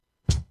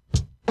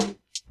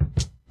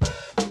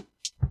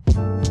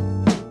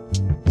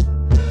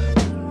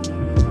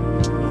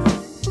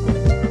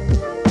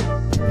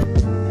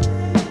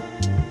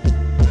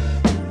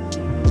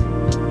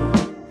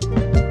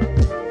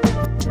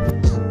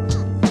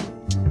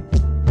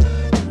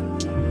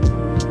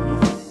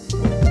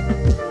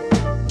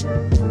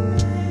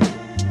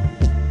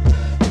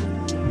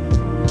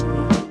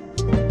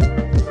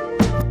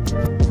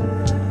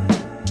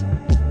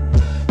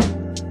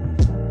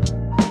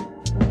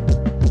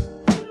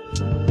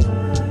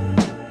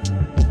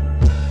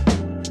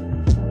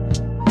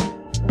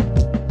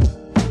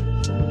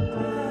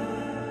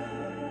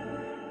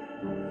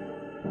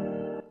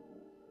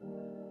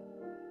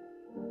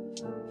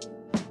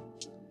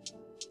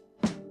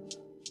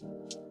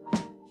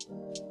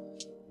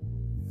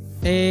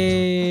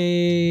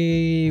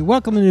Hey,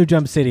 welcome to New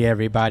Jump City,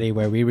 everybody,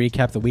 where we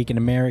recap the week in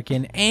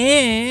American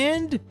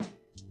and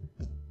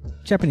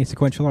Japanese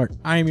sequential art.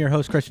 I am your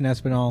host, Christian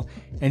Espinal,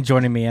 and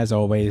joining me, as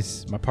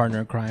always, my partner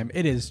in crime,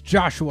 it is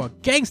Joshua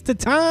Gangsta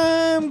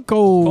Time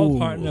Cole. Called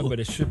partner, but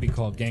it should be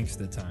called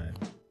Gangsta Time.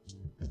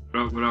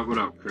 What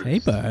up, Chris? Hey,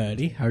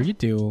 buddy, how are you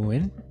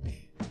doing?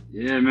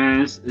 Yeah, man,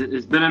 it's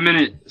been a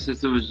minute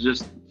since it was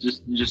just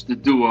the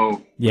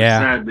duo. Yeah.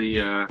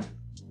 Sadly,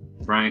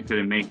 Brian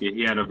couldn't make it.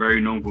 He had a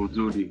very noble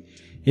duty.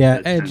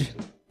 Yeah,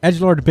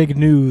 Edgelord Big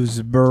News,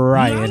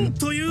 Brian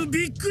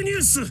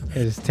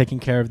is taking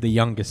care of the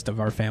youngest of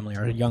our family,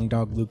 our young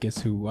dog Lucas,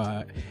 who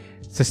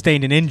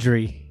sustained an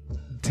injury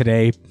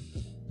today,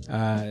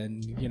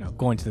 and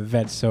going to the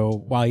vet.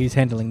 So while he's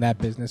handling that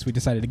business, we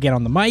decided to get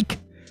on the mic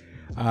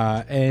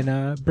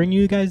and bring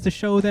you guys the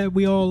show that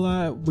we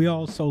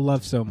all so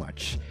love so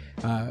much.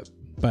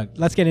 But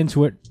let's get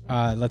into it.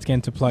 Let's get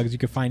into plugs. You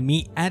can find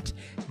me at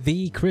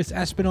the Chris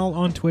Espinal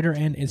on Twitter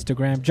and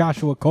Instagram.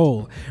 Joshua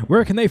Cole,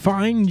 where can they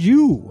find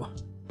you?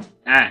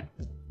 At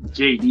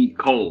JD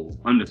Cole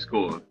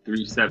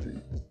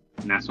 _37.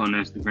 And that's on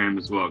Instagram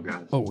as well,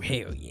 guys. Oh,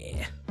 hell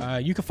yeah.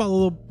 You can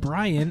follow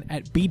Brian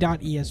at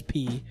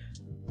b.esp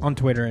on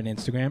Twitter and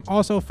Instagram.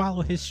 Also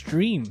follow his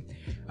stream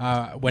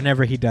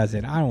whenever he does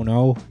it. I don't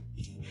know.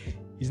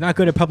 He's not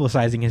good at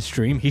publicizing his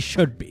stream. He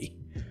should be.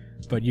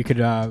 But you could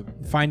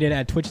find it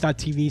at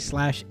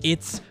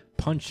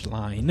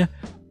twitch.tv/itspunchline.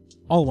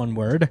 All one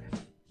word.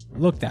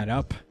 Look that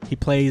up. He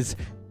plays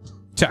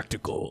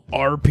tactical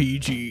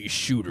RPG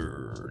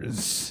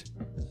shooters.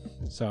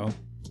 So,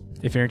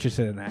 if you're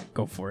interested in that,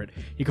 go for it.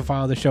 You can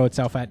follow the show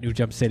itself at New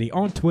Jump City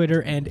on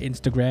Twitter and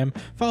Instagram.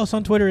 Follow us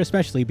on Twitter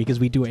especially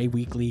because we do a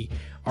weekly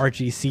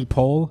RGC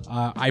poll.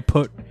 I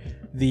put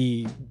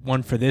the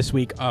one for this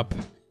week up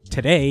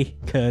today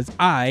because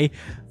I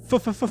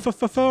forgot.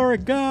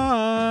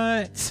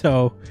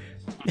 So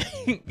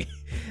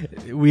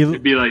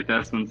it'd be like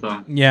that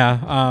sometimes.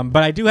 Yeah,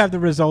 but I do have the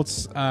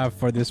results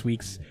for this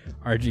week's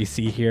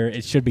RGC here.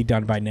 It should be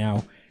done by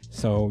now.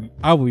 So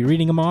I'll be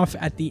reading them off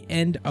at the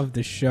end of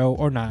the show,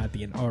 or not at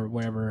the end, or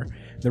wherever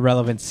the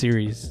relevant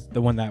series,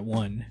 the one that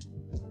won,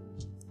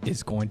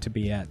 is going to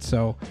be at.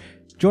 So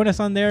join us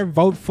on there.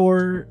 Vote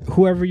for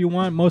whoever you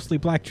want. Mostly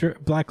Black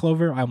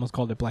Clover. I almost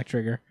called it Black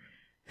Trigger.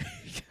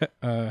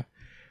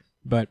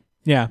 But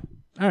yeah.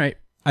 All right.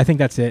 I think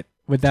that's it.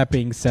 With that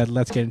being said,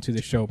 let's get into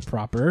the show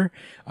proper.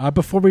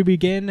 Before we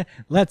begin,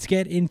 let's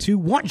get into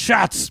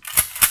one-shots.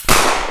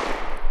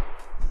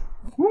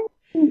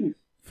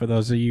 For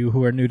those of you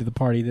who are new to the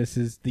party, this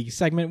is the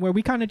segment where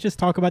we kind of just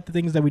talk about the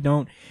things that we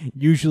don't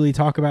usually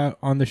talk about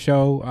on the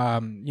show.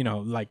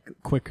 Like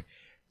quick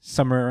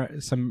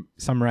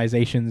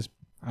summarizations,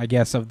 I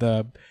guess, of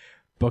the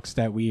books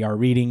that we are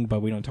reading,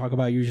 but we don't talk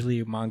about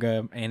usually.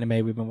 Manga,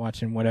 anime we've been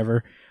watching,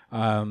 whatever.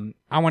 I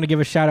want to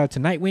give a shout out to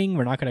Nightwing.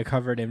 We're not going to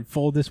cover it in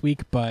full this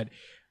week, but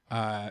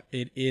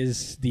it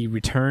is the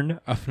return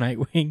of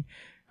Nightwing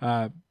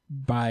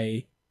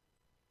by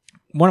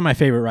one of my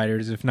favorite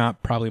writers, if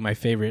not probably my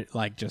favorite,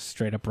 like just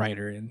straight up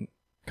writer in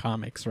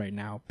comics right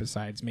now,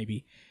 besides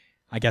maybe,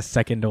 I guess,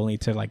 second only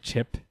to like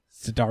Chip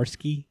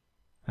Zdarsky.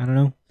 I don't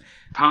know.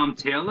 Tom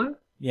Taylor?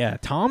 Yeah,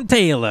 Tom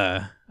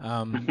Taylor.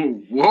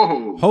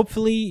 Whoa.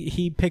 Hopefully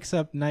he picks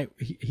up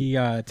he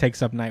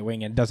takes up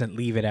Nightwing and doesn't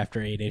leave it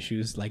after 8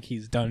 issues like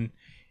he's done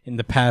in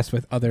the past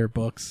with other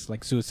books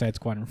like Suicide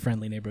Squad and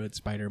Friendly Neighborhood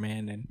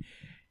Spider-Man and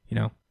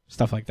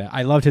stuff like that.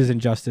 I loved his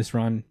Injustice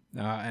run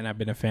and I've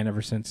been a fan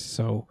ever since.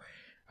 So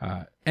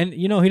and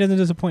he doesn't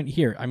disappoint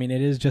here. I mean,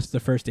 it is just the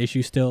first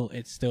issue still.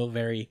 It's still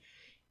very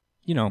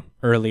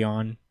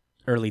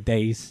early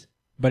days,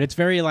 but it's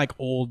very like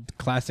old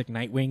classic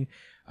Nightwing.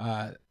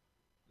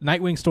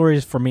 Nightwing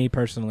stories for me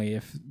personally,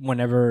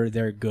 whenever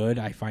they're good,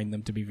 I find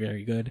them to be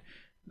very good.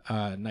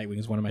 Nightwing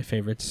is one of my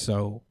favorites,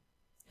 so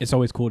it's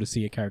always cool to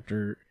see a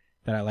character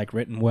that I like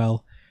written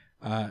well.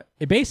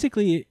 It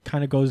basically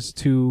kind of goes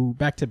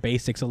back to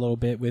basics a little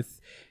bit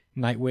with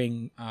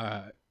Nightwing.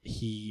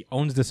 He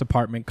owns this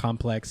apartment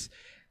complex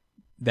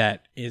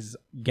that is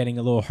getting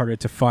a little harder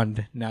to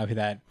fund now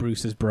that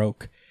Bruce is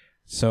broke.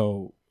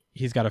 So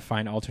he's got to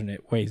find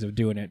alternate ways of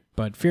doing it.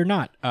 But fear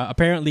not.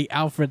 Apparently,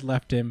 Alfred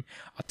left him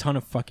a ton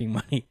of fucking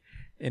money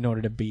in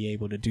order to be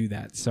able to do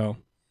that. So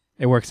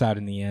it works out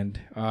in the end.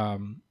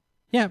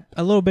 Yeah,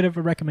 a little bit of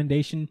a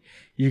recommendation.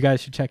 You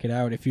guys should check it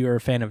out if you're a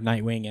fan of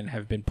Nightwing and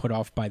have been put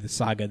off by the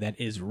saga that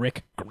is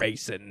Rick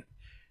Grayson.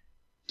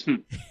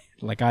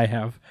 Like I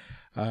have.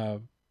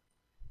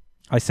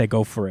 I say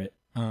go for it.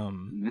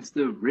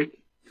 Mr. Rick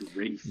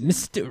Grayson.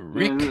 Mr.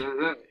 Rick.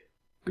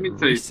 Let me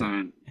tell you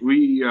something.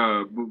 We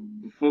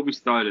before we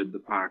started the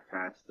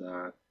podcast,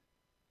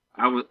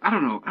 I don't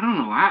know.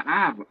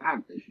 I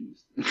have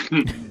issues.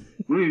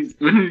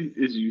 one of these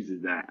issues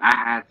is that I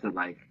had to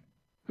like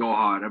go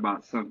hard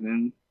about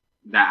something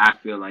that I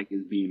feel like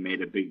is being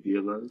made a big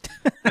deal of.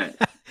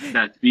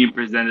 That's being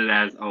presented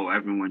as, oh,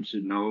 everyone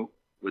should know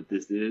what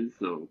this is.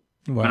 So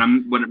What?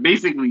 when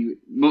basically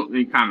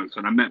in comics,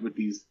 when I met with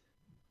these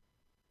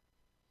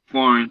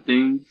foreign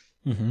things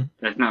Mm-hmm.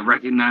 that's not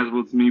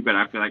recognizable to me, but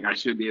I feel like I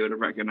should be able to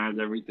recognize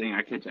everything.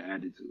 I catch an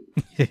attitude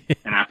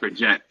and I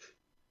project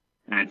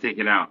and I take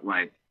it out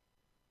like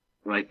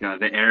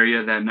the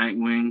area that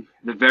Nightwing,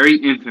 the very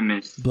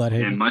infamous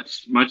Bloodhaven. and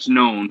much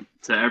known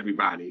to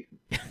everybody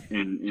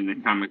in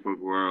the comic book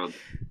world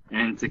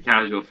and to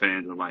casual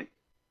fans alike.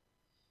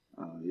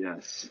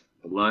 Yes,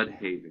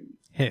 Bloodhaven.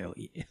 Hell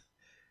yeah.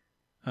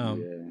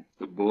 Yeah,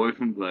 the boy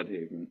from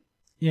Bloodhaven.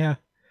 Yeah.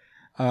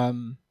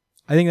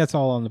 I think that's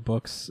all on the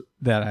books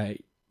that I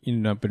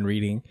have been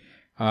reading.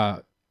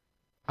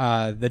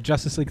 The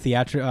Justice League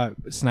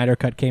Snyder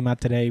Cut came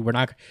out today. We're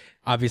not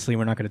going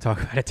to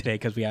talk about it today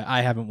because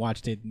I haven't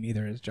watched it,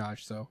 neither has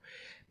Josh. So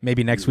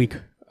maybe next week,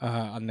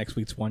 on next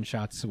week's One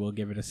Shots, we'll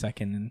give it a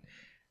second and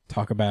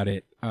talk about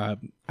it.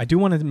 I do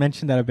want to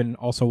mention that I've been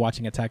also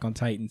watching Attack on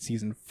Titan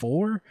season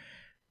 4.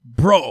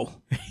 Bro,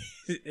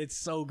 it's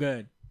so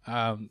good.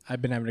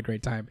 I've been having a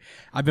great time.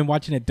 I've been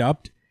watching it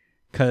dubbed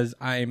because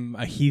I'm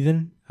a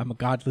heathen. I'm a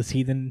godless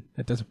heathen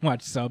that doesn't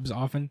watch subs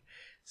often.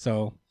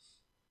 So,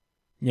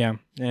 yeah,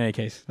 in any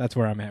case, that's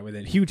where I'm at with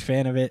it. Huge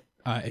fan of it.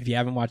 If you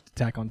haven't watched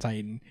Attack on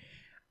Titan,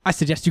 I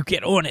suggest you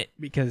get on it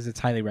because it's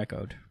highly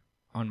recommended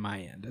on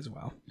my end as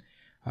well.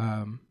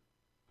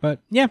 But,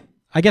 yeah,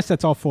 I guess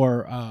that's all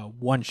for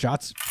One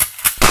Shots.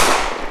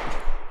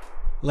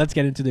 Let's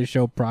get into the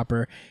show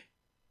proper.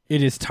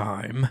 It is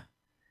time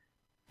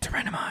to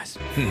randomize.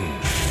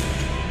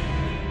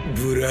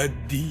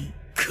 Bloody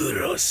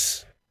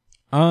Cross.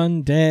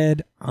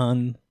 Undead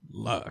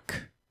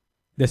Unluck.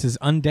 This is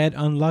Undead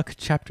Unluck,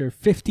 Chapter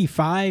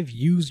 55,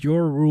 Use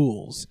Your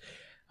Rules.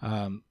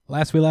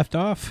 Last we left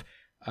off,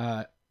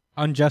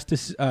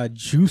 Unjustice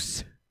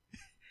Juice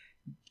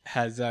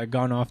has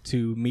gone off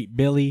to meet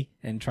Billy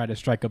and try to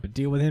strike up a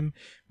deal with him,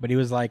 but he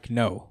was like,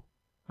 no,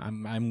 I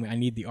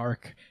need the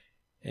Ark,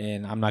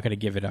 and I'm not going to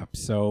give it up.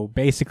 So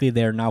basically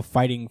they're now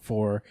fighting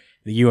for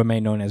the UMA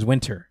known as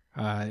Winter,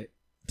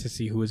 to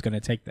see who is going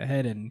to take the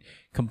head and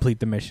complete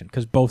the mission,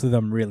 because both of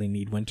them really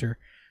need Winter.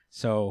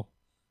 So,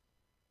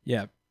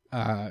 yeah,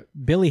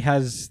 Billy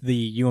has the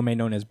UMA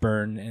known as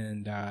Burn,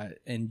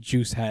 and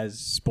Juice has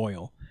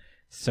Spoil.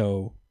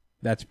 So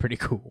that's pretty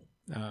cool.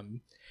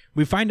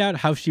 We find out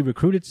how she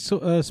recruited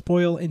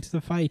Spoil into the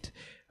fight.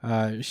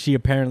 She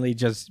apparently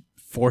just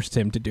forced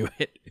him to do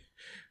it.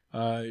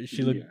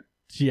 She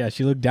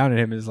looked down at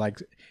him and was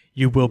like,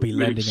 "You will be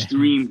lending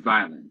extreme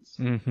violence."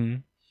 Mm-hmm.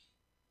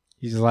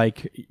 He's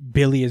like,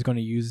 Billy is going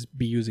to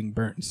be using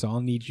Burn, so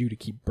I'll need you to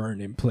keep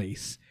Burn in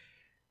place.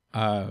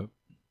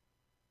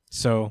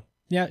 So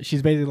yeah,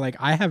 she's basically like,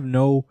 I have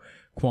no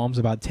qualms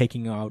about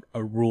taking out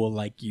a rule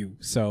like you.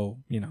 So,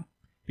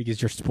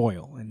 because you're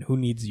Spoil, and who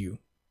needs you?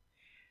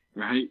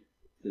 Right?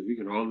 So we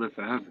could all live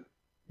forever.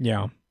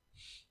 Yeah.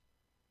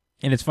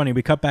 And it's funny,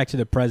 we cut back to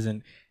the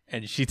present,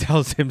 and she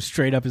tells him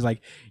straight up, is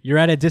like, you're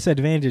at a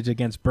disadvantage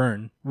against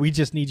Burn. We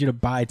just need you to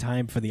buy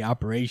time for the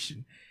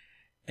operation.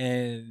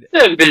 And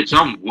that bitch,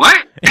 I'm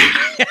what?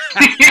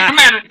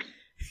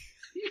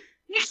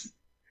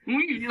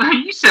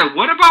 You said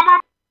what about my?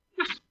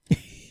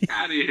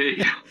 Out of here.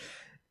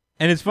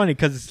 And it's funny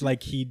because it's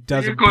like he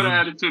does a beam.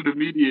 Attitude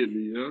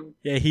immediately, yo.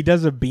 Yeah, he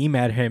does a beam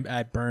at him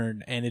at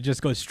Burn, and it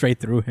just goes straight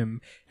through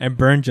him, and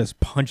Burn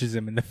just punches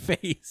him in the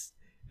face.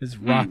 Just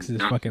rocks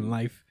his fucking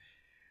life.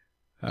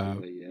 Yeah,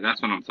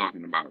 that's what I'm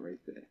talking about right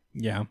there.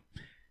 Yeah.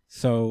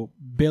 So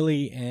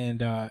Billy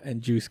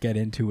and Juice get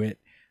into it.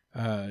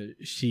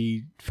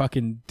 She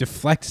fucking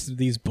deflects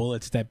these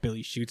bullets that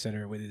Billy shoots at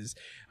her with his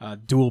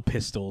dual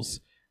pistols.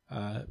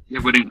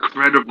 With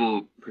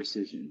incredible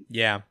precision.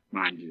 Yeah,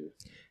 mind you.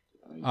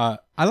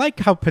 I like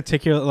how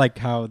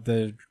how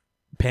the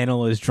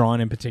panel is drawn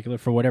in particular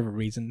for whatever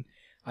reason.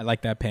 I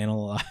like that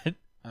panel a lot.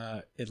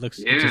 It just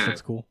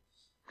looks cool.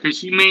 Cause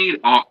she made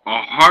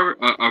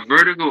a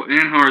vertical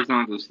and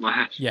horizontal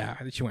slash. Yeah,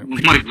 she went.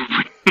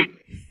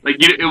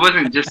 It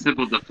wasn't just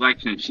simple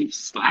deflection. She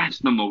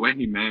slashed them away,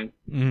 man.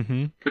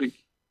 Mm-hmm. Pretty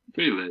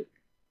lit.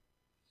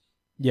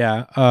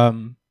 Yeah.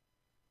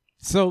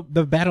 So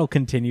the battle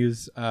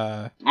continues.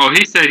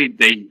 He said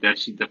that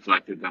she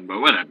deflected them, but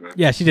whatever.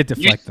 Yeah, she did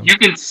deflect them. You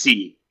can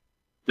see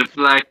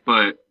deflect,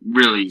 but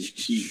really,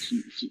 she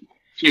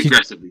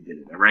aggressively did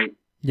it. All right.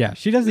 Yeah,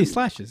 she does these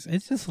slashes.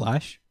 It's a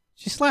slash.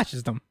 She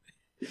slashes them.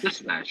 It's a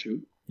slash.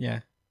 Yeah.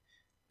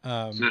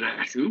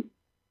 Slash.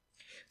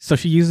 So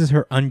she uses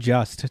her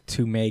Unjust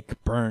to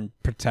make Burn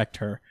protect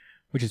her,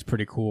 which is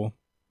pretty cool.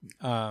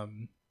 I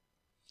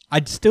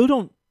still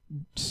don't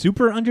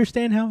super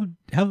understand how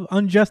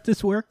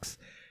Unjustice works.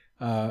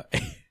 I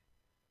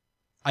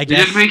guess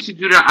it just makes you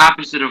do the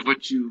opposite of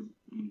what you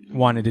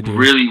wanted to do,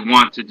 really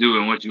want to do,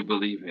 and what you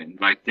believe in,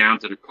 like down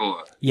to the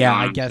core. Yeah,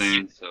 I guess.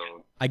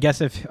 I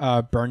guess if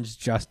Burn's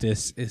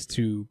justice is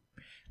to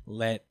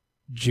let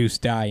Juice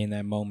die in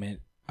that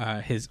moment,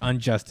 his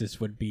Unjustice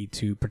would be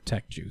to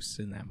protect Juice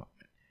in that moment.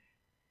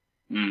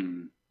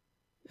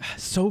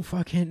 So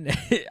fucking.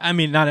 I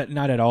mean, not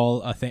at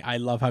all a thing. I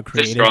love how It's a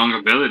creative. strong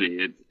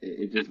ability.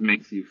 It just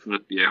makes you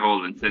flip your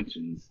whole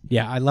intentions.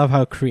 Yeah, I love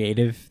how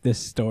creative this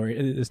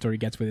story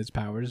gets with its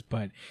powers,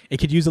 but it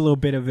could use a little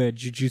bit of a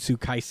Jujutsu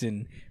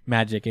Kaisen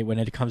magic when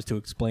it comes to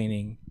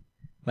explaining,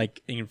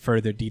 like in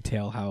further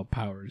detail, how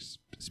powers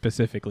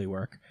specifically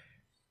work.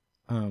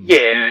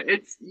 Yeah,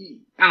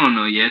 I don't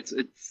know. Yeah, it's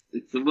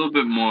a little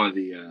bit more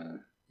the.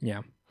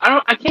 Yeah,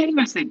 I can't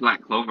even say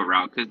Black Clover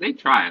route because they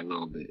try a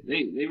little bit.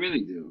 They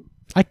really do.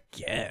 I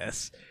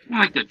guess.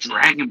 Like the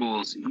Dragon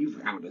Ball Z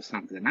route or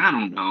something. I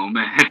don't know,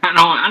 man.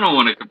 I don't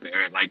want to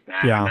compare it like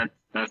that. Yeah.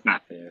 That's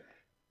not fair.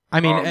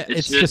 I mean,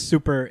 it's just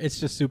super. It's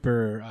just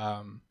super.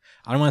 I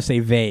don't want to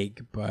say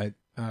vague, but.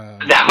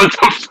 That was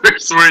the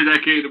first word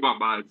that came to my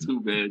mind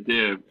too, man.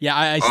 Damn. Yeah,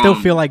 I still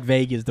feel like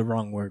vague is the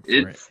wrong word for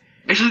it.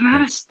 It's just not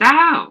a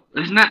style.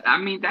 It's not. I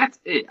mean, that's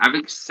it. I've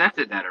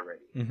accepted that already.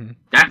 Mm-hmm.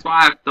 That's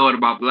why I thought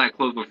about Black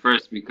Clover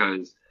first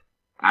because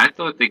I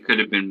thought they could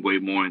have been way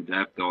more in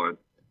depth or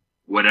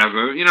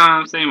whatever. You know what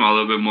I'm saying? A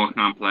little bit more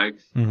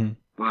complex. Mm-hmm.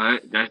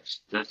 But that's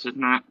just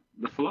not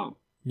the flow.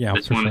 Yeah,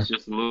 this one is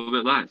just a little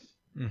bit less.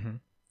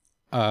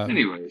 Mm-hmm.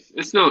 Anyways,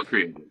 it's still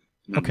creative.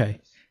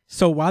 Okay.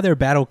 So while their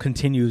battle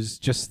continues,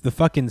 just the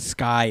fucking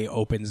sky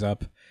opens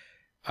up,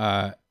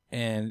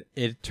 and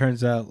it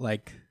turns out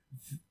like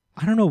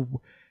I don't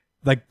know,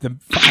 like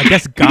I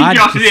guess God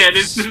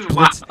just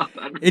splits.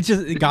 It's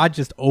just God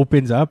just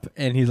opens up,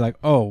 and he's like,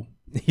 oh,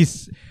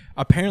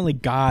 apparently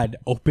God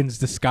opens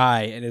the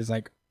sky and is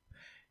like,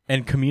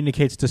 and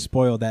communicates to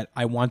Spoil that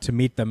I want to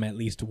meet them at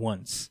least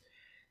once.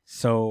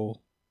 So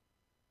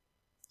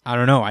I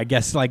don't know. I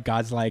guess like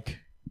God's like,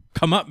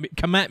 come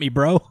at me,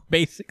 bro.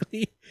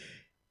 Basically.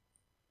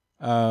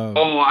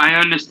 I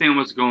understand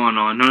what's going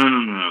on.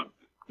 No.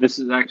 This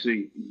is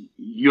actually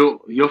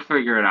you'll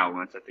figure it out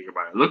once I think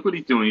about it. Look what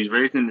he's doing. He's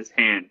raising his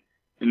hand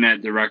in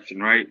that direction,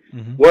 right?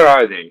 Mm-hmm. Where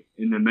are they?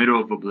 In the middle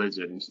of a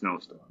blizzard and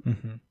snowstorm.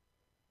 Mm-hmm.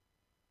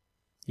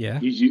 Yeah.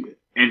 He's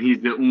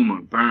the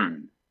Uma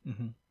burn.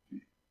 Mm-hmm.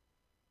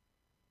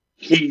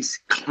 He's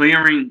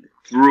clearing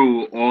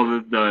through all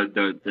of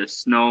the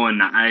snow and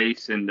the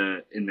ice and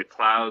the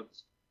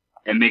clouds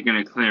and making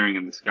a clearing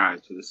in the sky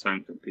so the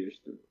sun can pierce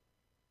through.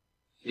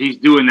 He's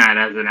doing that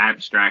as an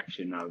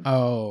abstraction of.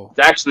 Oh. It's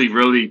actually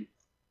really.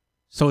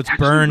 So it's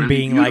Burn really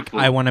being beautiful.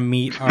 like, I want to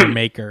meet our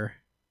maker.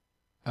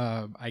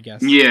 I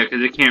guess. Yeah,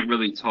 because it can't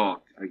really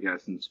talk, I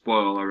guess, and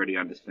Spoil already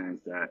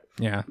understands that.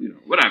 Yeah. You know,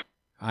 whatever.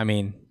 I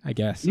mean, I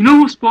guess. You know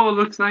what Spoil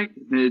looks like?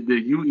 The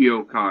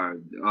Yu-Gi-Oh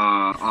card.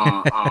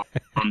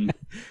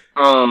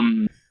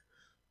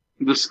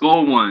 The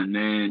Skull one,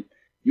 man.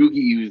 Yugi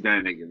used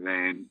that nigga,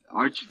 man.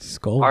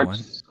 Skull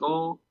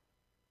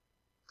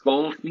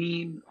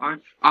Fiend?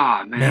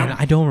 Man. Man,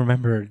 I don't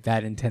remember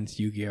that intense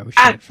Yu-Gi-Oh shit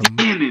God from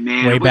damn it,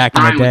 man. way back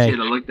in the day.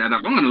 To look that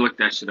up. I'm gonna look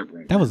that shit up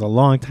right now. That was a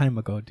long time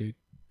ago, dude.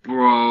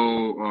 Bro,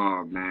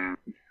 oh man.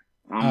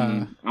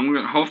 I'm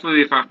gonna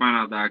hopefully if I find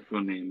out the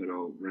actual name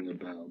it'll ring a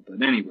bell.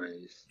 But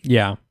anyways.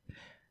 Yeah.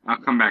 I'll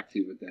come back to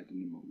you with that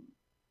in a moment.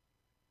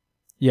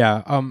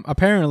 Yeah.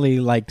 Apparently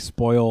like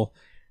Spoil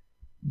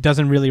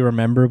doesn't really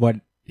remember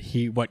what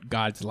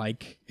God's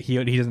like.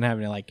 He doesn't have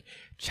any like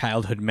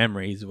childhood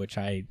memories, which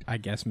I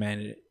guess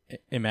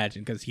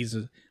imagine because he's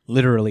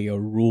literally a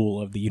rule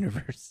of the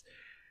universe.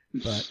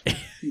 But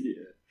yeah.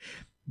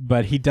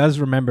 But he does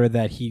remember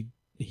that he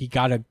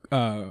got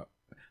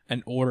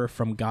an order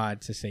from God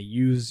to say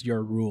use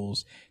your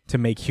rules to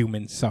make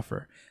humans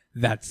suffer.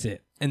 That's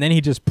it. And then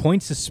he just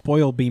points his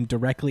spoil beam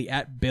directly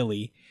at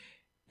Billy,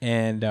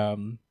 and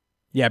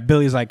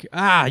Billy's like,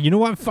 you know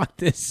what? Fuck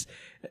this,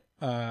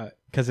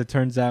 because it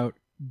turns out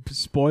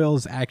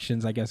Spoil's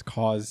actions, I guess,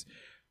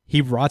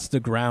 he rots the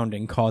ground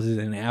and causes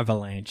an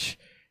avalanche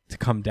to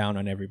come down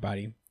on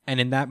everybody. And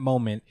in that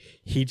moment,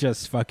 he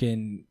just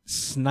fucking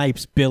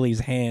snipes Billy's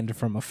hand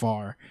from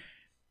afar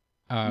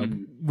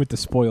with the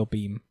spoil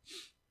beam.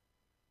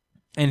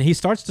 And he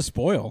starts to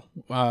spoil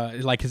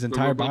like his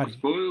entire body.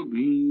 Spoil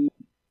beam.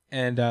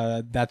 And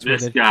that's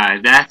this guy.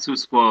 That's what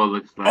Spoil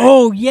looks like.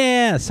 Oh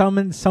yeah,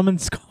 summon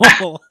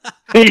skull.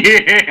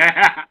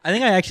 Yeah. I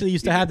think I actually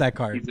used to have that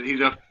card. He's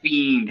a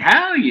fiend.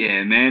 Hell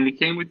yeah, man! He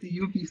came with the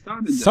Yuki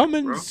starter.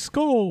 Summon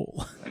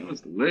skull. That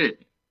was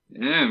lit.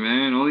 Yeah,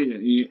 man.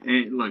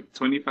 Look,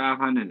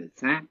 2,500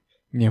 attack.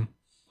 Yeah.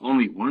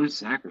 Only one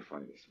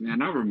sacrifice.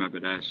 Man, I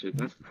remember that shit.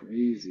 That's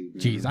crazy. Man.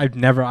 Jeez, I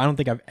don't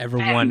think I've ever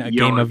won a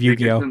game of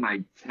Yu-Gi-Oh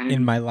like 10,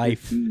 in my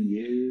life.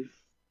 Years.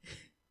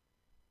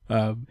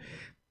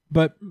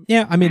 But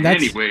yeah, I mean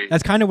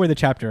that's kind of where the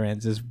chapter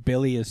ends. Is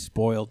Billy is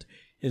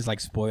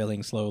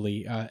spoiling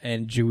slowly,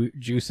 and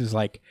Juice is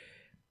like,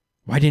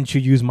 "Why didn't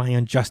you use my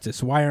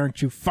injustice? Why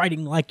aren't you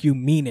fighting like you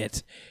mean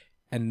it?"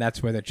 And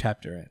that's where the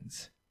chapter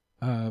ends.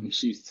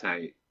 She's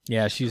tight.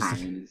 Yeah, she's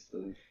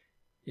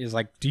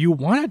like, "Do you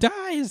want to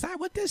die? Is that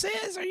what this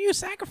is? Are you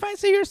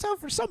sacrificing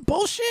yourself for some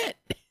bullshit?"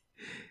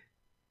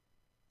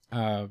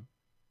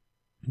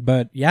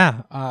 But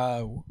yeah,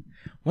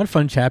 what a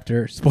fun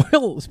chapter.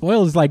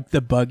 Spoil is like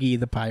the Buggy,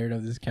 the pirate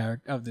of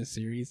this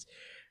series,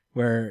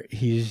 where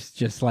he's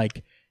just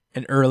like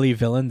an early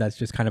villain that's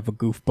just kind of a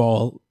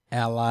goofball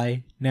ally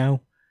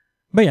now.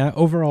 But yeah,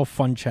 overall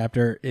fun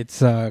chapter. It's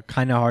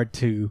kind of hard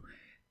to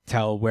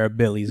tell where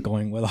Billy's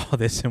going with all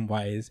this and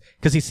why is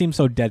because he seems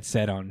so dead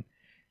set on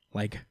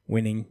like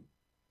winning,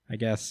 I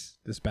guess,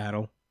 this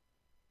battle.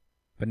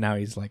 But now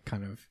he's like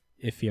kind of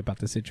iffy about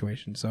the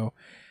situation. So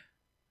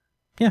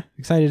yeah,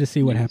 excited to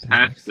see what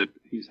happens.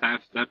 He's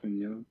half stepping,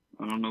 yo.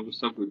 I don't know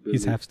what's up with Billy.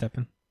 He's half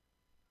stepping.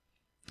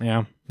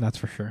 Yeah, that's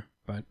for sure.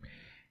 But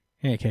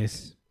in any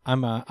case,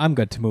 I'm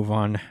good to move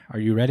on. Are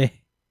you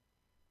ready?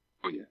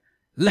 Oh yeah.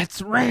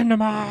 Let's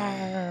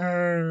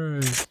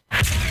randomize.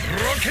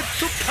 Rocket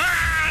to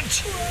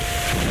punch!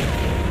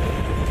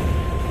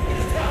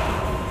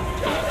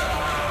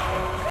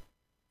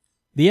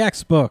 The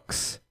X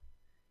books,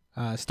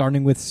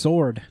 starting with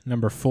Sword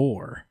number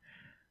 4.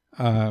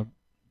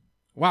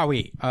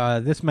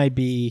 Wowee. This might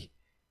be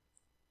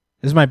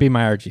my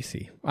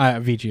RGC,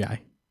 VGI,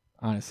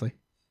 honestly.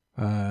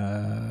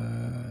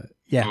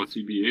 Yeah. Oh,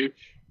 TBH.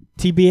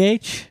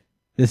 TBH.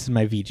 This is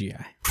my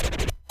VGI.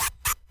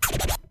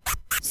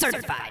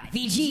 Certified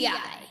VGI.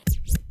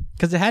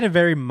 Because it had a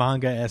very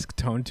manga-esque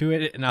tone to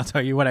it, and I'll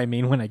tell you what I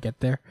mean when I get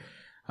there.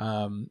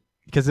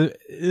 Because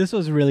this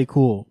was really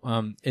cool.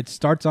 It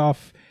starts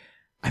off,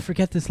 I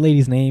forget this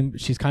lady's name.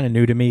 She's kind of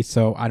new to me,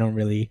 so I don't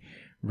really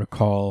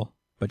recall.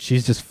 But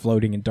she's just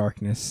floating in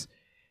darkness.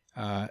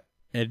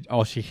 And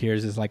all she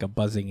hears is like a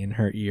buzzing in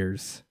her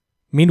ears.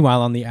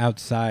 Meanwhile, on the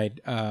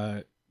outside,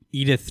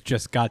 Edith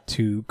just got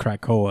to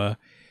Krakoa,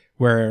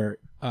 where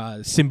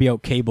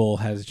Symbiote Cable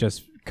has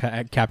just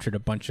captured a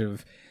bunch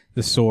of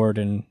the Sword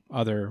and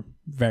other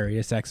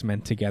various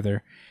X-Men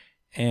together.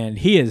 And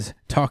he is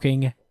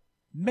talking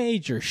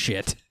major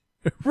shit.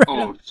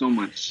 Oh, so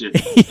much shit.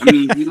 I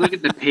mean, if you look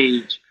at the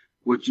page,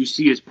 what you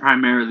see is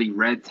primarily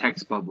red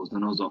text bubbles,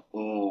 and those are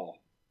all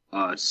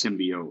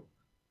Symbiote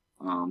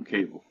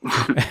Cable.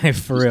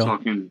 For real.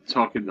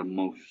 Talking the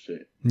most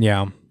shit.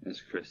 Yeah.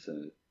 As Chris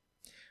said.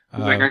 He's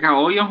like, I got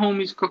all your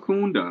homies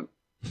cocooned up.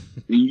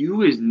 And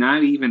you is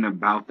not even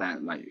about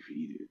that life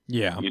either.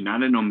 Yeah. You're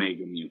not an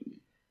Omega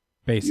mutant.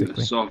 Basically.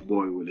 You're a soft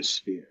boy with a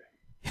spear.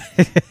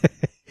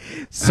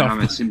 So I'm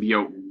a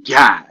symbiote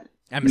god.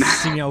 I'm a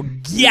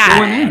symbiote He's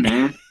going in,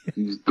 man.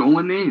 He's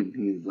going in.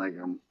 He's like,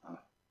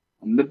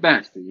 I'm the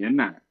best, and you're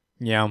not.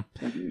 Yeah.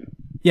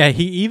 Yeah,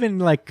 he even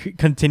like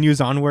continues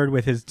onward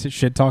with his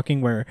shit talking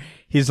where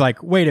he's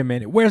like, wait a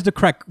minute, where's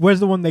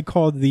the one they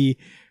called the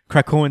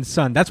Krakoan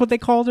Sun? That's what they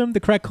called him, the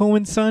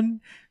Krakoan Sun,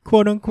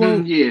 quote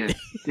unquote. Yeah.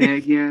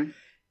 And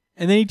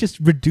then he just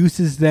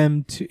reduces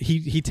them to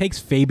he takes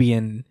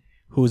Fabian,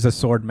 who's a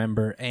Sword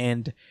member,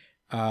 and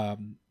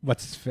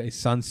what's his face,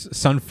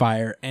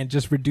 Sunfire, and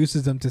just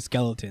reduces them to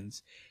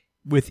skeletons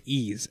with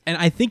ease. And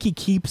I think he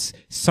keeps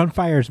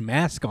Sunfire's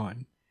mask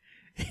on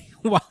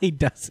while he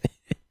does it.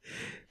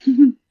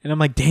 And I'm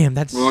like, damn,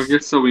 that's... Well, I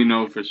guess so we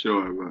know for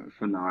sure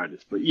from the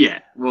artist. But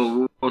yeah,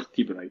 we'll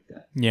keep it like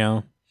that.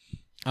 Yeah.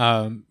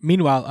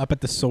 Meanwhile, up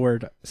at the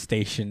Sword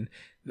Station,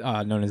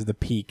 known as the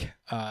Peak,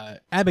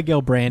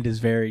 Abigail Brand is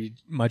very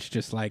much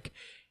just like,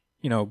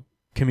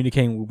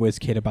 communicating with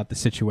WizKid about the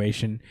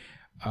situation.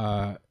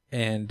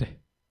 And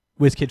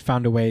WizKid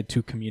found a way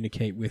to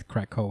communicate with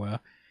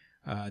Krakoa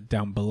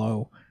down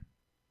below.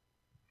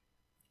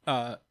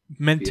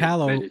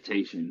 Mentallo...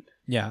 Meditation.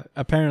 Yeah,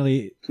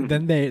 apparently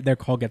then their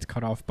call gets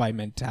cut off by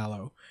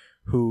Mentallo,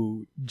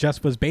 who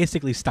just was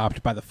basically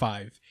stopped by the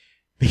Five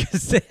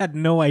because they had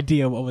no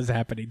idea what was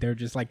happening. They're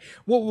just like,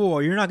 whoa,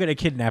 you're not going to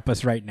kidnap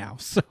us right now.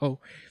 So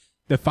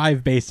the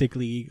Five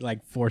basically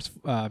like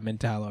forced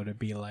Mentallo to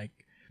be like...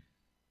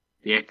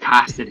 They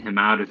accosted him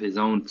out of his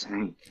own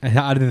tank.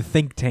 Out of the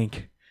think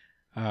tank.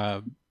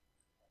 And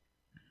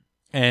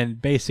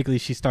basically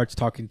she starts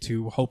talking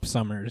to Hope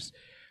Summers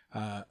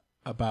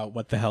about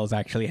what the hell is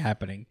actually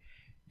happening.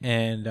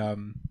 And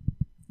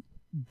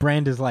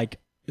Brand is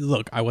like,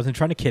 look, I wasn't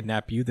trying to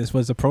kidnap you. This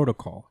was a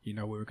protocol. We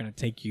were going to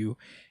take you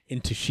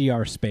into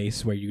Shi'ar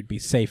space where you'd be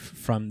safe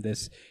from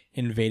this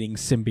invading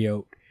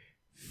symbiote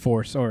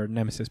force or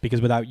nemesis.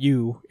 Because without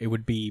you, it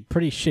would be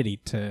pretty shitty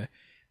to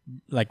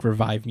like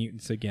revive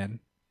mutants again.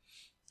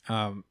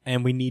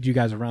 And we need you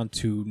guys around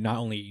to not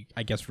only,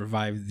 I guess,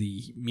 revive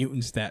the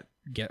mutants that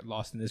get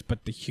lost in this,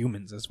 but the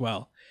humans as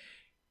well.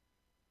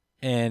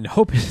 And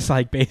Hope is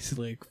like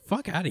basically,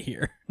 fuck out of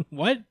here.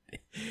 What?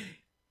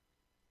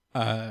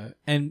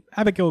 And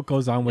Abigail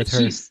goes on with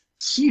her.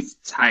 She's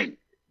tight.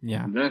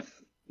 Yeah.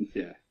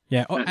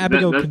 Yeah. Oh,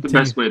 Abigail. That's the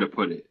best way to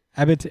put it.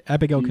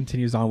 Abigail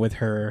continues on with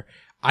her,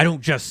 I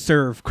don't just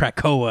serve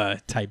Krakoa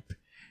type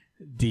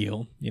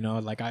deal.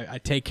 Like I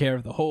take care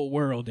of the whole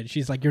world. And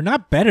she's like, you're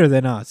not better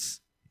than us.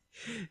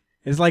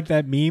 It's like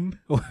that meme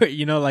where,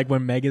 like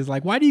when Meg is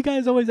like, why do you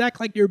guys always act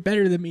like you're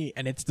better than me?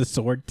 And it's the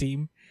Sword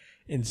team.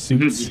 In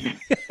suits.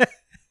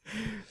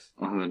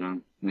 All of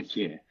them. Like,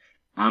 yeah.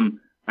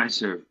 I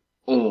serve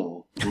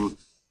all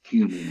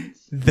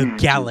humans. The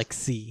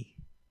galaxy.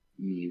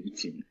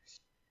 Mutants.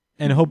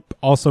 And Hope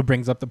also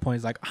brings up the point,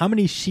 is like, how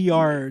many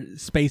Shi'ar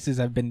spaces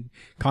have been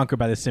conquered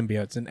by the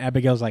symbiotes? And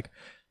Abigail's like,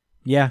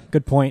 yeah,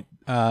 good point.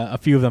 A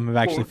few of them have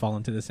actually 4.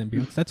 fallen to the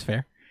symbiotes. That's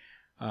fair.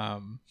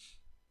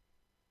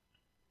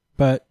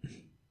 But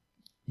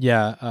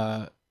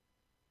yeah,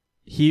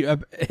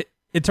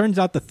 it turns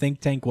out the think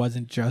tank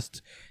wasn't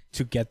just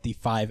to get the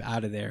 5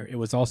 out of there. It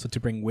was also to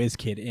bring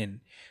WizKid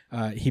in.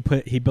 He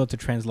built a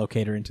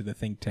translocator into the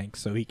think tank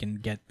so he can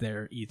get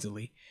there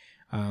easily,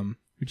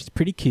 which is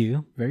pretty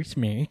cool. Very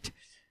smart.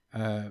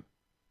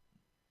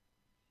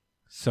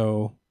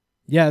 So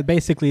yeah,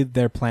 basically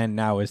their plan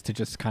now is to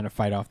just kind of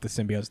fight off the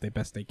symbiotes the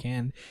best they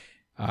can.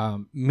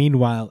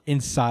 Meanwhile,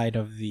 inside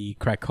of the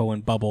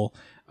Krakoan bubble,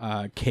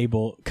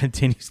 Cable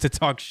continues to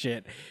talk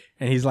shit,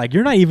 and he's like,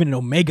 "You're not even an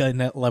Omega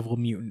net level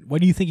mutant.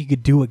 What do you think you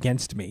could do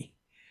against me?"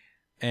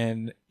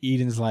 And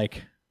Eden's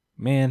like,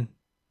 "Man,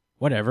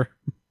 whatever."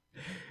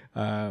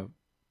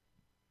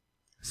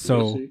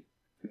 So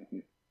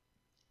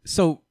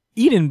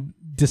Eden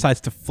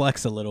decides to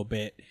flex a little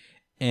bit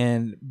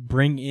and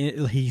bring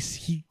in.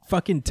 He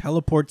fucking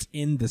teleports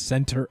in the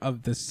center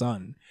of the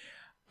sun.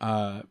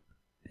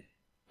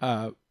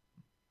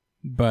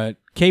 But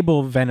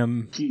Cable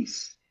Venom,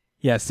 Peace.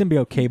 yeah,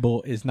 symbiote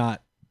Cable is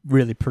not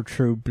really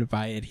perturbed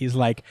by it. He's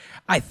like,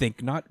 "I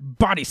think not.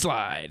 Body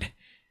slide,"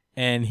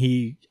 and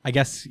I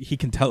guess he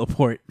can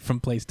teleport from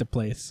place to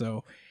place.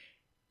 So,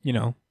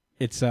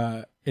 it's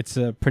a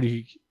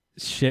pretty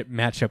shit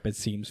matchup, it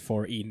seems,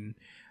 for Eden.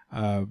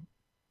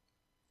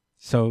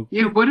 So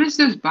yeah, what is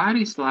this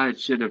body slide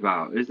shit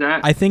about? Is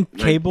that I think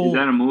Cable? Is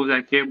that a move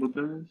that Cable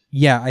does?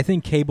 Yeah, I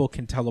think Cable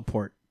can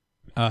teleport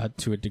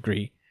to a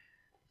degree,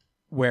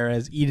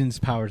 whereas Eden's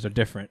powers are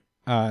different.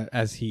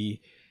 As he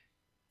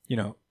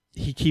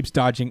keeps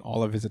dodging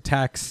all of his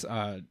attacks.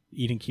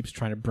 Eden keeps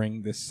trying to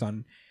bring this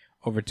sun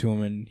over to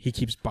him, and he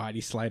keeps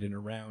body sliding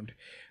around.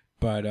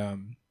 But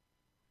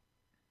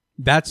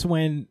that's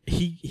when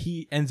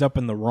he ends up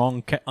in the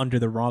wrong under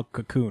the wrong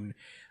cocoon,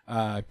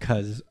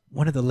 because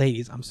one of the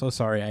ladies, I'm so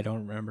sorry, I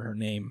don't remember her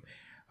name.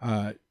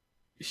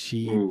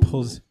 She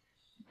pulls.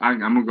 I'm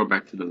gonna go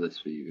back to the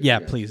list for you. Yeah,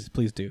 please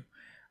do.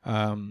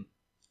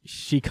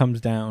 She comes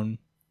down.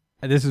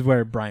 This is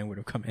where Brian would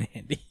have come in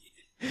handy.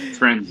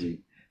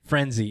 Frenzy.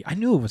 I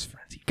knew it was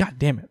Frenzy. God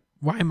damn it.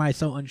 Why am I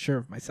so unsure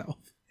of myself?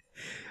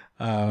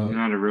 You're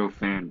not a real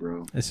fan,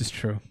 bro. This is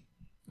true.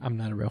 I'm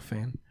not a real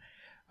fan.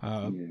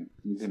 Yeah,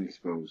 you've been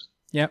exposed.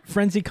 Yeah,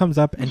 Frenzy comes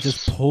up and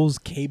just pulls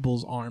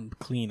Cable's arm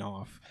clean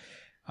off.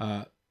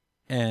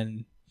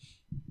 And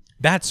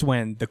that's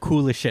when the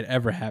coolest shit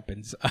ever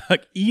happens.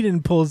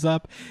 Eden pulls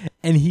up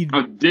and he...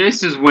 Oh,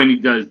 this is when he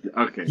does...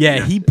 Okay.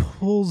 Yeah, he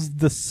pulls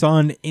the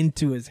sun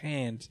into his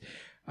hand,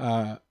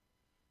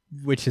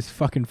 which is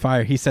fucking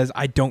fire. He says,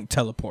 "I don't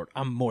teleport.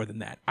 I'm more than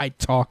that. I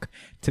talk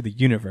to the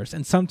universe.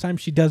 And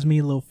sometimes she does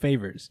me little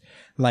favors,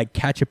 like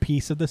catch a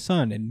piece of the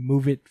sun and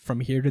move it from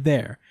here to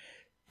there."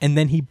 And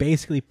then he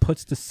basically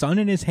puts the sun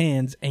in his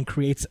hands and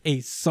creates a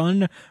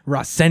Sun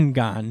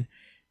Rasengan,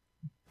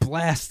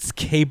 blasts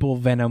Cable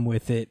Venom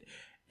with it,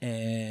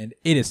 and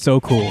it is so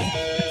cool.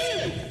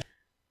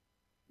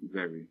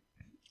 Very.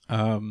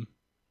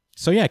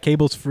 So yeah,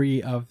 Cable's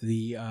free of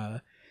the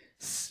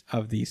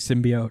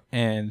symbiote,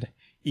 and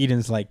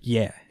Eden's like,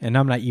 "Yeah, and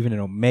I'm not even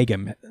an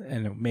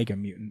Omega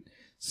mutant.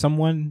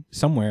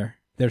 Somewhere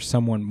there's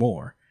someone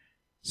more.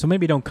 So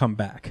maybe don't come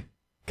back,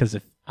 because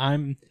if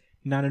I'm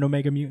not an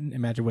Omega mutant,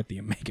 imagine what the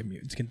Omega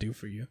mutants can do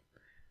for you."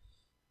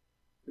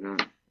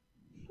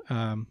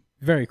 Yeah.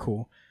 Very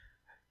cool.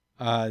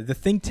 The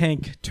think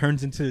tank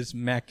turns into this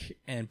mech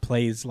and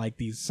plays like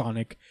these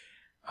sonic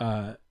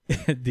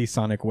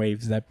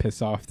waves that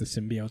piss off the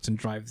symbiotes and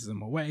drives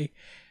them away.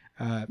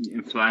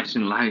 And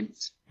flashing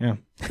lights. Yeah.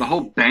 The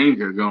whole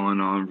banger going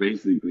on,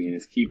 basically, and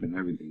it's keeping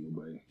everything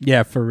away.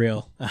 Yeah, for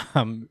real.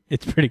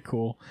 It's pretty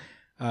cool.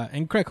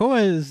 And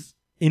Krakoa is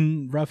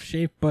in rough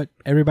shape, but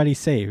everybody's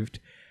saved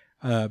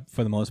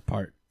for the most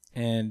part.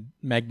 And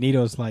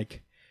Magneto's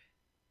like,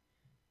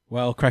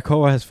 "Well,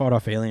 Krakoa has fought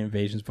off alien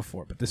invasions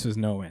before, but this is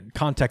no end.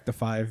 Contact the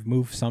 5,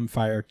 move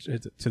Sunfire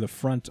to the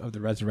front of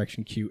the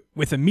resurrection queue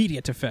with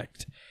immediate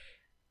effect."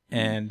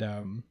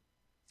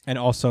 And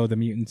also the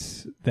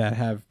mutants that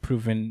have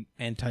proven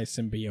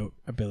anti-symbiote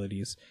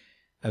abilities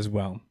as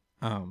well.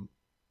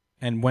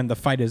 And when the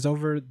fight is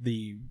over,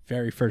 the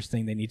very first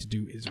thing they need to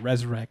do is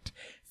resurrect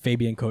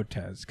Fabian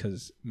Cortez,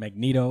 because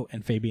Magneto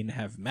and Fabian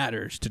have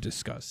matters to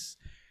discuss.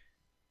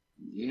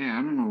 Yeah,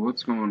 I don't know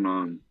what's going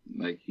on.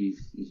 Like, he's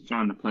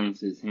trying to play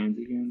into his hands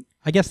again.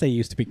 I guess they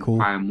used to be cool.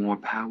 Acquire more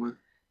power.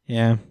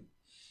 Yeah.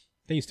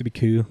 They used to be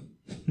cool.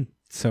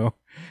 So,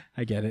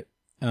 I get it.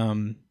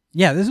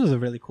 Yeah, this was a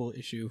really cool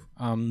issue.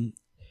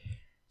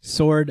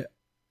 Sword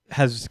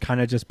has kind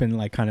of just been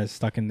like kind of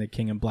stuck in the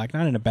King in Black,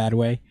 not in a bad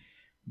way,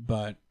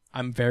 but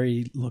I'm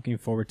very looking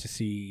forward to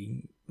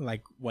see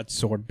like what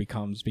Sword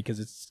becomes,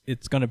 because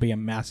it's going to be a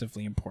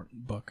massively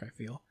important book, I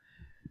feel.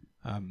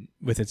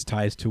 With its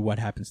ties to what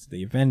happens to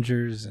the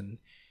Avengers and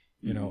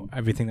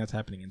everything that's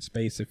happening in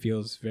space. It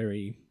feels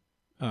very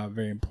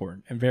very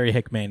important and very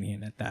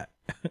Hickmanian at that.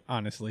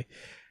 Honestly,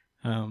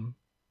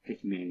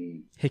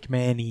 Hickmanian.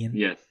 Hickmanian.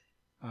 Yes.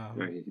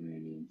 Very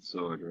Hickmanian.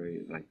 Sword,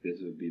 right? Like, this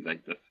would be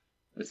like the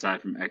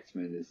aside from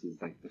X-Men, this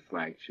is like the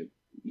flagship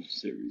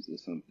series or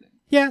something.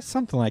 Yeah,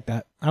 something like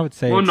that. I would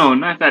say. Well, it's- no,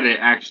 not that it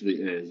actually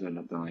is or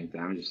nothing like that.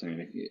 I'm just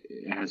saying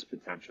it has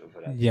potential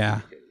for that.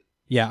 Yeah.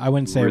 Yeah, I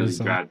wouldn't say really it was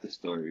drive the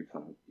story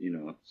plot,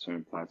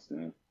 certain plots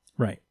down.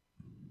 right.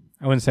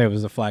 I wouldn't say it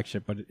was a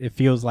flagship, but it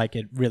feels like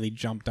it really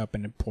jumped up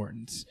in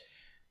importance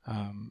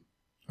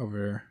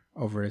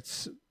over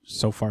its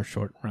so far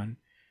short run.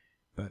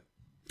 But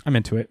I'm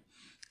into it.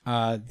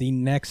 The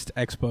next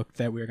X book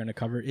that we're going to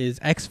cover is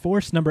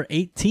X-Force number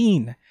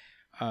 18.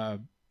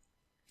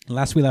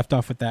 Last we left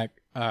off with that,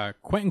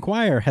 Quentin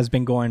Quire has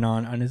been going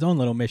on his own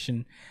little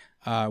mission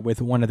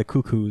with one of the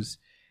Cuckoos.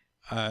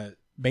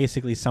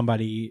 Basically,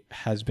 somebody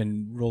has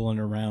been rolling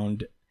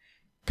around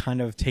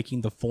kind of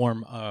taking the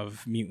form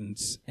of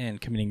mutants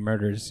and committing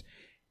murders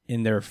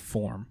in their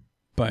form.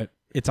 But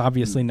it's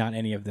obviously not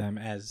any of them,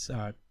 as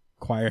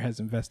Quire has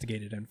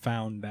investigated and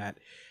found that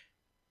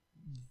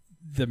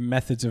the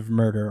methods of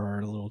murder are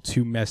a little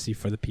too messy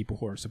for the people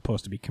who are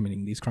supposed to be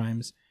committing these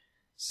crimes.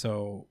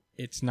 So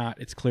it's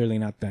clearly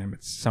not them.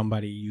 It's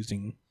somebody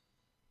using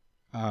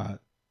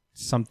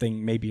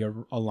something maybe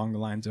along the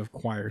lines of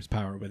Quire's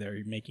power, where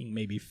they're making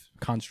maybe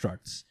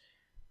constructs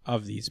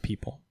of these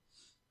people.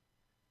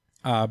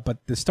 But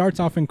this starts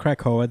off in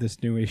Krakoa,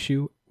 this new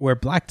issue, where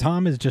Black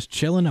Tom is just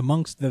chilling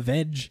amongst the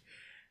veg.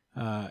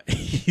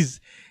 He's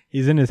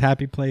in his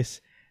happy place,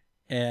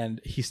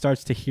 and he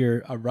starts to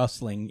hear a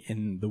rustling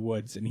in the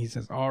woods, and he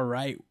says, "All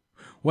right,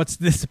 what's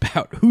this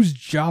about? Who's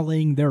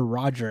jollying their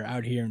Roger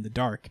out here in the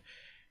dark?"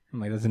 I'm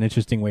like, that's an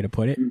interesting way to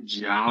put it.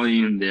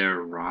 Jollying their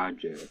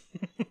Roger.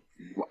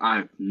 Well,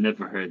 I've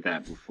never heard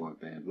that before,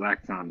 man.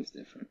 Black Tom is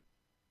different.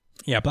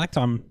 Yeah, Black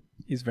Tom,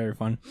 he's very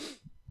fun.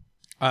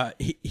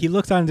 He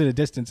looks out into the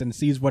distance and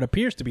sees what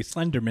appears to be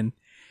Slenderman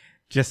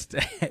just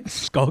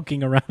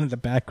skulking around in the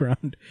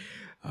background.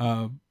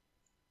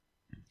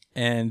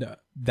 And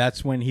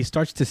that's when he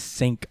starts to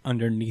sink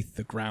underneath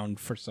the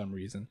ground for some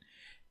reason.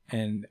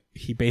 And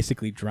he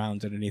basically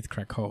drowns underneath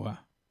Krakoa.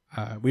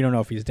 We don't know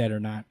if he's dead or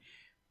not,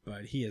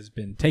 but he has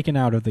been taken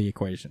out of the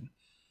equation.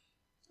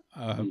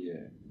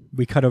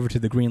 We cut over to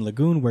the Green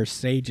Lagoon, where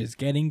Sage is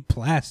getting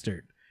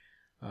plastered.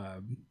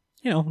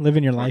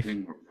 Living your life.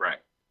 Right.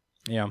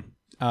 Yeah.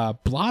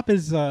 Blob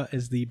is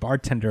the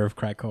bartender of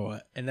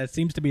Krakoa, and that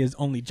seems to be his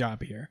only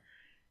job here,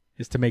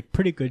 is to make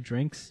pretty good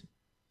drinks.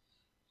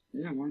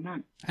 Yeah, why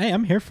not? Hey,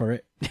 I'm here for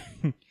it.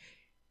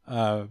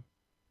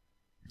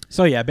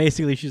 So yeah,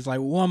 basically she's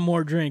like, one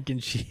more drink, and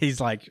he's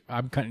like,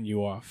 I'm cutting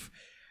you off.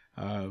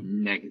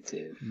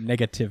 Negative.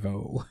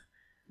 Negativo.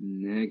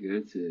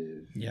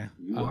 Negative. Yeah.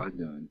 You are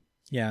done.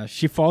 Yeah,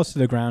 she falls to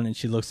the ground, and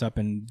she looks up,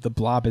 and the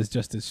Blob is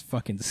just this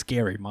fucking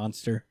scary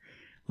monster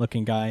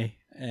looking guy.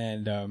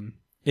 And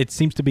it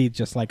seems to be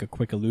just like a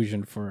quick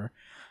illusion for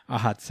a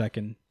hot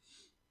second.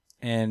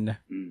 And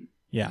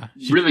yeah.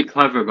 Really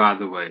clever, by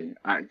the way,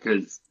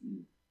 because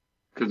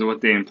of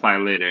what they imply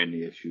later in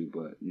the issue,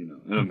 but,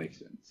 it'll make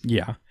sense.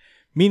 Yeah.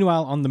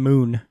 Meanwhile, on the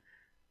moon,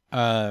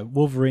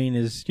 Wolverine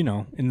is,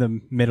 in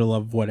the middle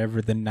of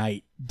whatever the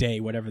night,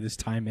 day, whatever this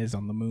time is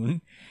on the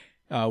moon.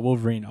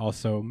 Wolverine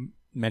also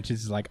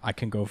mentions, like, I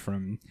can go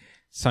from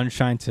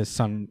sunshine to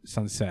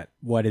sunset.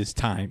 What is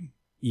time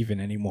even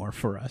anymore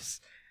for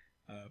us?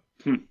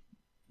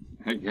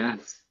 I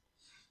guess.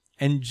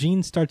 And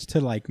Jean starts to,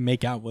 like,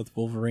 make out with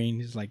Wolverine.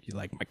 He's like, you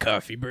like my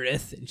coffee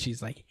breath? And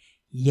she's like,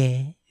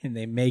 yeah. And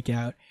they make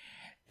out.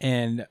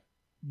 And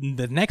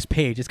the next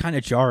page is kind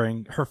of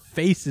jarring. Her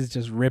face is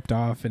just ripped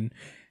off, and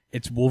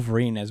it's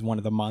Wolverine as one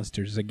of the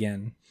monsters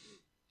again.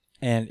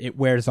 And it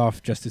wears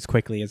off just as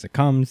quickly as it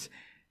comes.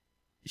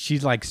 She,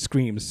 like,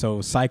 screams, so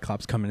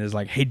Cyclops comes in and is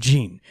like, hey,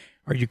 Jean,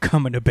 are you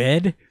coming to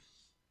bed?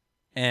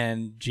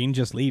 And Jean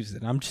just leaves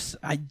it.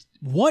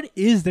 What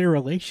is their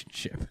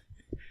relationship?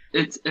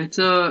 It's I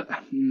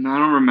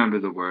don't remember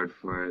the word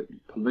for it.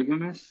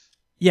 Polygamous?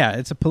 Yeah,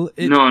 it's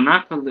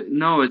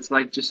No, it's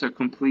like just a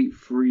complete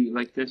free,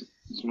 like this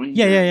swing.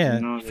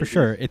 Yeah, for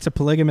sure. It's a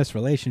polygamous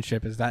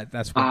relationship.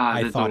 That's what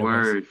I thought it was.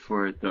 There's a word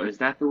for it, though. Is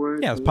that the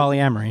word? Yeah, it's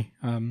polyamory.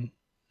 Polyamory.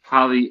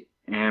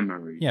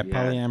 Yeah,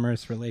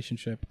 polyamorous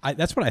relationship.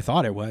 That's what I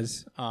thought it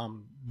was.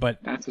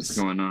 But that's what's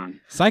going on.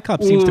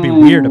 Cyclops seems to be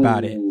weird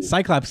about it.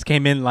 Cyclops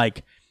came in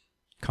like,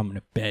 coming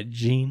to bed,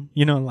 Jean.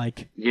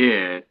 Like.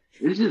 Yeah,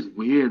 it's just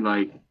weird.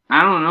 Like,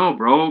 I don't know,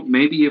 bro.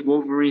 Maybe if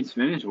Wolverine's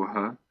finished with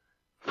her.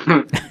 There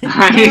are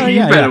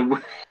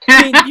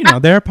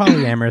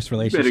polyamorous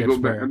relationships. Go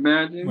back.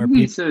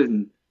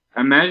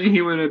 Imagine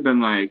he would have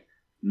been like,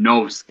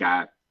 "No,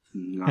 Scott,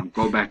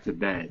 go back to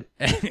bed."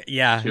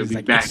 Yeah, she'll be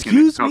like, back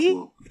excuse in a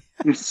couple.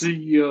 See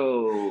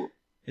yo.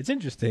 It's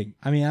interesting.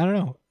 I mean, I don't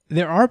know.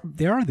 There are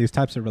these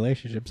types of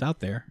relationships out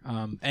there,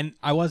 and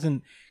I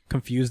wasn't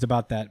confused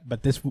about that.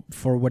 But this,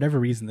 for whatever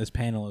reason, this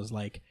panel is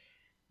like,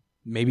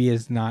 maybe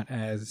is not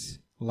as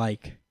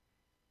like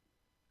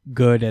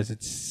good as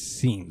it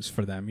seems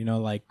for them.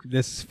 Like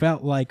this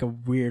felt like a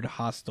weird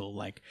hostile,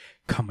 like,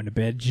 coming to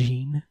bed,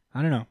 Jean.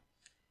 I don't know.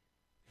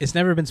 It's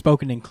never been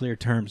spoken in clear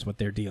terms what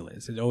their deal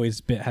is. It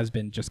always has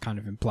been just kind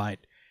of implied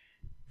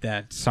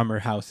that summer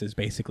house is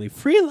basically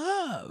free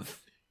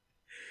love.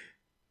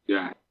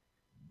 Yeah.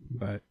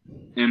 But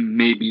and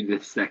maybe the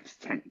sex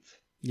tent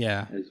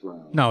yeah, as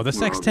well. no, the We're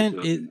sex all tent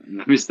just is joking.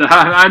 Let me stop.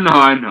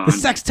 I know. the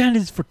sex tent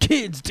is for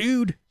kids,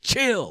 dude.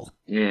 Chill.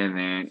 Yeah,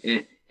 man.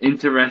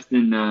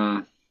 Interesting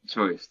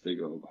choice to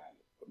go by.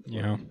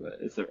 Yeah. But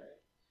it's alright.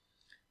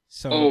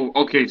 So Oh,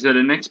 okay. So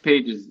the next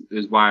page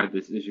is why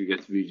this issue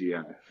gets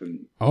VGI for me.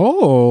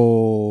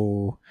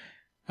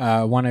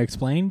 want to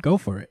explain? Go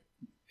for it.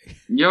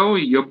 Yo,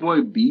 your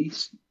boy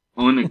Beast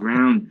on the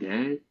ground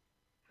dead.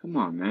 Come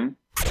on, man.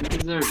 He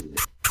deserves it.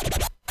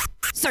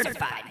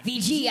 Certified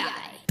VGI.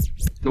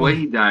 The way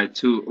he died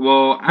too.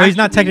 Well, Well, he's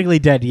not actually, technically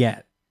dead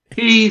yet.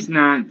 He's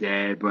not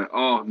dead, but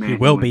oh man, He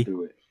will went be.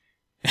 through it.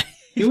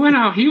 He went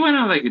out. He went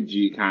out like a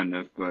G, kind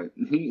of, but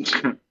he.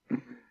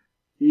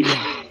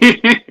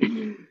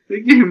 They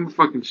gave him a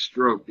fucking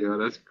stroke, yo.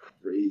 That's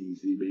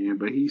crazy, man.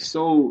 But he's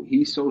so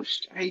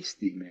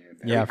shiesty, man.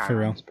 Very Yeah, high for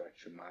real. on the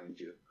spectrum, mind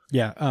you.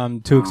 Yeah.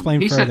 To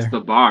explain he further. sets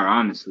the bar,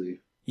 honestly.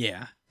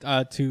 Yeah.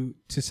 To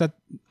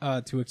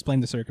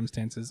explain the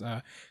circumstances,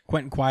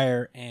 Quentin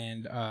Quire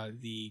and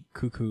the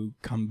Cuckoo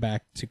come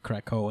back to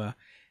Krakoa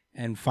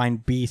and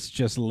find Beast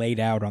just laid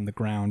out on the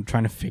ground,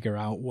 trying to figure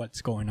out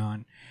what's going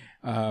on.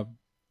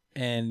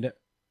 And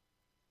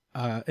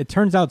it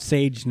turns out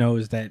Sage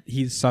knows that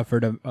he's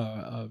suffered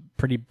a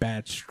pretty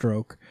bad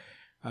stroke,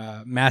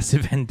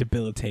 massive and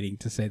debilitating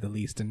to say the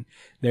least. And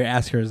they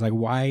ask her, is like,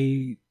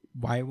 why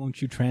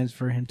won't you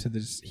transfer him to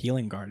this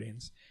Healing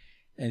Guardians?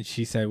 And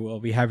she said, well,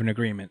 we have an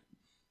agreement.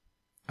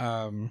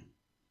 And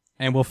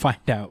we'll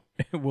find out.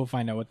 We'll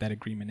find out what that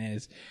agreement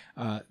is.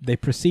 They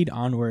proceed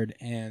onward,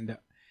 and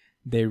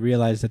they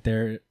realize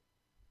that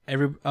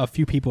a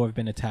few people have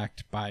been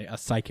attacked by a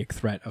psychic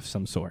threat of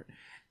some sort.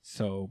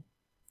 So,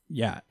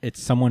 yeah,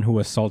 it's someone who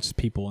assaults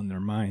people in their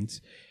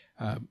minds.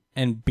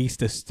 And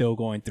Beast is still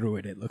going through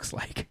it looks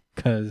like.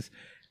 Because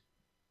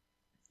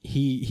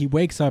he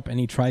wakes up and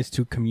he tries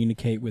to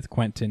communicate with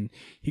Quentin.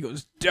 He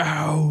goes,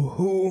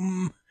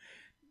 Dahum.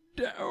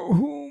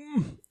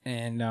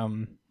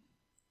 And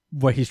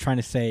what he's trying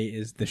to say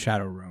is the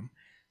Shadow Room.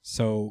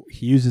 So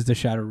he uses the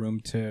Shadow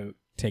Room to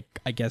take,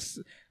 I guess,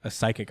 a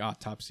psychic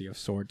autopsy of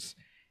sorts.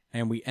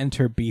 And we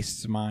enter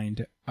Beast's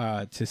mind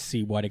to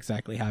see what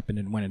exactly happened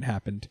and when it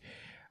happened.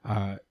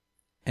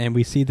 And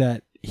we see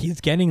that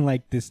he's getting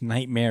like this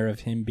nightmare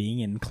of him being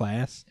in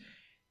class.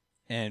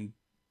 And,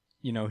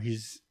 you know,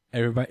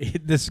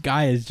 this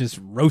guy is just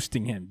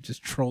roasting him,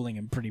 just trolling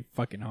him pretty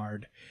fucking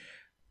hard.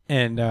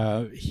 And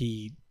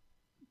he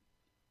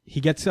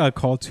gets a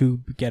call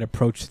to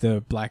approach the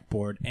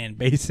blackboard and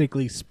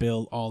basically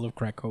spill all of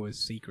Krakoa's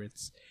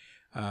secrets.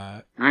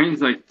 And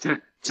he's like,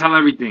 tell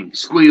everything.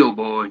 Squeal,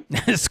 boy.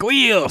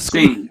 Squeal!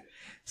 Sing.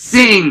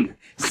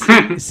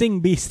 Sing,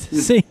 Beast,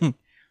 sing!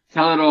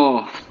 Tell it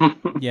all.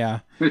 Yeah.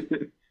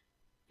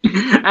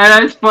 And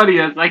that's funny.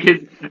 That's like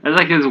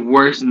his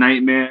worst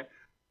nightmare.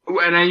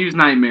 And I use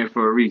nightmare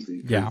for a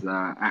reason. Yeah.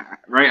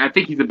 I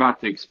think he's about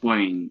to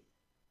explain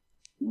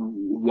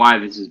why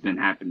this has been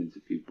happening to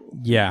people.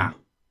 Yeah.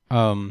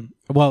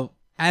 Well,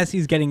 as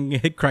he's getting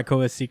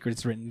Krakoa's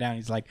secrets written down,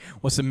 he's like,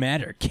 what's the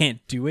matter? Can't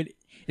do it?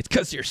 It's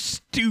because you're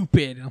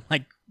stupid. I'm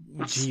like,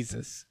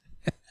 Jesus.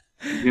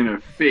 You're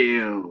gonna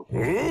fail.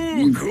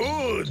 Oh,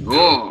 good.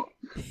 Oh.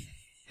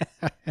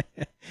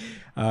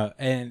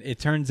 And it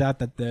turns out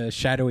that the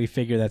shadowy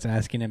figure that's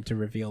asking him to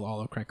reveal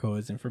all of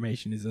Krakoa's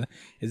information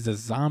is a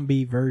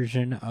zombie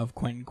version of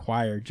Quentin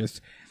Quire,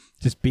 just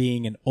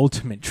being an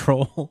ultimate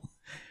troll.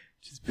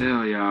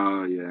 Hell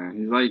yeah.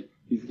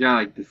 He's got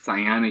like the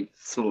cyanic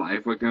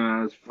saliva coming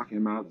out of his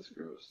fucking mouth. It's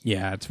gross.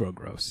 Yeah, it's real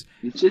gross.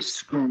 He's just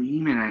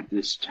screaming at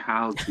this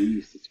child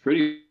beast. It's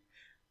pretty.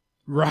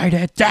 Write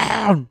it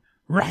down!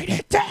 Write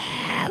it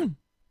down!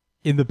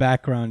 In the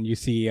background, you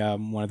see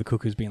one of the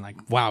cuckoos being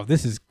like, wow,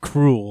 this is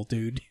cruel,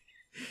 dude.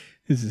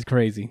 This is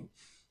crazy.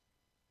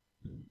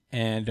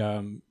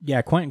 And,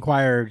 Quentin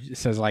Quire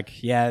says,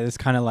 like, yeah, it's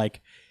kind of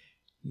like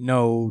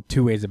no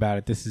two ways about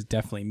it. This is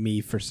definitely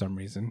me for some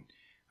reason.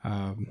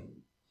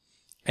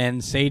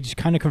 And Sage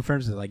kind of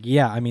confirms it, like,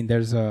 yeah, I mean,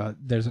 there's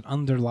an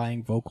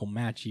underlying vocal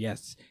match,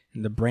 yes,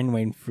 and the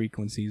brainwave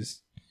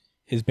frequencies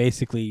is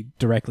basically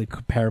directly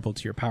comparable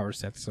to your power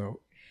set, so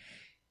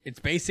it's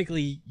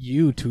basically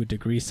you to a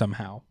degree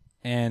somehow.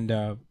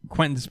 And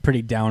Quentin's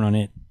pretty down on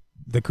it.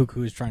 The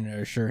cuckoo is trying to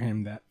assure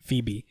him that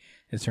Phoebe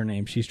is her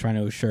name. She's trying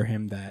to assure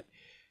him that,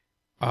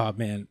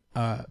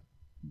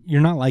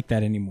 you're not like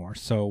that anymore.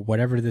 So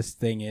whatever this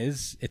thing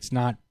is, it's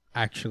not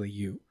actually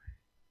you.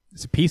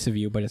 It's a piece of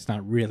you, but it's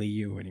not really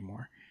you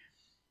anymore.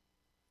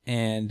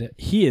 And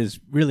he is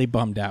really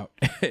bummed out.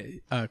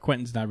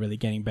 Quentin's not really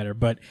getting better,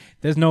 but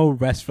there's no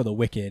rest for the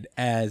wicked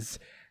as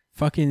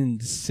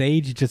fucking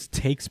Sage just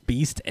takes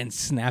Beast and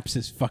snaps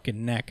his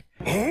fucking neck.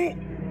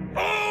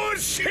 Oh,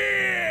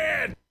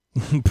 shit!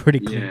 Pretty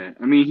clear. Yeah,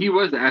 I mean, he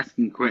was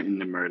asking Quentin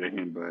to murder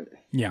him, but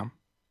Yeah.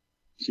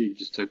 she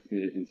just took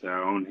it into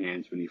her own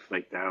hands when he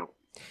flaked out.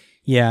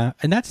 Yeah,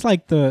 and that's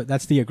like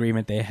that's the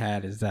agreement they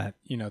had, is that,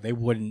 you know, they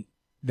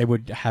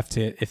would have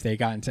to, if they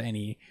got into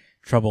any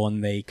trouble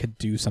and they could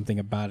do something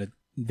about it,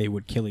 they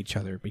would kill each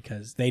other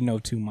because they know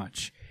too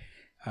much.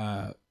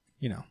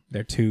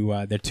 They're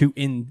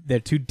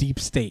too deep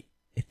state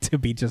to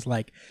be just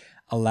like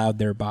allowed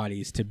their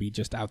bodies to be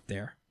just out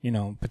there,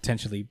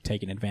 potentially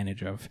taken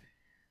advantage of.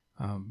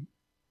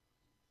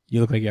 You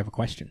look like you have a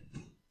question.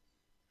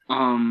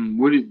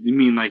 What do you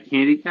mean, like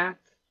handicapped?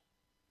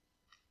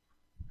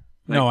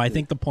 No, I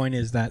think the point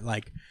is that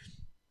like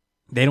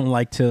they don't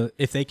like to.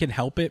 If they can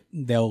help it,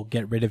 they'll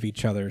get rid of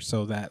each other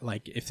so that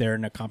like if they're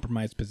in a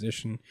compromised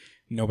position,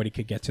 nobody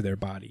could get to their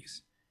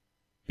bodies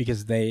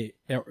because they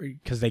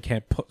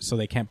can't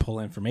they can't pull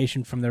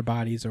information from their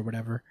bodies or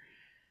whatever.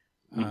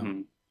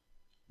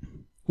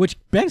 Which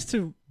begs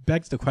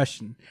the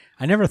question.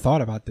 I never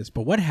thought about this,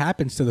 but what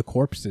happens to the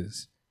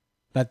corpses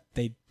that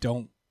they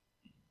don't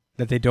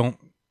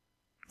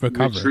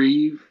recover?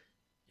 Retrieve.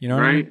 You know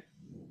what right? I mean?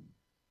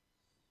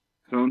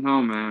 Don't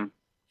know, man.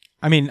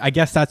 I mean, I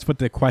guess that's what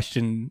the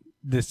question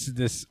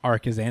this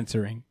arc is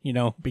answering,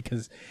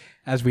 because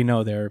as we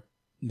know, there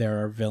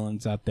are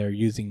villains out there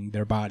using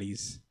their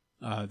bodies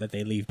that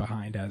they leave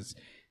behind as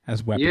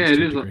weapons. Yeah,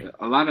 it is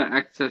a lot of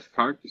excess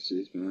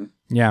carcasses, man.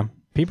 Yeah,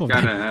 people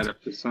gotta add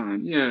up to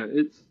something. Yeah,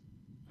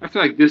 I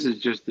feel like this is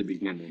just the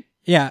beginning.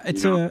 Yeah,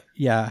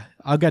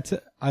 I'll get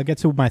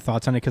to my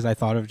thoughts on it because I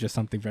thought of just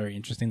something very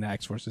interesting that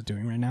X-Force is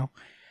doing right now.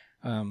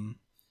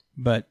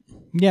 But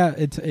yeah,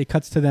 it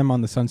cuts to them on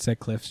the Sunset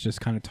Cliffs,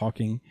 just kind of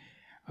talking,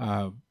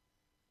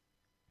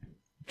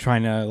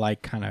 trying to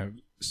like kind of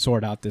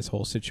sort out this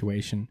whole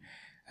situation.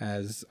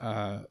 As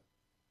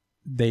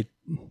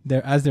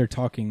they're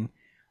talking,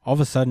 all of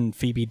a sudden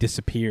Phoebe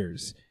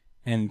disappears,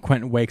 and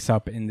Quentin wakes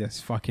up in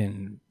this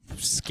fucking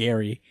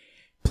scary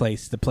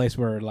place, the place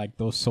where like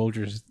those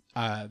soldiers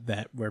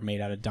that were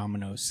made out of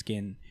Domino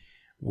skin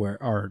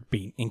are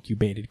being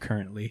incubated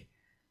currently,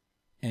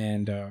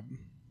 and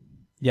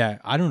yeah,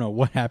 I don't know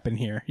what happened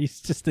here. He's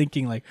just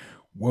thinking like,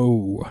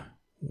 whoa,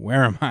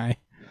 where am I?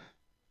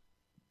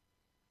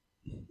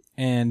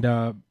 And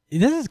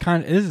this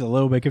is a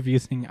little bit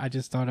confusing. I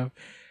just thought of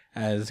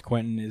as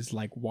Quentin is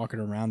like walking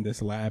around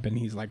this lab and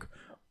he's like,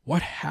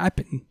 what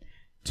happened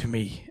to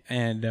me?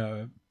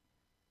 And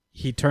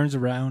he turns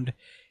around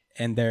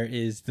and there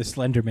is the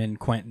Slenderman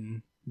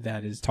Quentin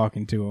that is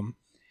talking to him.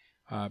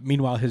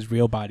 Meanwhile, his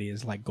real body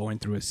is like going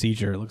through a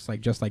seizure. It looks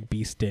like just like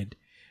Beast did.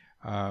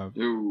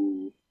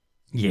 Ooh.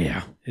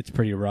 Yeah, it's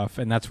pretty rough.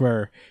 And that's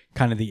where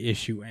kind of the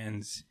issue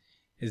ends,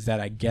 is that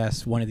I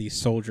guess one of these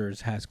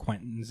soldiers has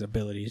Quentin's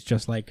abilities,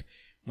 just like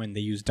when they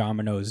use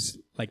Domino's,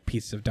 like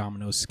pieces of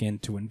Domino's skin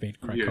to invade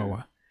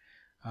Krakoa.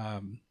 Yeah.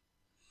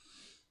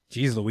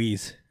 Jeez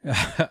Louise.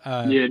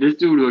 Yeah, this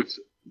dude looks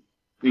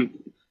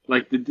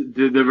like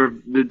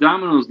the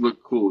dominoes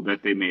look cool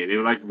that they made. They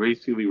were like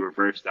basically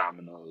reverse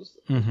dominoes,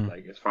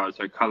 like as far as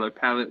their color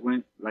palette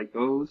went, like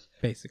those.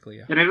 Basically,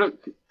 yeah. And they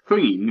look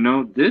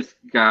clean. This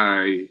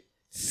guy.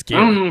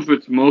 Scary. I don't know if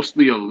it's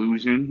mostly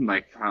illusion,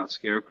 like how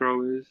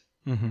Scarecrow is,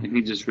 and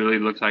he just really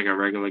looks like a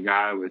regular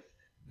guy with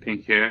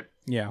pink hair.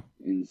 Yeah.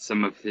 And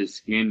some of his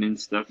skin and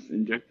stuff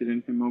injected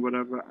in him or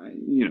whatever.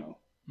 You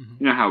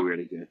know how weird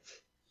it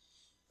gets.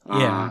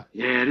 Yeah.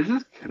 Yeah, this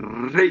is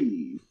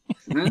crazy.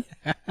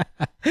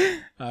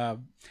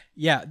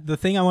 Yeah, the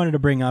thing I wanted to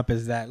bring up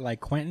is that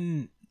like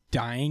Quentin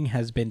dying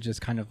has been just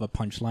kind of a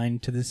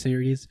punchline to this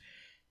series.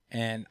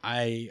 And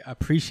I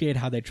appreciate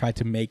how they tried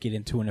to make it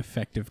into an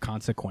effective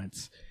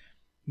consequence,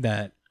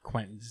 that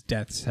Quentin's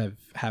deaths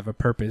have a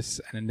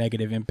purpose and a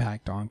negative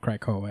impact on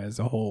Krakoa as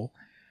a whole.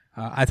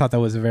 I thought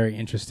that was a very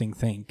interesting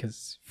thing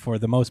because for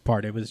the most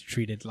part it was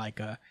treated like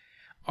a,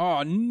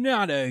 oh,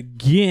 not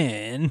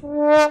again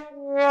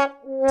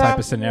type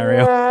of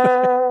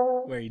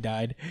scenario where he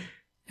died.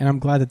 And I'm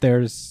glad that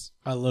there's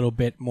a little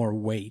bit more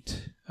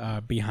weight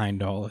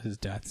behind all of his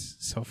deaths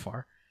so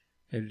far.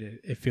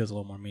 It feels a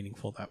little more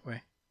meaningful that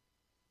way.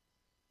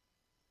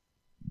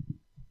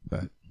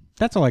 But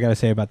that's all I got to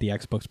say about the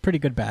X-Books. Pretty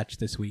good batch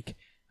this week.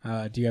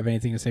 Do you have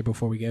anything to say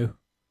before we go?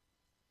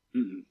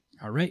 Mm-mm.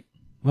 All right.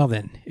 Well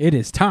then, it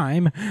is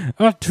time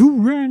to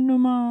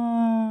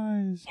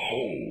randomize.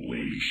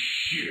 Holy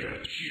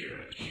shit.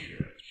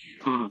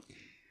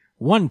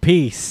 One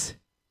Piece.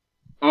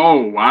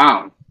 Oh,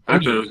 wow. I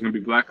thought it was going to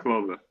be Black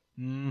Clover.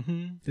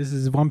 This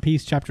is One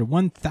Piece chapter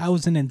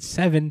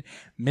 1007,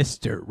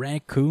 Mr.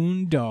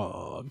 Raccoon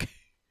Dog.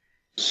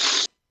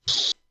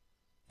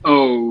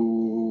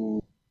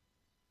 Oh.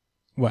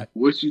 What?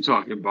 What you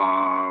talking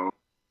about?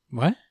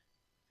 What?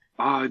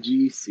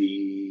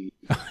 RGC.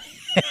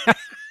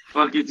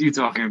 Fuck is you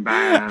talking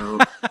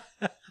about?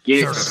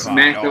 Get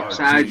smacked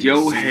upside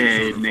your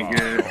head,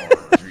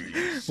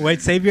 nigga.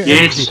 Wait, save your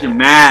Get energy.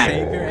 smacked.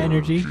 Save your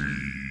energy.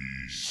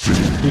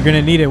 You're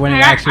gonna need it when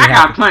it actually I got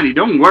happens. plenty.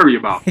 Don't worry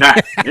about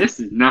that. This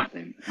is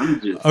nothing. I'm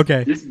just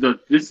Okay.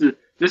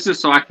 This is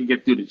so I can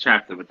get through the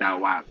chapter without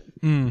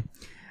wilding.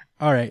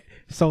 All right.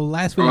 So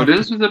last we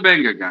this was a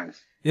banger, guys.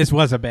 This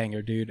was a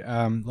banger, dude.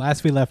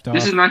 Last we left off.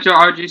 This is not your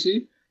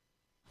RGC?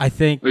 I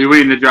think Or are you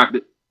waiting to drop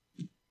it?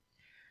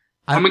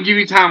 I'm gonna give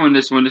you time on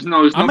this one. I'm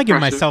gonna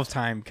give myself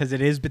time because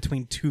it is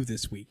between two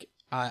this week.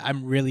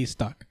 I'm really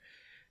stuck.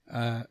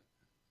 But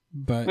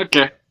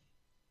Okay.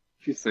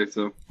 If you say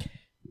so.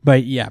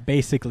 But yeah,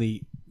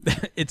 basically,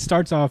 it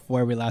starts off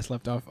where we last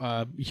left off.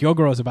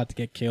 Hyogoro is about to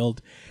get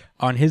killed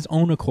on his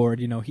own accord.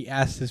 You know, he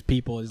asks his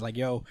people, "Is like,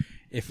 yo,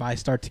 if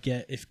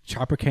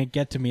Chopper can't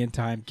get to me in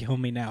time, kill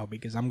me now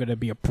because I'm gonna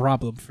be a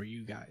problem for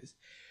you guys.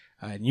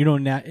 And you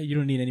don't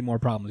need any more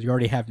problems. You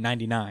already have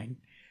 99,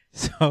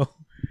 so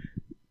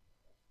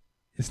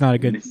it's not a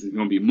good." This is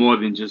gonna be more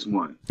than just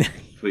one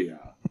for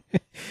y'all.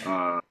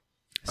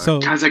 So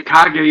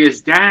Kazekage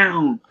is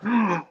down.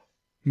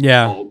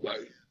 yeah, Oh my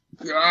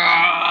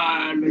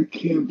god! I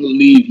can't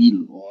believe he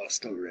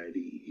lost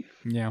already.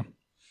 yeah.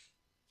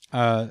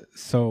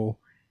 So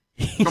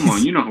Come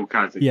on, you know who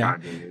Kazekage Yeah.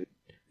 is.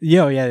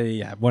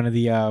 Yeah. One of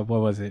the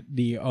what was it?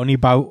 The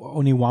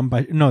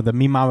Oniwamba? No, the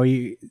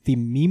Mimawari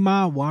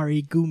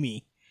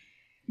Gumi.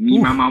 Let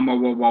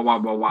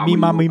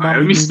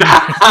me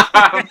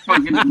stop.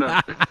 Fucking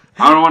enough.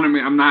 I don't want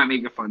to. I'm not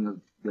making fun of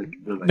like.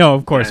 No,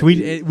 of course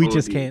we bad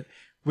just quality. can't.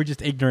 We're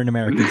just ignorant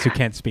Americans who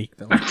can't speak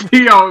though.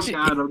 Yo,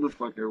 God, I'm the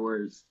fucking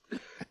worst.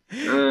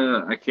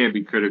 I can't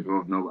be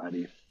critical of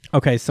nobody.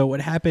 Okay, so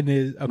what happened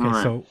is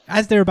Alright. so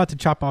as they're about to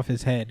chop off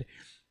his head,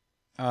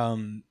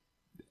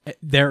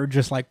 they're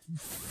just like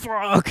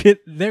fuck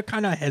it. They're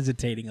kind of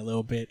hesitating a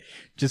little bit,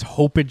 just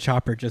hoping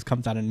Chopper just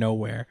comes out of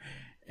nowhere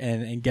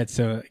and gets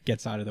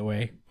out of the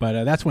way.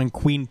 But that's when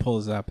Queen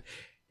pulls up.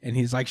 And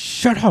he's like,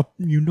 "Shut up,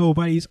 you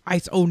nobodies.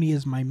 Ice Oni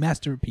is my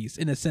masterpiece.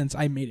 In a sense,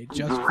 I made it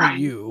just for Right.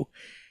 you."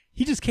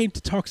 He just came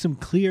to talk some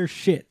clear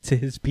shit to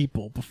his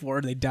people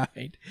before they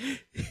died.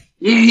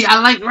 Yeah,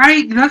 I like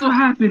right. That's what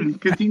happened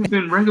because he was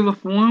in regular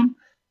form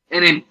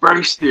and it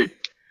bursted.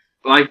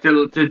 Like to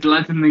let the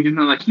niggas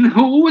know, like,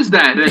 who was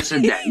that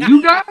said that?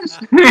 You guys?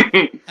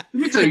 Let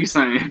me tell you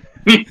something.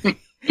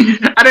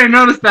 I didn't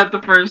notice that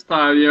the first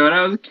time, yo.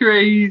 That was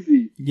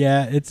crazy.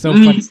 Yeah, it's so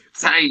funny. He's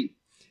tight.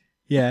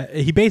 Yeah,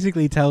 he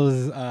basically tells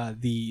his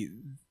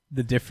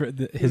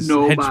henchmen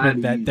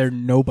Nobodies. that they're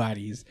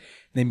nobodies.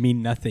 They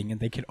mean nothing, and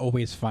they can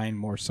always find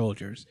more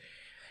soldiers.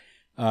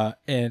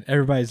 And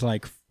everybody's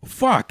like,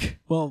 "Fuck!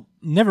 Well,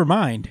 never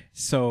mind."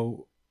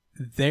 So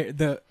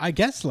I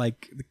guess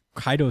like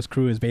Kaido's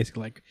crew is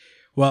basically like,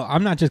 "Well,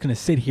 I'm not just gonna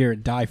sit here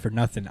and die for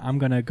nothing. I'm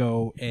gonna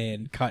go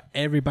and cut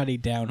everybody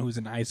down who's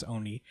an Ice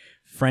Oni,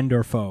 friend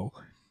or foe.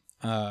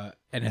 And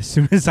as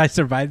soon as I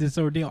survive this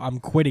ordeal,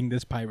 I'm quitting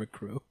this pirate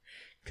crew."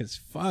 Cause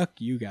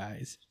fuck you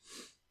guys.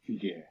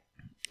 Yeah.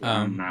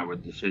 I'm not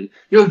with the shit.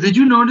 Yo, did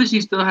you notice he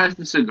still has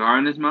the cigar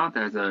in his mouth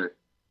as a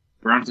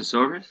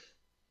Brontosaurus?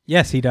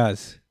 Yes, he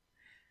does.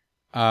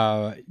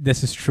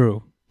 This is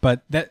true,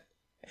 but that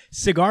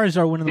cigars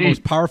are one of the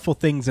most powerful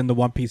things in the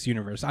One Piece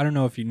universe. I don't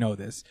know if you know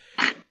this.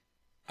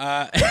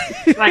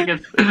 Like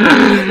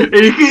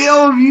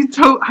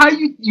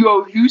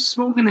you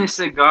smoking a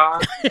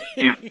cigar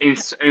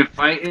and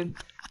fighting.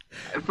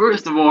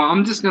 First of all,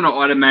 I'm just gonna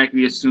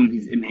automatically assume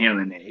he's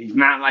inhaling it. He's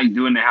not like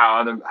doing it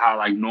how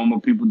like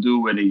normal people do,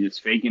 where they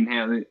just fake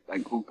inhale it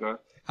like hookah.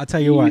 I'll tell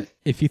you what.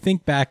 If you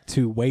think back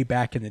to way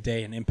back in the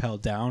day in Impel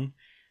Down,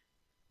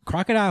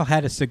 Crocodile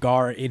had a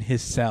cigar in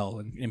his cell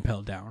in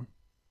Impel Down.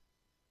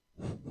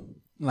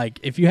 Like,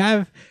 if you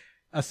have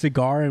a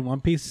cigar in One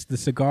Piece, the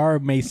cigar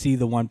may see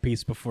the One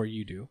Piece before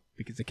you do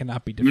because it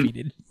cannot be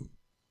defeated.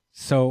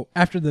 So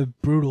after the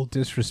brutal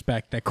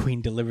disrespect that Queen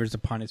delivers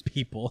upon his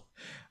people,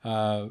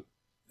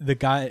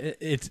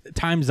 it's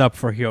time's up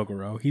for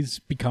Hyogoro. He's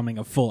becoming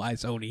a full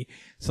Ice Oni,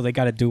 so they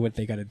got to do what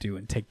they got to do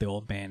and take the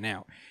old man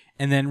out.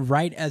 And then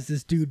right as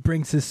this dude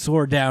brings his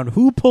sword down,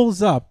 who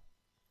pulls up?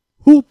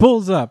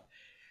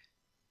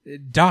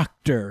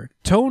 Dr.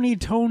 Tony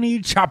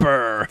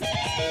Chopper.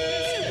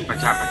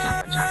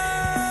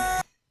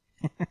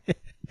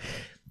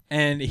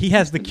 And he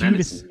has the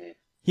cutest...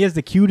 He has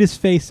the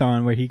cutest face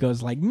on where he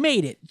goes like,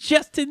 "Made it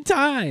just in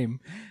time."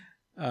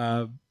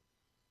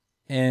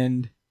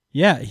 And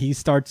yeah,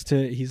 he's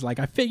like,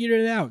 "I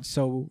figured it out."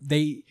 So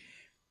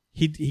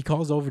he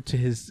calls over to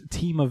his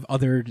team of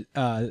other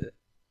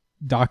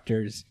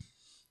doctors,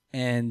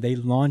 and they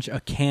launch a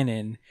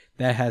cannon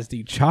that has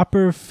the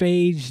Chopper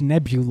Phage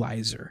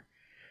Nebulizer.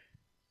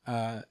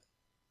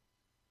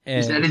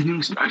 Is that his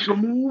new special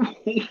move?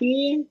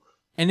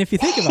 And if you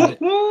think about it,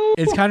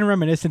 it's kind of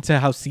reminiscent to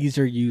how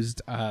Caesar used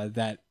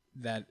that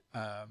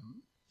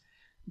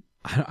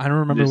I don't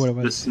remember what it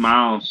was. The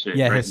smile shit.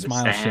 Yeah, right? his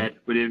smile the sad, shit.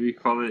 whatever you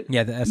call it.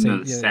 Yeah, the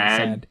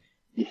sad.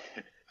 Yeah.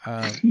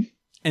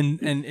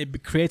 And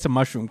it creates a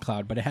mushroom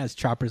cloud, but it has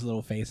Chopper's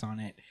little face on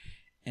it.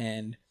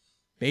 And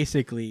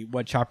basically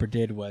what Chopper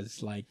did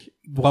was like,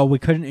 well, we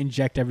couldn't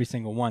inject every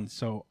single one,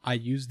 so I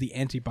used the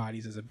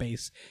antibodies as a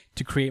base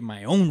to create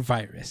my own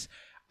virus.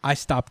 I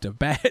stopped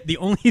the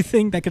only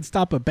thing that could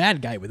stop a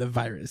bad guy with a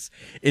virus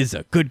is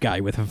a good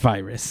guy with a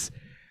virus.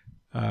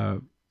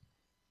 Sure,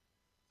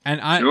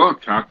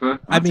 Chopper.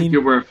 I'll take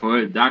your word for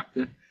it,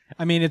 doctor.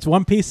 I mean, it's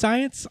One Piece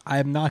science.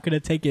 I'm not going to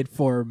take it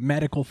for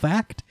medical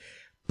fact,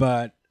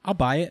 but I'll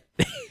buy it.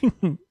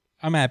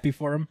 I'm happy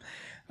for him.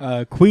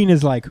 Queen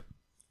is like,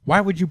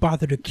 "Why would you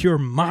bother to cure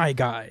my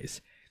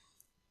guys?"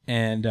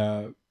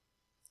 And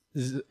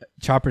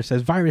Chopper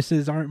says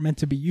viruses aren't meant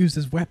to be used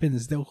as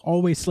weapons. They'll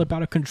always slip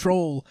out of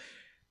control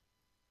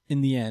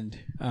in the end.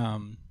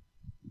 And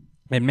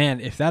man,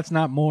 if that's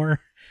not more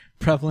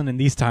prevalent in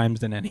these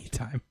times than any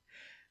time,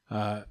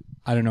 I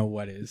don't know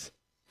what is.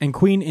 And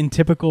Queen, in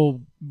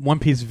typical One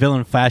Piece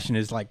villain fashion,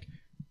 is like,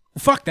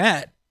 fuck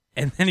that.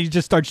 And then he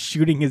just starts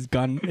shooting his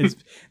gun, his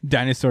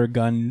dinosaur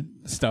gun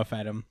stuff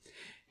at him.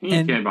 He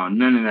didn't care about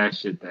none of that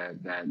shit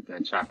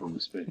that Chopper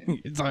was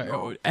spitting. It's like,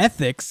 oh,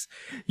 ethics?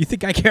 You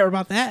think I care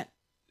about that?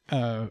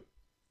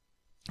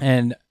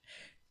 And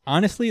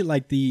honestly,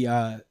 like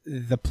the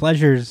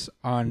pleasures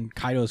on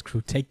Kaido's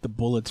crew take the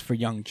bullets for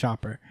young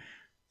Chopper.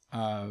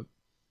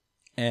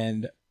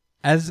 And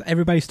as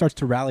everybody starts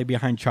to rally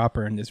behind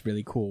Chopper in this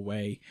really cool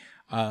way,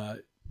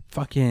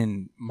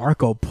 fucking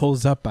Marco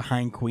pulls up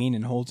behind Queen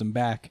and holds him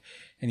back.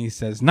 And he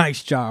says,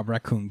 "Nice job,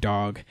 Raccoon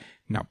Dog.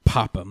 Now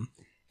pop him."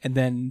 And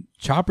then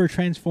Chopper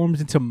transforms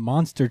into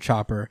Monster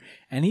Chopper,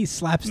 and he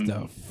slaps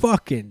the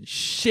fucking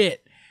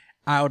shit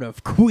out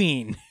of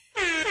Queen.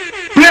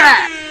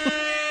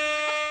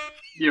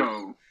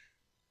 Yo.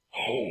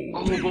 Oh,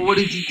 but what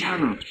did you tell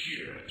him?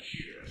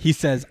 He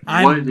says,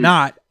 "I'm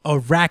not a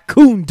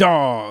raccoon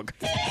dog."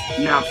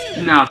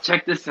 Now,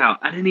 check this out.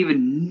 I didn't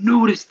even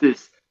notice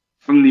this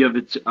from the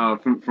other,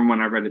 from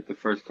when I read it the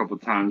first couple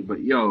times.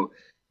 But yo,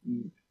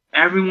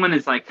 everyone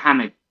is like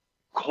kind of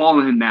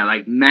calling him that,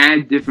 like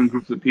mad different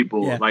groups of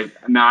people. Yeah. Like,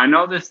 now I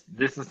know this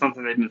is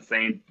something they've been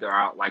saying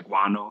throughout, like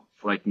Wano,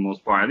 for like the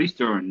most part, at least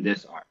during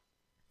this arc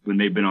when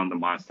they've been on the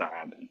Monster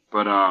Island.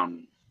 But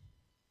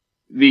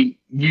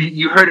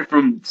you heard it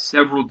from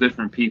several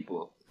different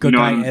people. Good you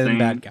know guy what I'm and saying?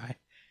 bad guy.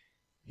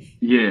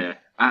 Yeah,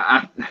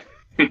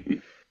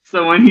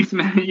 so when he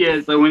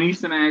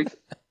smacks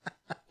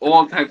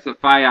all types of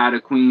fire out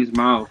of Queen's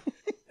mouth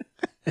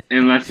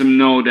and lets him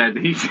know that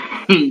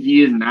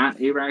he is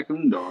not a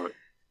raccoon dog.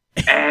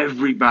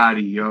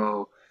 Everybody,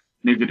 yo.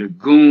 Nigga, the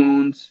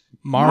goons,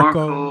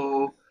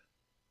 Marco,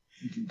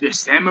 the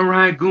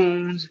samurai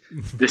goons,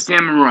 the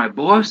samurai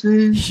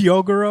bosses,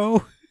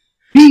 Hyogoro.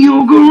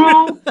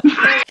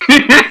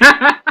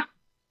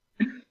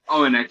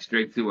 Oh, and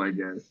X-Drake too, I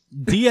guess.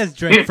 Diaz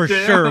Drake for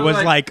sure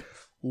was like,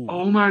 ooh.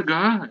 Oh my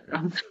god,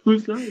 I'm so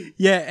sorry.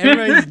 Yeah,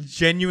 everybody's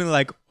genuinely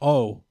like,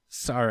 oh,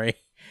 sorry.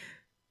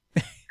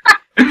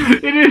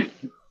 It is.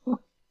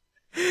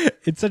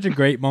 It's such a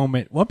great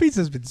moment. One Piece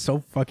has been so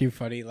fucking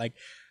funny. Like,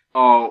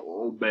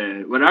 oh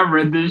man, when I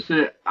read this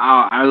shit,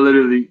 I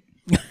literally,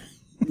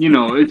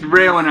 it's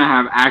rare when I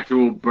have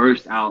actual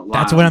burst out loud.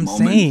 That's what I'm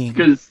saying.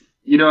 Because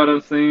you know what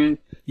I'm saying?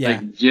 Yeah.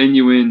 Like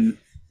genuine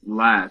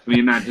laughs. When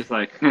you're not just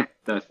like,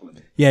 that's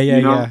funny.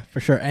 Yeah, for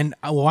sure. And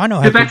Wano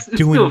has been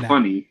doing still that.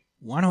 Funny.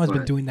 Wano has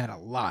been doing that a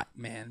lot,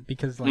 man.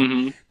 Because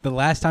like the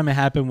last time it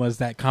happened was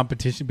that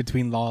competition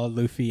between Law,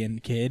 Luffy,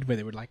 and Kid, where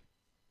they were like,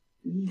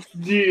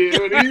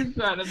 dude, he's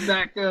trying to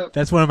back up.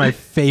 that's one of my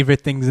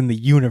favorite things in the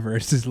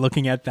universe is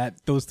looking at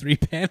those three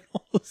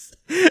panels.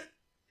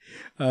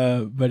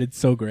 But it's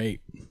so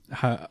great.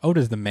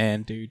 Oda's the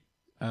man, dude.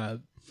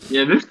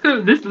 Yeah, this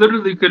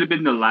literally could have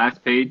been the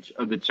last page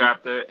of the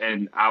chapter,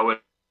 and I would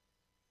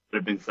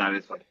have been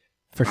satisfied.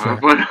 For sure.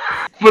 But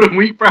a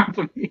week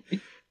from me,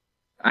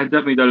 I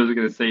definitely thought it was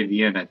going to say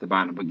the end at the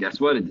bottom, but guess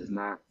what? It does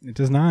not. It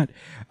does not.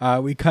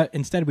 We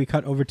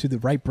cut over to the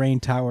Right Brain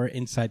Tower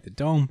inside the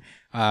dome,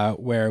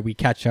 where we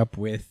catch up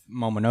with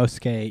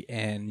Momonosuke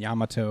and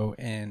Yamato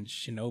and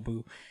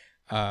Shinobu.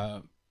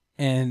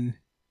 And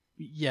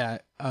yeah,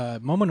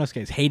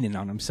 Momonosuke is hating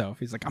on himself.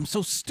 He's like, "I'm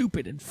so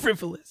stupid and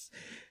frivolous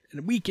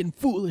and weak and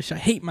foolish. I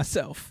hate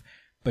myself."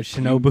 But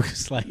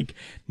Shinobu's like,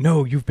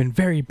 "No, you've been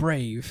very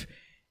brave."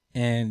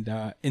 And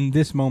in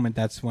this moment,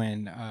 that's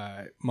when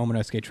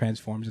Momonosuke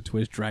transforms into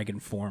his dragon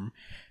form.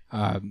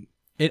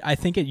 I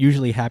think it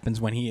usually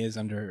happens when he is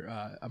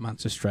under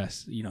amounts of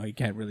stress. He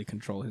can't really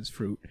control his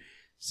fruit.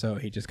 So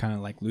he just kind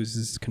of like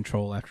loses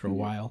control after a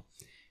while.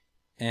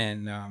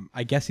 And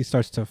I guess he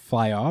starts to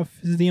fly off,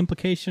 is the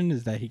implication,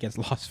 is that he gets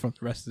lost from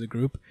the rest of the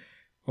group.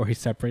 Or he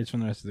separates from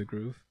the rest of the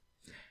group.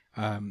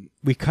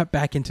 We cut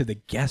back into the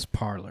guest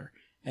parlor.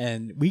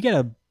 And we get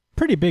a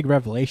pretty big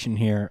revelation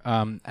here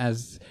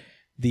as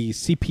the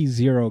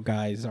CP0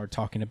 guys are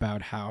talking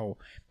about how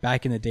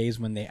back in the days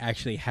when they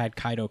actually had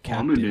Kaido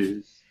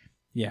captive.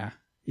 Yeah.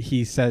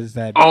 He says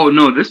that... Oh,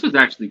 no, this was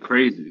actually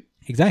crazy.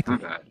 Exactly.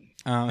 My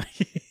bad.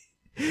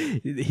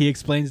 He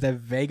explains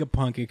that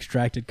Vegapunk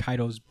extracted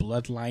Kaido's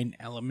bloodline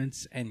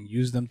elements and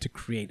used them to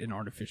create an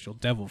artificial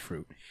devil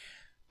fruit,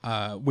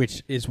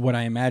 which is what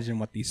I imagine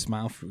what these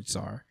smile fruits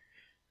are.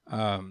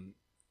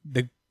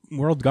 The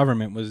world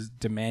government was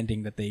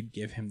demanding that they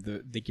give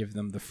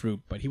them the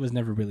fruit, but he was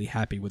never really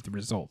happy with the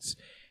results,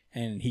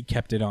 and he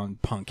kept it on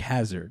Punk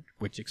Hazard,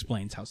 which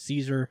explains how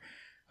Caesar,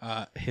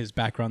 his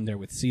background there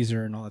with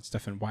Caesar and all that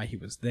stuff, and why he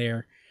was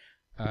there.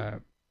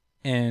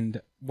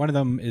 And one of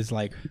them is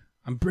like,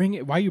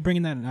 why are you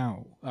bringing that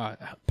now?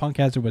 Punk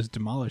Hazard was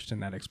demolished in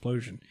that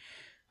explosion.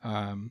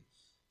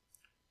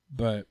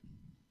 But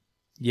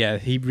yeah,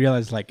 he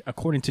realized, like,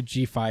 according to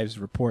G5's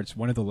reports,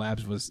 one of the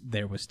labs was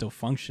still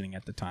functioning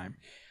at the time.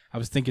 I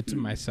was thinking to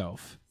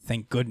myself,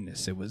 thank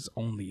goodness it was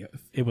only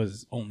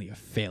a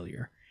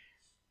failure,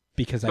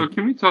 because So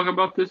can we talk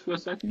about this for a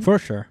second? for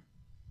sure.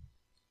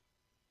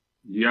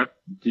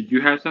 Did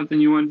you have something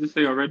you wanted to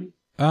say already?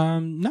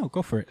 No,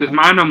 go for it. Because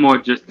mine are more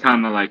just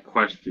kind of like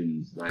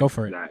questions. Like, Go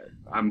for it. That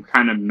I'm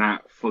kind of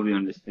not fully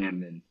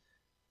understanding.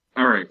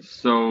 All right,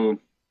 so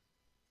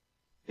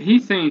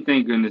he's saying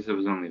thank goodness it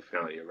was only a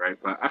failure, right?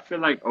 But I feel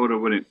like Oda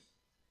wouldn't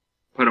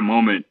put a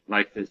moment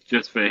like this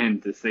just for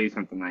him to say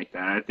something like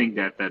that. I think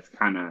that's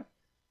kind of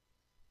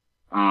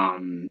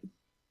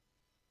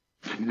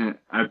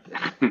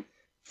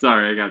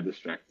sorry, I got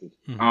distracted.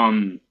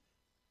 Mhm.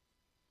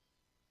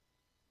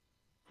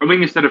 I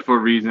think he said it for a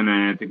reason,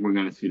 and I think we're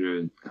going to see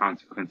the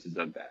consequences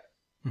of that.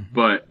 Mhm.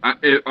 But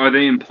are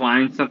they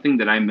implying something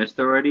that I missed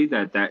already?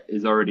 That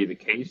is already the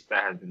case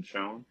that has been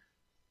shown?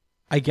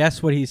 I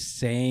guess what he's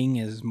saying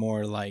is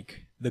more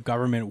like the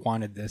government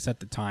wanted this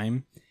at the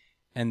time,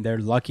 and they're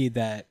lucky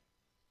that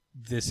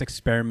this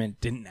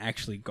experiment didn't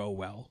actually go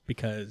well,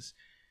 because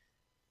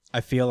I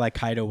feel like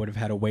Kaido would have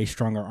had a way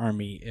stronger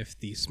army if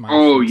the smile.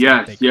 Oh fruits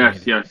that they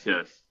yes,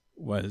 created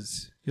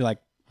was like,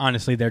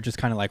 honestly, they're just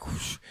kind of like,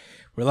 whoosh,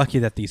 we're lucky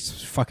that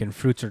these fucking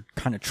fruits are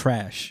kind of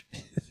trash,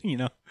 you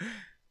know.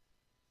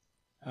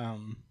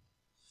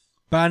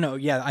 But I know,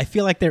 yeah, I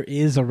feel like there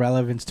is a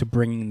relevance to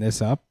bringing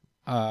this up.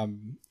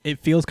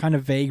 It feels kind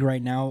of vague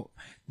right now.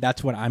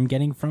 That's what I'm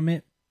getting from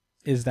it,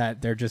 is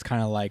that they're just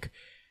kind of like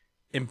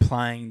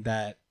implying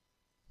that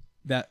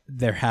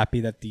they're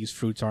happy that these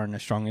fruits aren't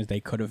as strong as they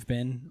could have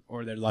been,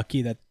 or they're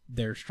lucky that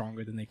they're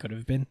stronger than they could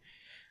have been.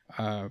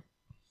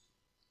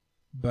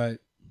 But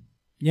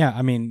yeah,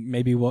 I mean,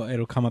 maybe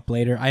it'll come up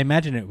later. I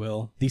imagine it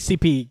will. These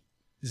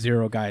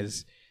CP0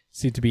 guys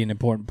seem to be an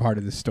important part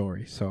of the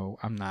story, so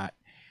I'm not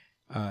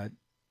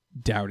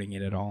doubting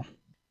it at all.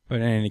 But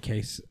in any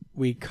case,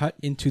 we cut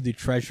into the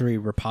Treasury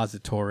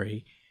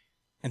repository,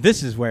 and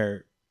this is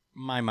where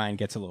my mind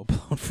gets a little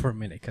blown for a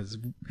minute, because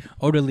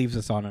Oda leaves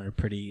us on a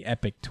pretty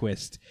epic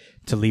twist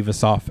to leave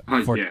us off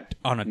on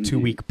a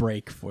 2-week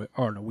break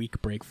a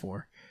week break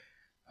for.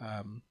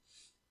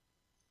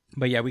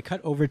 But yeah, we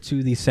cut over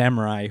to the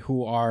samurai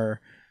who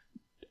are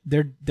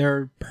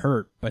they're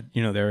hurt, but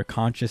you know, they're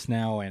conscious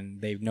now,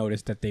 and they've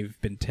noticed that they've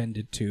been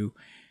tended to,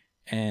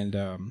 and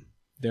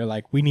they're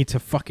like, we need to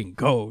fucking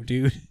go,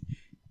 dude.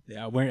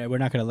 Yeah, we're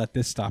not gonna let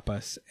this stop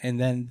us. And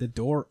then the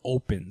door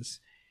opens,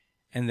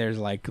 and there's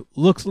like,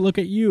 look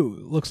at you.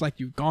 Looks like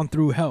you've gone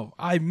through hell.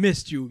 I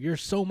missed you. You're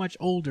so much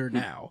older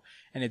now.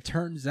 And it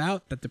turns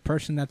out that the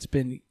person that's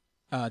been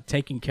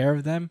taking care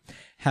of them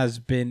has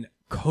been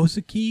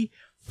Kozuki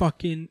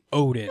fucking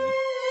Odin.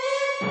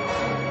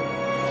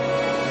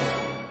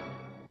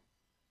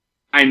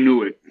 I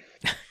knew it.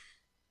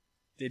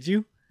 Did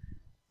you?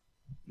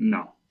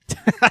 No.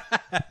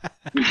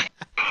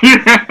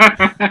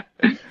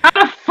 How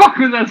the fuck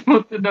was I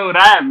supposed to know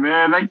that,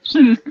 man? That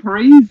shit is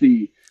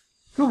crazy.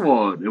 Come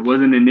on. It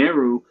wasn't an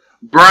arrow.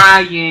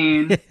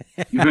 Brian,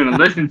 you're gonna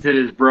listen to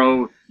this,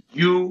 bro.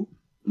 You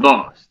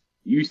lost.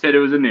 You said it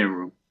was an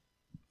arrow.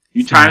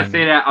 You try to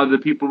say that other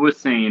people were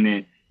saying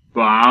it,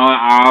 but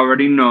I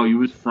already know you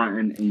was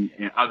fronting,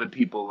 and other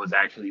people was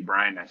actually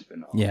Brian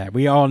Espinal. Yeah,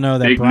 we all know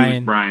that Big Brian.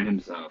 News Brian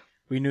himself.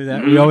 We knew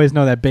that. We always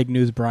know that Big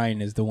News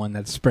Brian is the one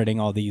that's spreading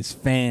all these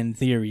fan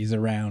theories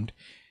around.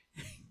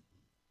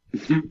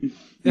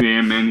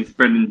 Yeah, man, he's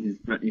spreading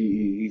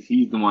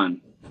he's the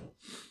one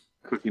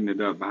cooking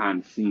it up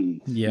behind the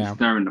scenes. Yeah. He's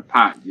stirring the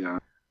pot, yo.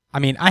 I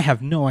mean, I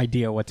have no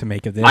idea what to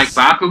make of this. Like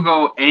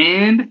Bakugo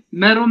and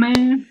Metal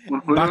Man?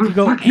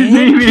 Bakugo What's his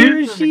and name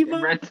is? Kirishima?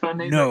 Red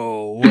Tornado?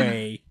 No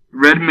way.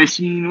 Red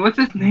Machine. What's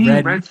his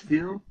name? Red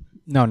Steel?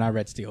 No, not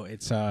Red Steel.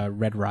 It's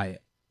Red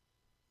Riot.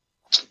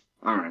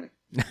 Alright.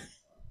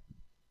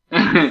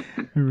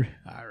 Alright.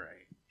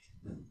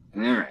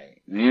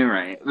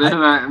 Alright. Let's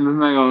not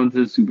go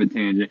into the super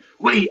tangent.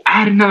 Wait, I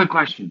had another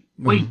question.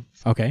 Wait.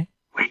 Okay.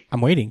 Wait.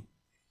 I'm waiting.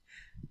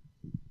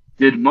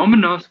 Did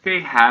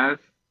Momonosuke have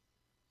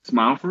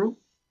smile fruit?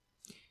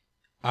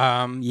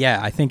 Yeah,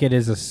 I think it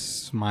is a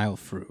smile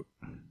fruit.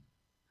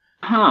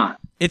 Huh.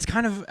 It's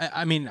kind of,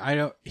 I mean,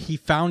 he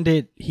found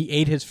it, he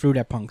ate his fruit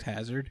at Punk's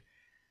Hazard.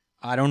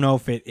 I don't know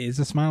if it is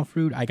a smile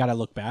fruit. I gotta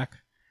look back.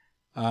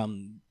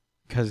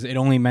 Because it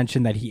only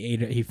mentioned that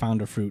he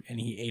found a fruit and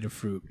he ate a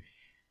fruit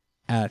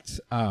at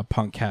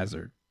Punk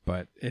Hazard,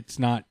 but it's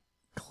not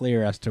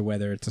clear as to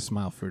whether it's a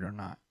smile fruit or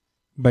not.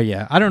 But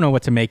yeah, I don't know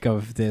what to make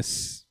of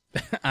this.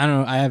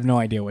 I have no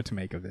idea what to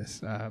make of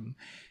this.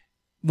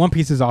 One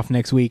Piece is off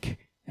next week,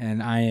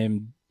 and I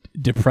am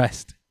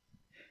depressed.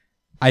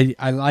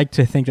 I like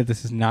to think that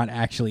this is not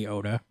actually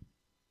Odin.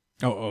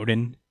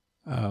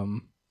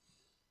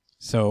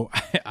 So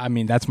I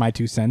mean, that's my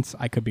 2 cents.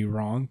 I could be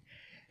wrong.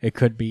 It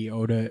could be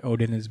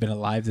Odin has been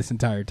alive this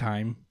entire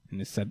time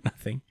and has said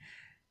nothing.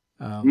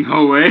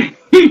 No way.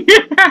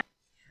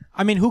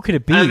 I mean, who could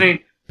it be? I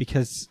think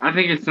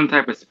it's some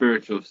type of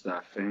spiritual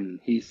stuff, and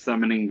he's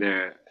summoning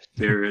their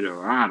spirit,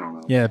 or I don't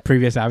know. Yeah,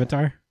 previous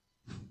Avatar.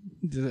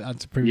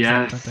 That's a previous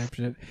Avatar type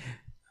shit.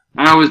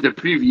 I was the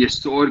previous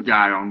sword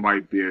guy on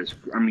Whitebeard's.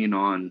 I mean,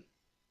 on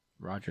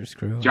Rogers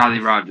crew. Jolly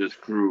Rogers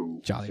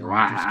crew. Jolly So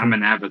Rogers I'm crew.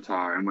 an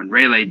avatar, and when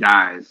Rayleigh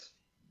dies,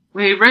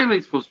 wait,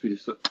 Rayleigh's supposed to be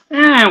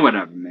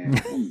whatever,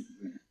 man.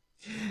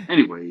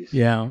 Anyways,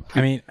 Yeah,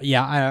 I mean,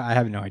 yeah, I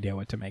have no idea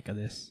what to make of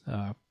this.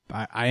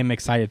 I am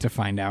excited to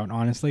find out.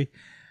 Honestly,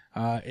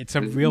 it's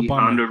a real the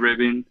bummer. Honda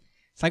ribbon.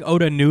 It's like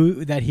Oda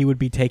knew that he would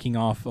be taking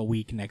off a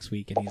week next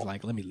week, and he's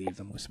like, "Let me leave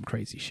them with some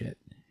crazy shit."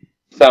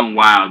 Something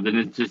wild, then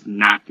it's just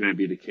not going to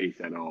be the case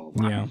at all.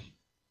 Yeah.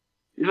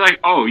 It's like,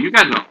 oh, you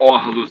guys are all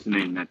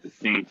hallucinating at the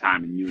same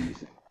time in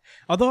unison.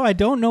 Although I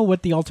don't know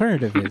what the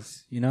alternative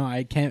is. You know,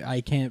 I can't.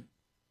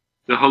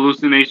 The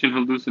hallucination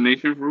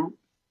route.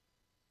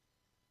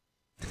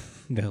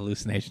 The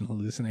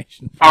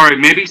hallucination. All right,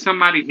 maybe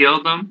somebody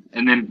healed them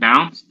and then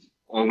bounced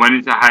or went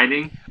into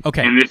hiding.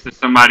 Okay. And this is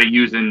somebody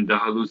using the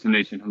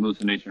hallucination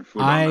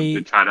fruit on them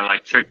to try to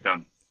like trick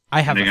them. I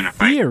have They're a gonna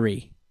fight.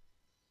 theory.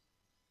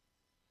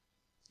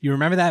 You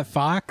remember that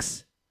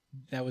fox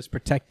that was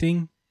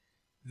protecting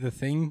the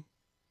thing?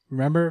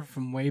 Remember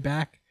from way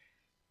back?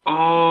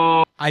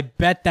 Oh. I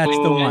bet that's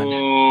the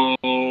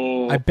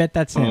one. I bet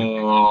that's him.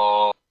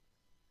 Oh.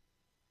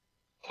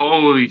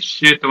 Holy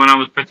shit! The one I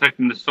was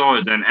protecting the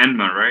sword, then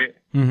Enma, right?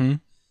 Mm-hmm.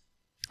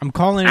 I'm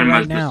calling it Enma's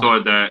right the now.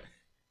 sword that.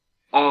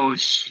 Oh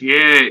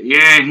shit!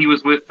 Yeah, and he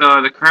was with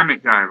the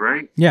Kermit guy,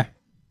 right? Yeah.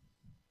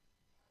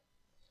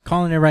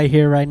 Calling it right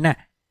here, right now.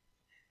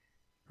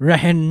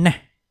 Right now.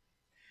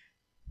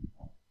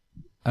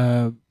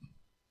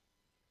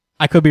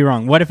 I could be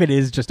wrong. What if it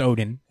is just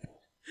Odin?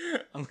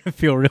 I'm gonna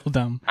feel real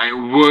dumb.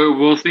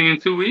 We'll see in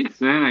 2 weeks,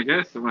 then I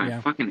guess. What,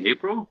 Yeah. fucking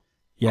April?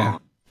 Yeah,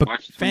 Oh, but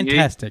March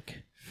 28th?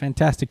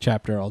 fantastic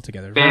chapter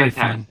altogether. Very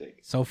fun, Fantastic.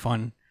 so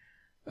fun.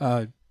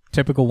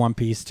 Typical One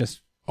Piece,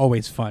 just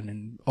always fun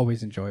and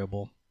always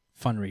enjoyable.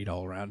 Fun read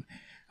all around.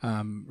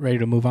 Ready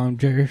to move on,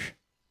 Jerish?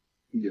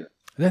 Yeah.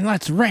 Then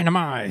let's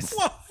randomize.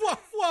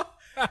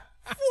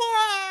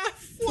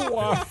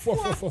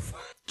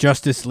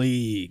 Justice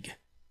League.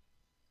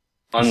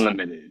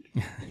 Unlimited.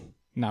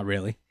 Not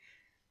really.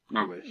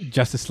 I wish.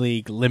 Justice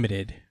League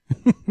Limited.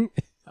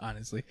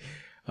 Honestly.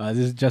 This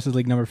is Justice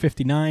League number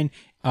 59.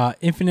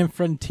 Infinite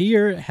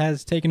Frontier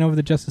has taken over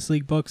the Justice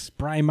League books.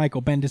 Brian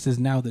Michael Bendis is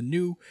now the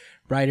new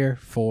writer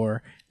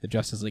for the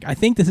Justice League. I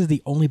think this is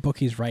the only book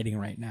he's writing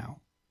right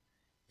now.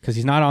 Because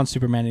he's not on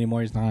Superman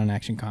anymore. He's not on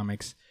Action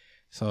Comics.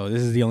 So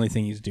this is the only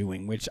thing he's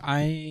doing, which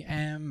I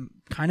am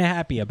kind of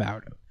happy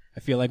about. I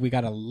feel like we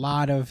got a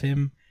lot of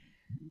him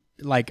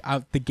like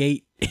out the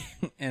gate.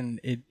 And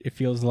it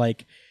feels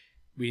like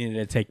we needed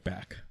a take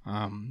back.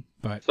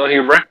 But So he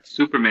wrecked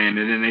Superman,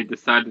 and then they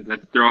decided to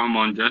throw him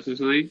on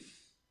Justice League?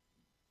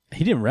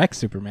 he didn't wreck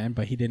Superman,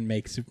 but he didn't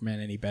make Superman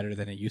any better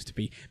than it used to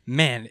be.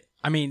 Man,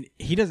 I mean,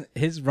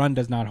 his run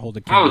does not hold a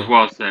That candle. was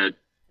well said.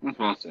 That's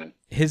well said.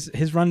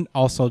 His run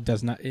also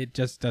does not. It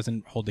just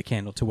doesn't hold the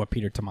candle to what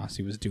Peter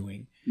Tomasi was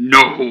doing.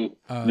 No,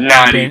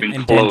 not Dan, even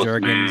and close,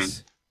 Dan man.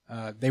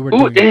 Jurgens. They were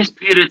Who doing. is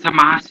Peter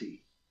Tomasi?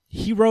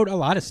 He wrote a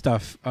lot of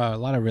stuff. A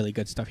lot of really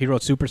good stuff. He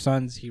wrote Super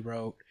Sons. He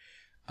wrote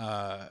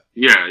Yeah.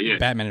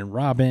 Batman and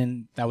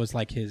Robin. That was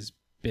like his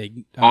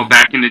big. All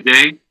back in the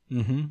day.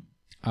 Mm-hmm.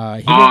 He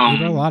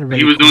wrote a lot of really.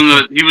 he was cool doing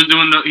stuff. he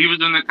was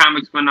doing the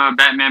comics when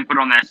Batman put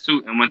on that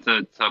suit and went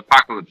to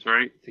Apocalypse,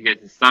 right, to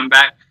get his son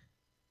back.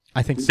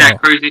 I think so.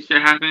 That crazy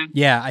shit happened.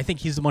 Yeah, I think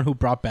he's the one who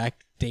brought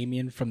back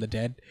Damien from the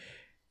dead.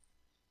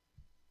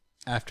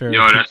 After Yo,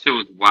 that shit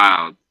was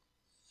wild.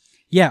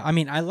 Yeah, I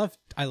mean, I love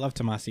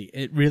Tomasi.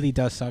 It really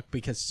does suck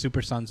because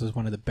Super Sons was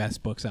one of the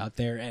best books out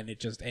there, and it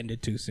just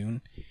ended too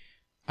soon.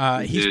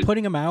 He's did.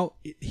 putting them out.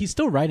 He's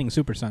still writing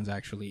Super Sons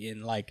actually.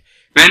 In like,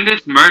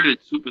 Bendis murdered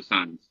Super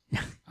Sons.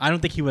 I don't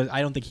think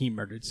he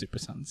murdered Super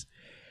Sons,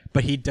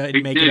 but he did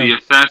He make did. it. He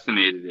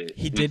assassinated it.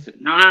 He did. Said,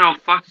 no.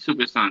 Fuck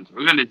Super Sons.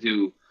 We're gonna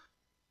do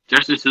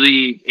Justice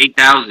League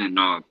 8000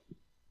 or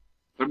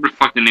whatever the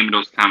fuck the name of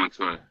those comics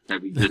were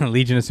that we just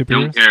Legion of don't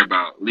Superheroes. care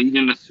about.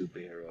 Legion of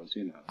Superheroes.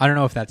 You know. I don't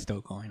know if that's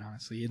still going.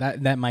 Honestly,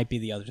 that might be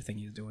the other thing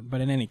he's doing.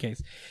 But in any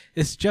case,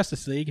 it's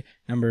Justice League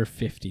number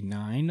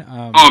 59.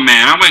 Oh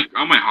man, I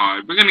went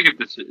hard. We're gonna give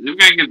this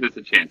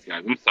a chance,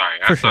 guys. I'm sorry.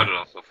 I For started sure.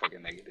 off so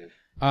fucking negative.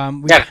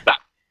 We Gotta stop.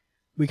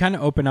 we kind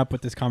of open up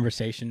with this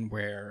conversation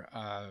where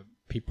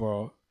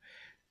people,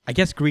 I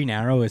guess Green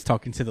Arrow is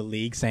talking to the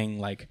League saying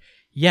like,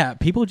 yeah,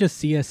 people just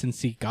see us and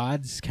see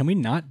gods. Can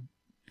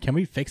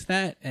we fix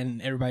that?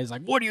 And everybody's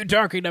like, what are you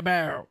talking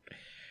about?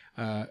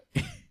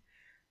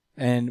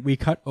 And we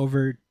cut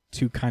over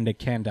to kind of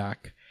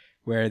Kandak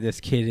where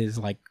this kid is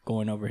like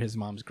going over his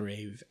mom's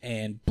grave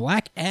and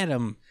Black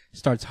Adam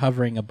starts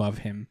hovering above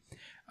him.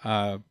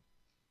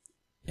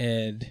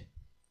 And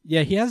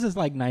yeah, he has this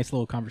like nice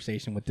little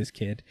conversation with this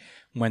kid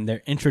when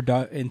they're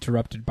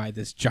interrupted by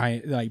this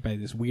giant, like by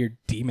this weird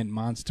demon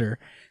monster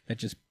that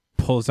just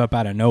pulls up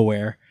out of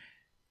nowhere.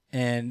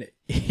 And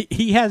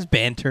he has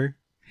banter.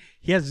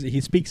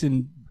 He speaks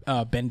in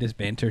Bendis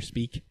banter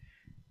speak.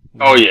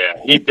 Oh yeah,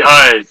 he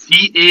does.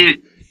 He is.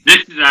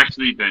 This is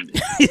actually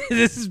Bendis.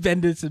 This is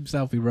Bendis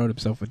himself. He wrote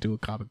himself into a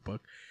comic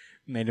book,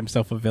 made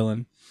himself a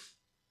villain.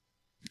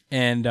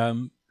 And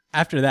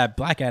after that,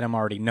 Black Adam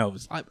already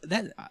knows.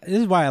 This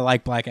is why I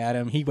like Black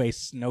Adam. He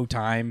wastes no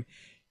time.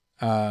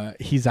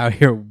 He's out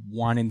here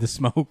wanting to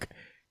smoke,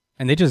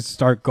 and they just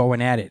start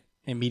going at it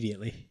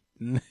immediately.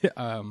 And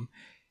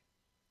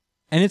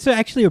it's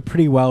actually a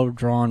pretty well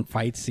drawn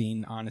fight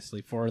scene,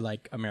 honestly, for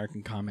like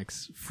American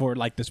comics. For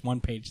like this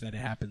one page that it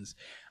happens.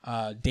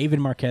 David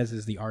Marquez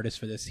is the artist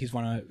for this. He's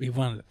one of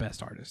the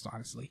best artists,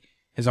 honestly.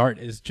 His art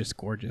is just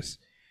gorgeous.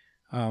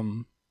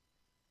 So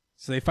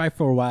they fight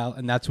for a while,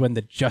 and that's when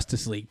the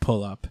Justice League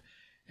pull up,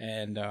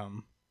 and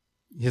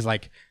he's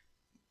like,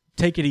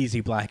 "Take it easy,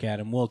 Black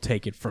Adam. We'll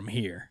take it from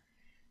here."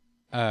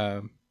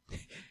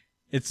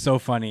 It's so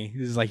funny.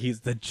 This is like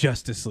the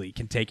Justice League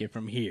can take it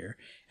from here,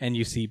 and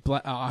you see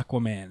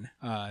Aquaman,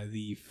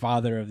 the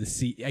father of the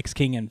sea,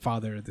 ex-king and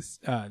father of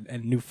the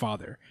and new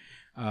father,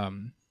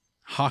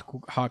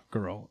 Hawk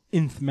Girl,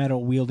 Nth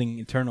Metal wielding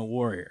Eternal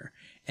Warrior,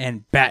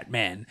 and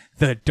Batman,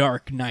 the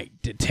Dark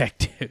Knight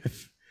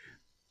Detective.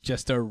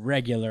 Just a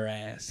regular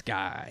ass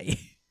guy.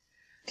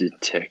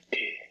 Detective.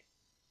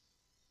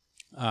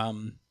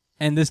 And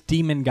this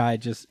demon guy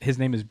his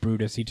name is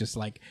Brutus.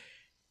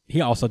 He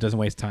also doesn't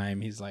waste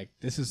time. He's like,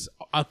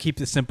 I'll keep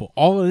this simple.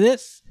 All of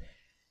this,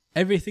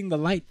 everything the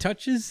light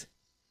touches,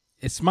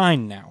 it's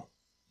mine now.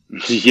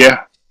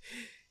 Yeah.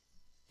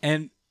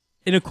 And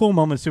in a cool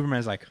moment,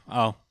 Superman's like,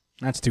 "Oh,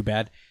 that's too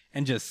bad,"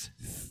 and just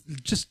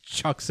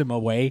chucks him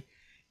away.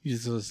 He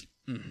just goes,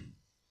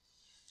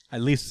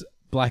 At least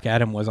Black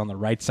Adam was on the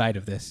right side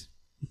of this,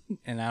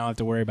 and I don't have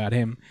to worry about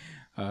him.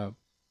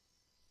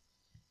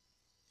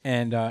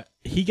 And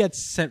he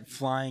gets sent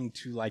flying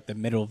to like the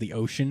middle of the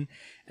ocean,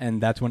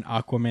 and that's when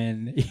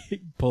Aquaman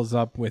pulls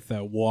up with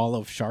a wall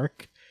of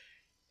shark.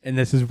 And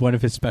this is one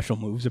of his special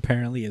moves,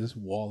 apparently, is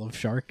wall of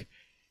shark.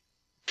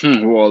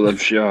 Wall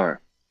of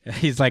shark.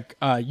 He's like,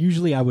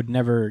 usually I'd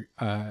never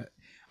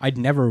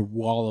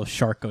wall of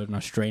shark on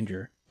a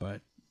stranger,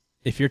 but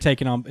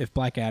if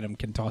Black Adam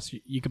can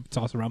you can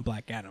toss around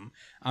Black Adam.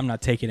 I'm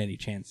not taking any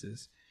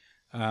chances.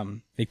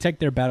 They take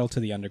their battle to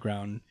the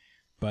underground,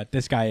 but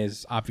this guy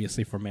is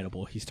obviously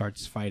formidable. He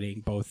starts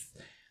fighting both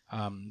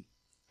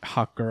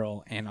Hawk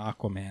Girl and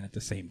Aquaman at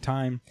the same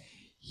time.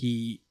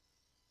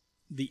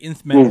 The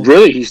Nth Metal... Well,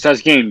 really, he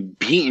starts getting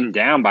beaten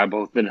down by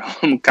both of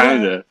them,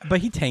 kind of. Yeah,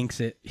 but he tanks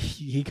it.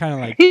 He kind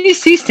of like...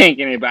 He's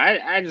tanking it, but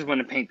I just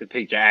want to paint the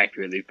picture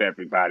accurately for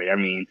everybody. I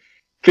mean,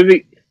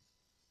 because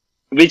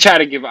they try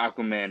to give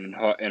Aquaman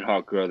and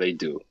Hawk Girl, they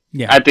do.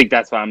 Yeah. I think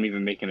that's why I'm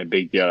even making a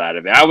big deal out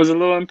of it. I was a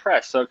little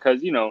impressed,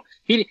 because,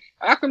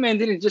 Aquaman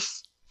didn't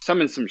just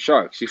summon some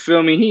sharks. You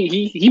feel me?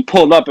 He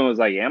pulled up and was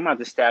like, "Yeah, I'm about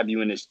to stab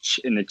you in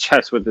the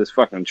chest with this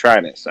fucking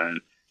trident, son.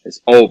 It's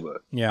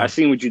over." Yeah. I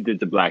seen what you did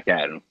to Black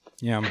Adam.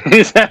 Yeah.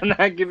 I'm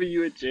not giving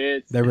you a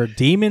chance. There were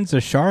demons, a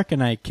shark,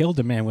 and I killed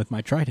a man with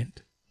my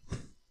trident.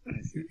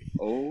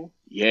 Oh,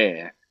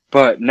 yeah.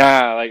 But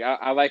nah, like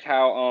I like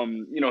how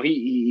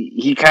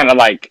he kind of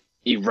like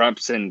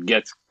erupts and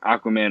gets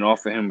Aquaman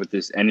off of him with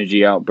this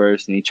energy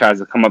outburst, and he tries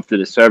to come up to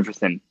the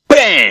surface and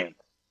BAM!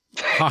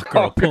 Hawk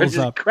Girl pulls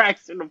just up,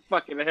 cracks in the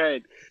fucking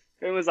head.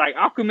 It was like,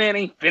 Aquaman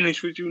ain't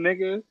finished with you,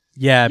 nigga.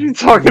 Yeah,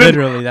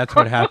 literally, about? That's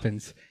what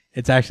happens.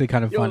 It's actually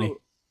kind of funny.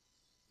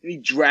 He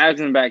drags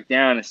him back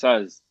down and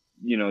starts,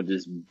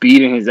 just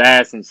beating his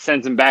ass and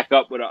sends him back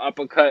up with an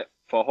uppercut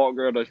for Hawk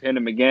Girl to hit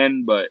him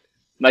again. But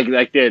like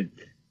they're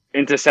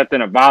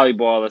intercepting a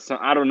volleyball or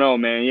something. I don't know,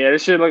 man. Yeah,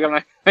 this shit looking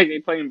like they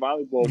playing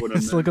volleyball with him.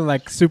 It's looking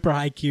like super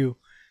high Q.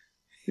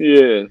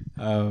 Yeah.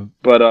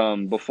 But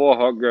before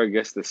Hawk Girl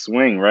gets the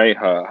swing, right,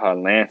 her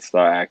lance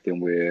start acting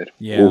weird.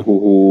 Yeah.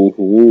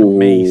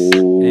 Mace.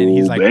 And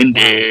he's like,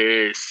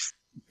 Bendis.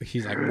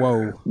 He's like,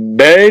 "Whoa,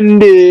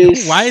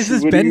 Bendis! Why is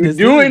this what Bendis are you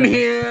doing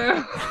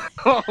here?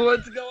 Oh,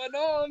 what's going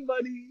on,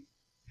 buddy?"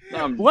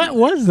 What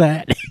was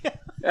that?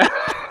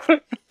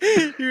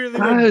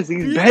 Because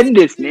he's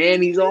Bendis,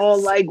 man. He's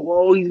all like,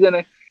 "Whoa, he's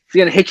gonna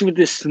hit you with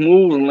this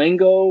smooth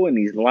lingo and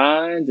these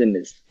lines and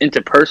this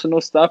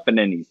interpersonal stuff," and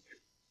then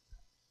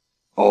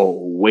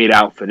wait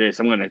out for this.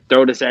 I'm gonna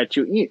throw this at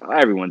you.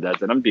 Everyone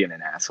does it. I'm being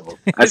an asshole.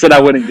 I said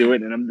I wouldn't do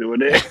it, and I'm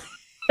doing it.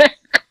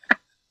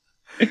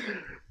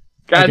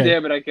 God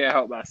damn it, I can't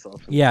help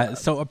myself. Yeah,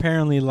 so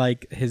apparently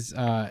like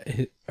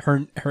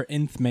her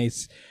Nth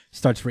Mace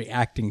starts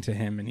reacting to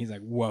him, and he's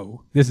like,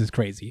 "Whoa, this is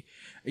crazy."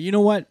 You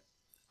know what?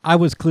 I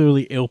was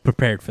clearly ill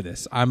prepared for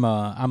this. I'm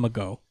a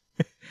go.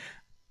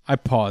 I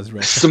paused.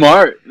 Right.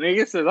 Smart.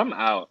 Nigga says I'm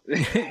out.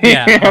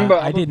 Yeah,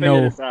 I didn't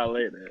know. This out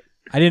later.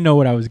 I didn't know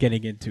what I was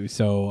getting into,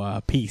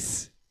 so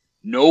peace.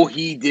 No,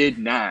 he did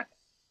not.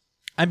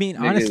 I mean,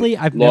 honestly,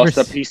 I've lost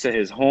never a piece of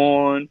his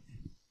horn.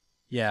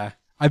 Yeah.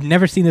 I've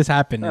never seen this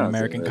happen in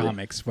American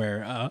comics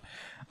where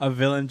a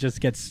villain just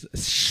gets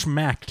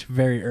smacked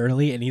very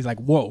early and he's like,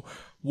 whoa.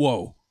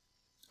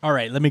 All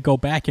right, let me go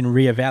back and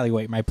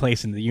reevaluate my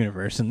place in the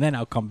universe, and then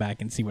I'll come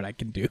back and see what I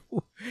can do.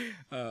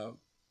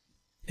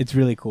 It's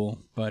really cool.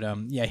 But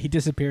yeah, he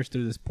disappears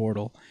through this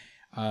portal,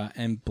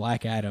 and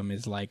Black Adam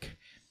is like,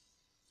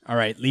 all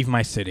right, leave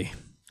my city.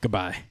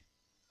 Goodbye.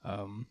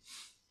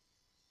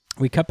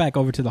 we cut back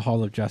over to the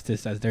Hall of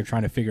Justice as they're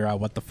trying to figure out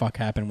what the fuck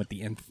happened with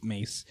the Nth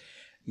Mace.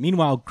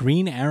 Meanwhile,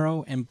 Green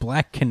Arrow and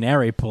Black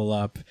Canary pull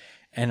up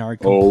and are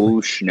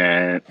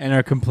snap. And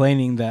are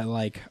complaining that,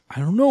 like, I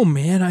don't know,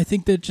 man. I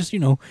think that just, we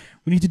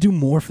need to do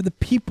more for the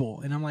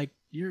people. And I'm like,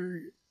 you're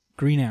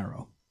Green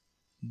Arrow.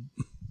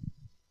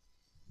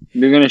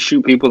 You're gonna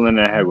shoot people in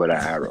the head with an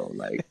arrow,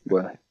 like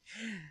what?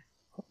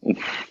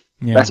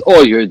 Yeah. That's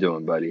all you're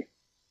doing, buddy.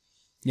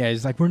 Yeah,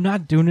 he's like, we're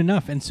not doing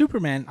enough. And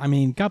Superman, I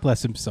mean, God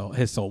bless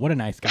his soul. What a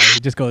nice guy.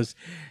 He just goes,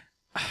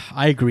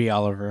 I agree,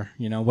 Oliver.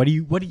 What do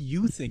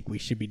you think we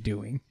should be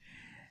doing?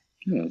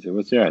 Yeah, so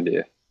what's your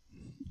idea?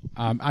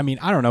 I mean,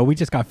 I don't know. We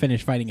just got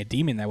finished fighting a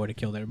demon that would have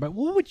killed everybody.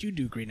 What would you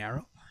do, Green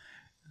Arrow?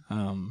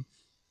 And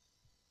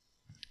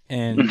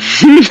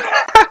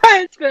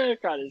it's very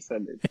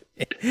condescending.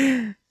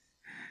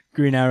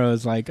 Green Arrow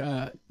is like,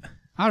 I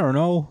don't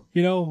know.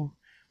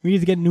 We need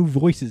to get new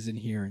voices in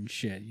here and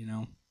shit.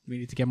 We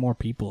need to get more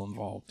people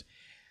involved.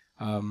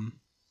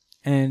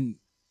 And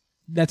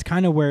that's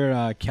kind of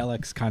where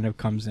Kellex kind of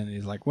comes in.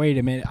 He's like, wait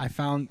a minute, I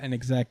found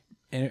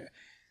an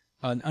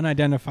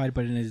unidentified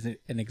but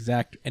an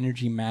exact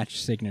energy match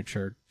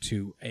signature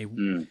to a.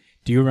 Do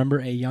you remember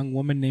a young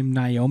woman named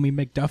Naomi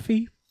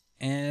McDuffie?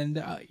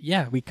 And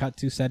yeah, we cut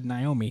to said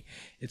Naomi.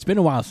 It's been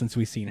a while since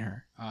we've seen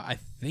her. I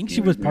think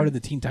she was part of the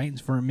Teen Titans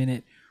for a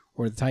minute,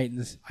 or the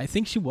Titans. I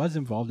think she was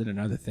involved in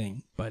another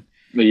thing, but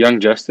the Young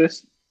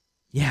Justice.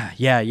 Yeah.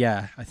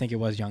 I think it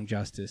was Young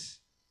Justice.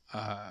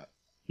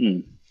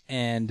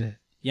 And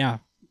yeah,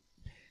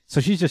 so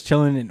she's just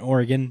chilling in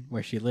Oregon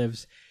where she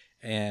lives,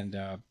 and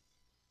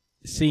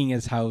seeing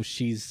as how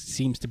she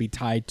seems to be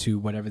tied to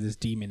whatever this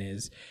demon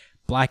is,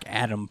 Black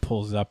Adam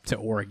pulls up to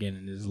Oregon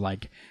and is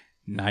like,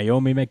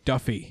 Naomi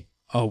McDuffie,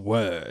 a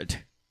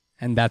word.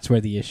 And that's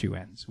where the issue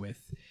ends,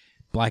 with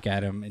Black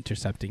Adam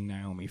intercepting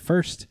Naomi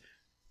first.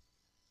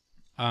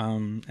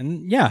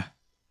 And yeah,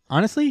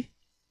 honestly,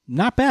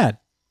 not bad.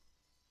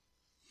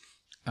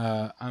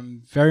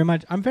 I'm very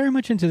much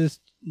into this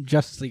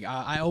Justice League.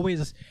 I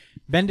always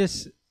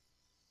Bendis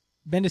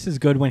is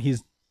good when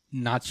he's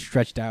not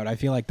stretched out. I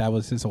feel like that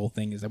was his whole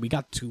thing, is that we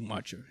got too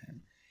much of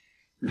him.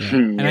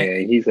 Yeah,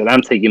 he said, I'm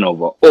taking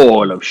over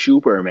all of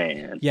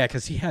Superman. Yeah,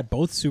 because he had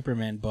both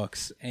Superman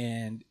books,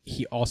 and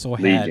he also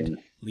had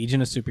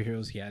Legion of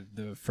Superheroes. He had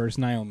the first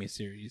Naomi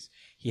series.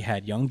 He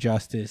had Young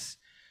Justice.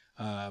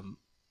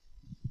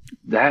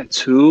 That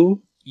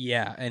too?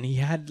 Yeah, and he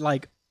had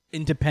like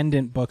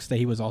independent books that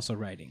he was also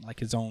writing, like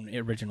his own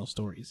original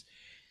stories.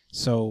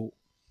 So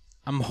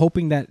I'm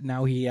hoping that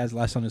now he has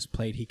less on his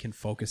plate, he can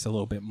focus a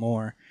little bit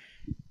more.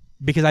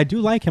 Because I do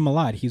like him a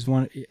lot. He's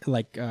one,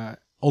 like,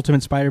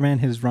 Ultimate Spider-Man,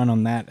 his run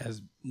on that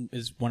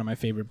is one of my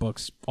favorite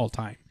books all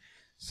time.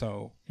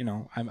 So,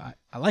 I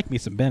like me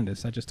some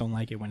Bendis. I just don't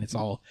like it when it's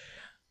all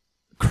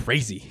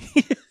crazy.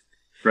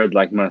 Red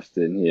like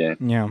mustard, yeah.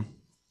 Yeah.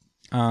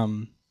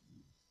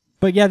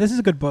 But yeah, this is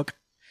a good book.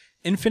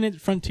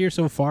 Infinite Frontier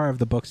so far of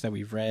the books that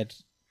we've read,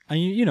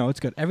 it's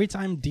good. Every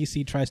time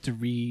DC tries to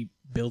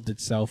rebuild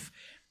itself,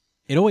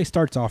 it always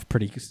starts off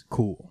pretty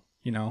cool,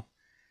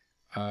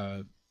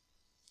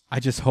 I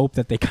just hope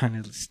that they kind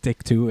of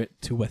stick to it,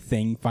 to a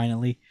thing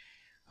finally,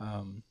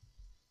 and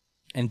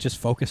just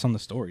focus on the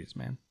stories,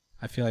 man.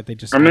 I feel like they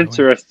just. I'm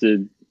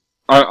interested.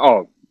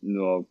 Oh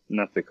no,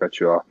 not to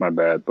cut you off, my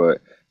bad, but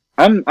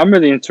I'm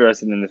really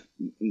interested in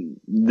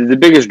the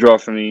biggest draw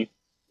for me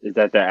is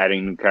that they're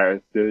adding new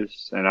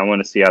characters, and I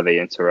want to see how they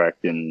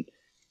interact. And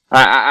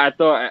I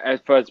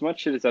thought, for as much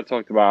shit as I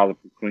talked about Oliver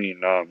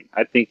Queen,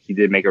 I think he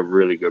did make a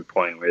really good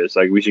point where it's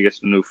like we should get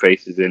some new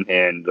faces in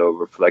here, and they'll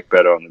reflect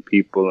better on the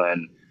people,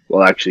 and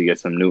we'll actually get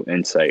some new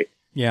insight.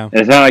 Yeah. And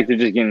it's not like they're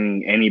just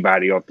getting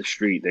anybody off the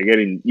street. They're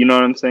getting, you know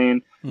what I'm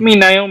saying? I mean,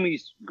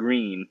 Naomi's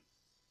green,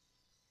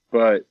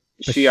 but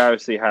she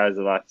obviously has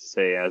a lot to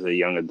say as a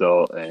young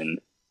adult and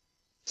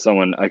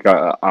someone like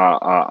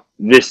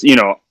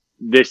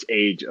this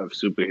age of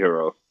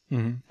superhero.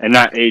 And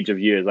not age of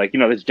years, like,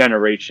 this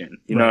generation.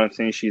 You know what I'm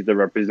saying? She's the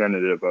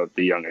representative of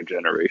the younger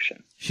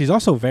generation. She's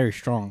also very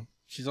strong.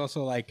 She's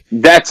also like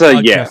that's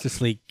a Justice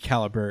League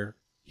caliber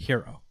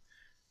hero.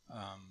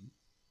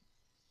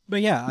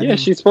 But yeah, I mean,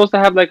 she's supposed to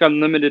have like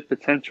unlimited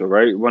potential,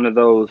 right? One of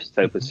those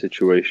type of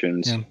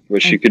situations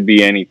where she could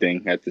be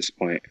anything at this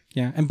point.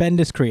 Yeah, and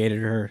Bendis created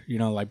her,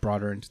 like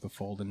brought her into the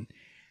fold, and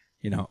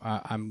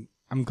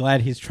I'm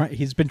glad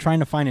he's been trying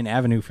to find an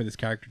avenue for this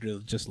character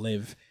to just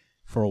live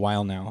for a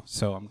while now.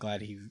 So I'm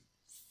glad he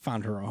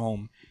found her a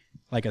home,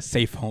 like a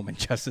safe home in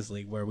Justice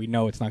League, where we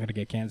know it's not going to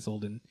get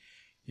canceled, and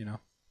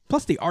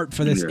Plus, the art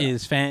for this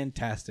is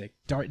fantastic.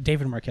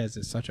 David Marquez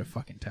is such a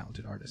fucking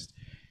talented artist.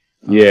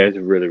 Yeah, it's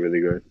really, really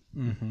good.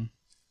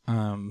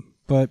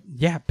 But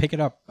yeah, pick it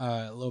up.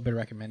 A little bit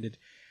recommended.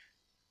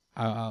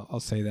 I'll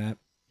say that.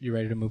 You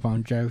ready to move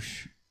on,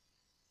 Josh?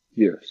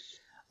 Yes.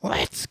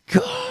 Let's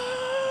go.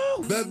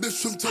 Bad bitch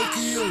from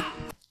Tokyo.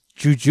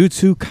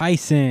 Jujutsu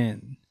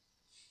Kaisen.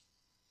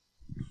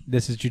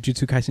 This is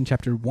Jujutsu Kaisen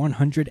chapter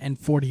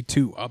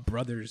 142. A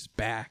Brother's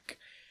Back.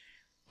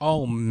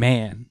 Oh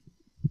man,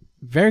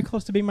 very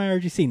close to being my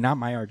RGC. Not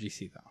my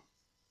RGC though.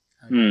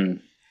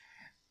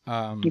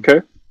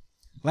 Okay.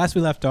 Last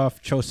we left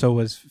off, Choso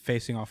was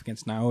facing off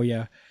against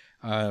Naoya,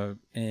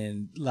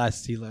 and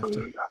last he left,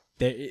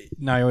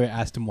 Naoya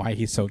asked him why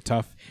he's so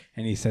tough,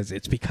 and he says,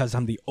 it's because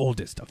I'm the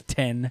oldest of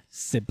 10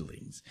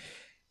 siblings.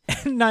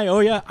 And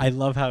Naoya, I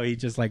love how he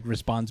just like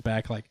responds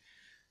back like,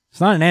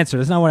 it's not an answer,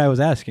 that's not what I was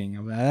asking.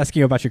 I'm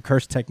asking you about your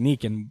curse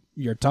technique and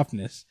your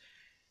toughness.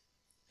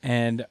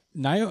 And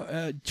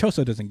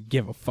Choso doesn't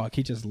give a fuck,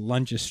 he just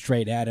lunges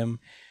straight at him,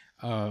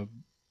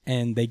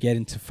 and they get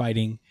into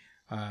fighting.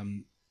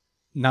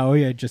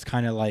 Naoya just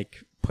kind of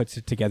like puts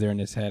it together in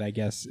his head, I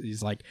guess.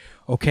 He's like,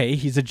 okay,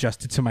 he's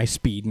adjusted to my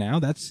speed now.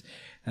 That's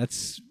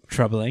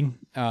troubling.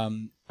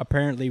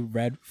 Apparently,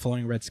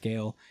 flowing red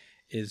scale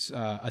is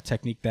a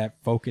technique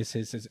that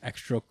focuses his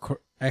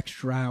extraocular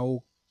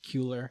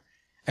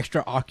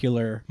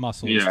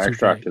muscles. Yeah,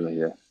 extraocular,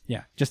 yeah.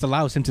 Yeah, just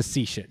allows him to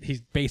see shit.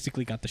 He's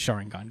basically got the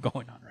Sharingan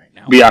going on right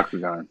now.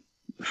 Byakugan,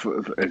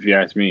 if you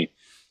ask me,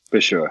 for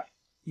sure.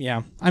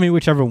 Yeah, I mean,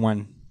 whichever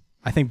one.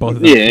 I think both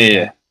of them.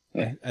 Yeah.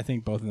 I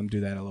think both of them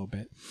do that a little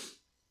bit.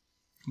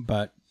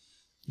 But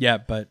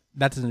that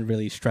doesn't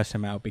really stress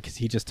him out because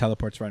he just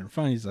teleports right in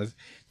front. He says,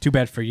 too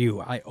bad for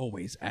you. I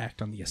always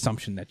act on the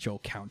assumption that you'll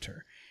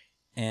counter.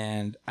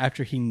 And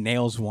after he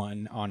nails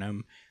one on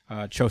him,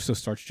 Choso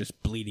starts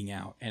just bleeding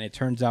out. And it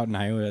turns out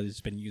Naoya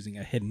has been using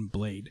a hidden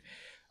blade.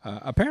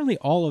 Apparently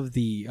all of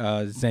the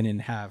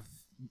Zenin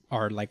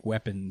are like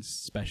weapons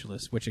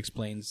specialists, which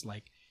explains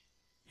like,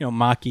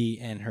 Maki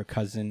and her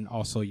cousin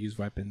also use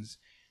weapons.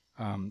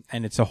 And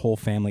it's a whole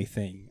family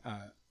thing.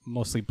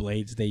 Mostly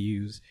blades they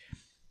use.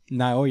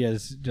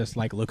 Naoya's just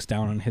like looks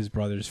down on his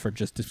brothers for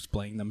just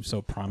displaying them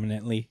so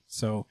prominently.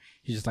 So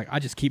he's just like, I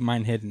just keep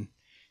mine hidden,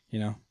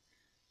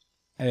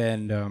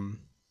 And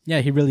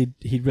he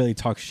really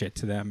talks shit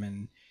to them.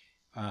 And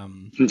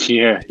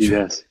yeah, he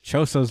does.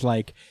 Choso's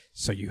like,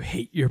 so you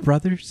hate your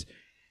brothers?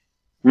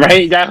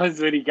 Right, that was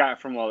what he got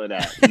from all of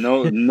that.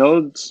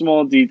 No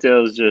small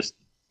details, just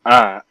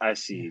I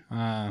see.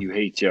 You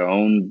hate your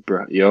own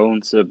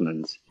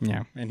siblings.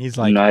 Yeah, and he's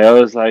like... And I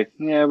was like,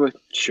 yeah, but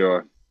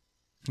sure.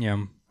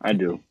 Yeah. I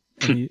do.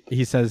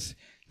 He says,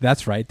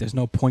 that's right, there's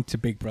no point to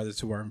big brothers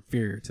who are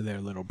inferior to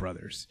their little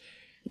brothers.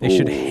 They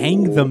should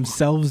hang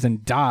themselves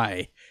and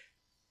die.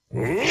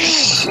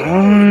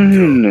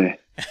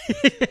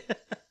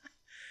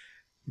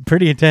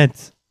 Pretty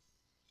intense.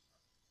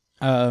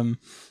 But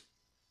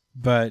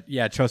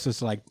yeah,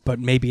 Choso's like, but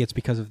maybe it's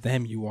because of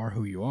them you are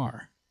who you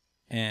are.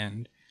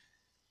 And...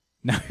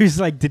 now he's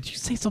like, did you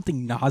say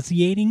something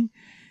nauseating?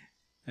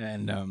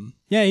 And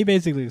he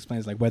basically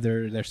explains like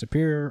whether their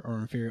superior or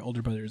inferior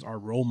older brothers are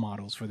role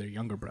models for their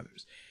younger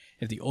brothers.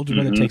 If the older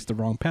brother takes the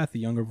wrong path, the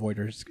younger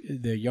brothers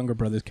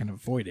can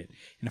avoid it.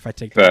 And if I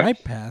take the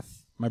right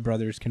path, my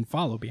brothers can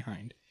follow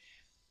behind.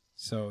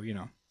 So,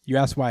 you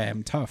ask why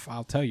I'm tough,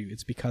 I'll tell you.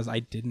 It's because I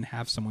didn't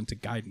have someone to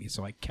guide me,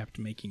 so I kept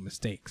making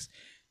mistakes.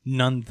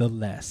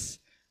 Nonetheless,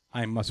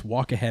 I must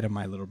walk ahead of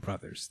my little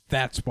brothers.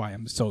 That's why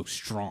I'm so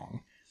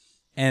strong.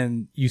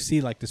 And you see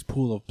like this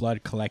pool of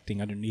blood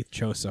collecting underneath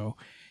Choso,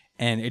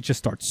 and it just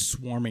starts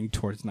swarming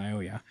towards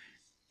Naoya.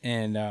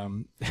 And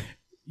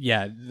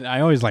I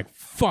always like,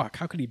 fuck,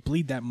 how could he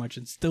bleed that much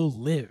and still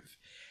live?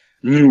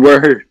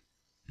 Word.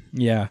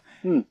 Yeah.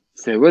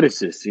 Say, what is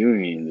this? You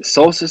mean the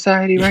Soul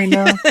Society right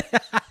now?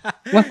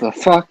 What the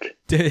fuck?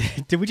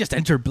 Did we just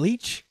enter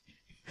Bleach?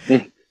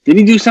 Did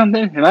he do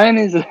something? Am I in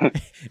his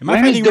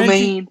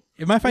domain?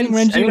 Am I fighting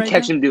Renji? I didn't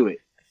catch him do it.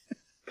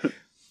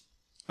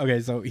 Okay,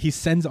 so he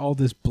sends all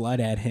this blood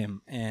at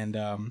him, and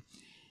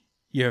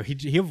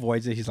he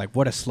avoids it. He's like,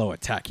 "What a slow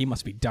attack! He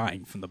must be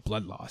dying from the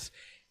blood loss."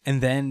 And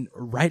then,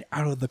 right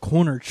out of the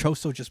corner,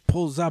 Choso just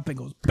pulls up and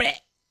goes, "Bleh!"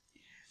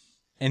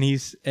 and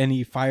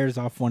he fires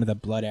off one of the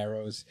blood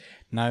arrows.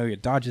 Naoya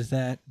dodges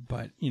that,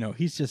 but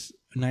he's just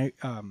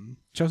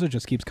Choso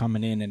just keeps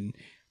coming in and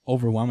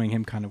overwhelming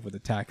him kind of with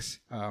attacks.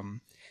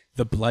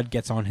 The blood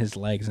gets on his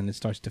legs, and it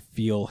starts to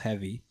feel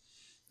heavy.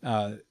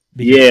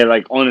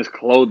 Like on his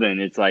clothing,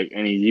 it's like,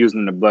 and he's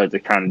using the blood to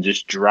kind of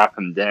just drop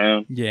him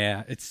down.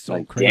 Yeah, it's so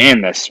like, crazy.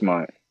 Damn, that's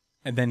smart.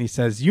 And then he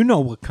says, "You know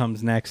what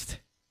comes next?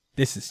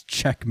 This is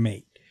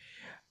checkmate."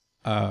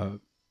 And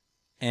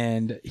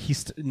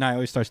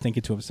Naoya starts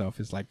thinking to himself,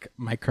 "Is like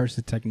my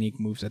cursed technique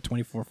moves at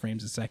 24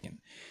 frames a second,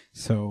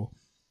 so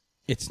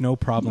it's no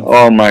problem."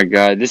 Oh my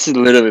god, this is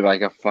literally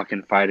like a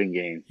fucking fighting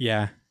game.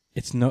 Yeah,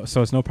 it's no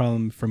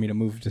problem for me to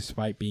move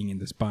despite being in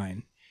the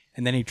spine.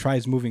 And then he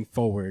tries moving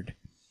forward.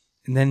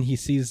 And then he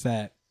sees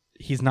that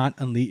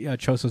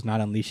Choso's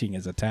not unleashing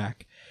his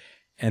attack.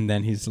 And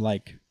then he's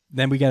like,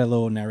 then we get a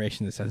little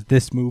narration that says,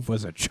 this move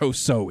was a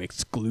Choso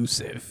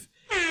exclusive.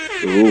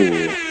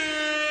 Ooh.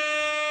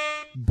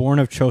 Born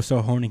of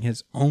Choso honing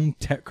his own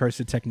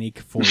cursed technique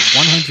for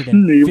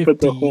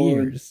 150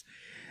 years.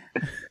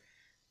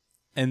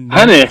 And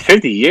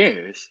 150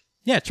 years?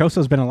 Yeah,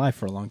 Choso's been alive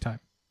for a long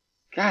time.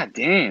 God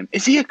damn.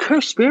 Is he a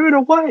cursed spirit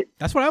or what?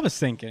 That's what I was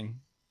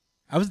thinking.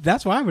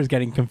 That's why I was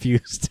getting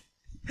confused.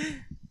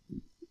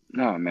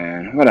 No,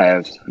 man. What I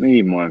have? We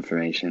need more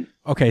information.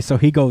 Okay, so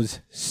he goes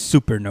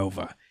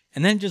supernova.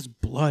 and then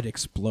just blood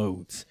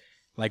explodes,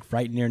 like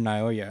right near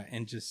Naoya,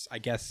 and just I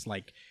guess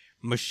like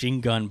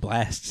machine gun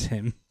blasts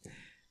him.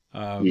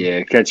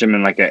 Yeah, catch him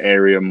in like an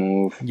area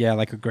move. Yeah,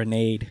 like a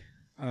grenade.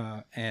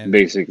 And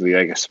Basically,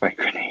 like a spike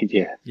grenade,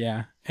 yeah.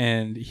 yeah,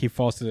 and he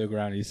falls to the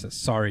ground. And he says,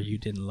 "Sorry, you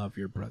didn't love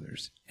your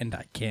brothers, and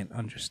I can't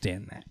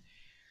understand that."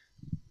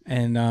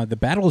 And the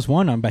battle is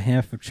won on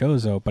behalf of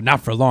Chozo, but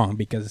not for long,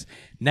 because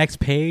next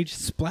page,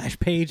 splash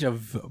page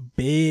of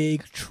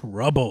Big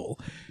Trouble.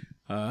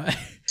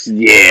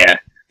 Yeah.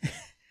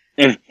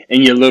 And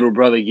your little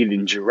brother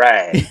getting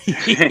dragged.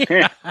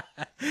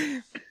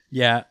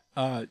 Yeah,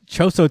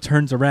 Chozo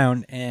turns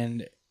around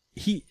and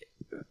he...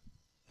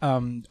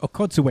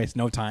 Okotsu wastes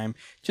no time,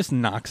 just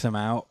knocks him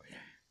out.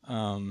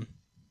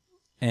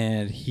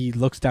 And he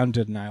looks down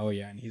to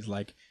Naoya and he's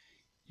like,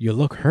 "You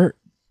look hurt,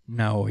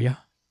 Naoya."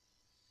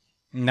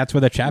 And that's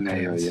where the chapter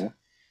ends. Naoya.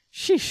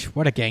 Sheesh,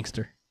 what a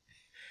gangster.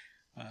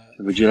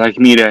 Would you like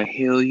me to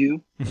heal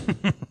you?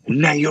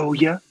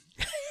 Naoya?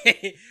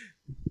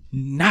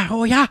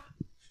 Naoya!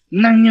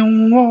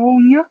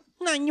 Naoya?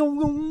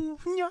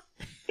 Naoya!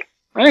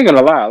 I ain't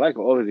gonna lie, I like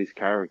all of these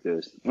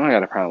characters. I don't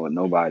got a problem with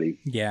nobody.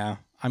 Yeah,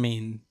 I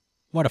mean,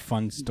 what a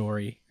fun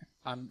story.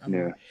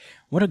 Yeah.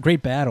 What a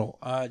great battle.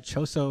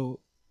 Choso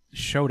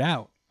showed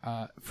out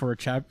for a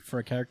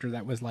character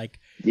that was like...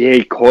 Yeah,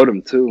 he caught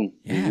him too.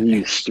 Yeah. He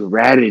used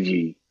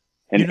strategy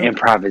and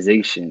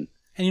improvisation.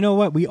 And you know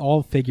what? We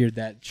all figured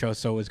that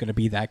Choso was going to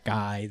be that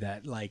guy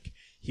that, like,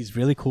 he's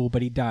really cool,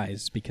 but he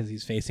dies because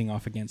he's facing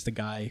off against a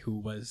guy who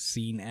was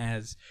seen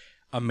as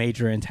a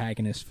major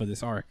antagonist for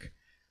this arc.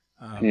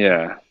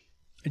 Yeah.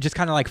 Just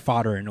kind of like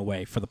fodder in a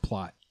way for the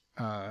plot.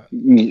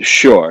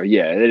 Sure,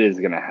 yeah, it is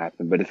going to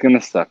happen, but it's going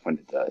to suck when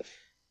it does.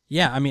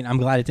 Yeah, I mean, I'm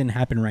glad it didn't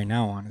happen right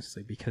now,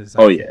 honestly, because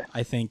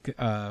I think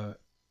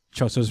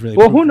Choso's really...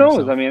 Well, who knows?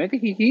 himself. I mean, I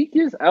think he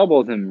just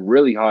elbowed him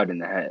really hard in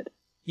the head.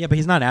 Yeah, but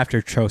he's not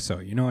after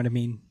Choso, you know what I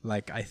mean?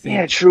 Like, I think...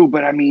 Yeah, true,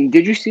 but I mean,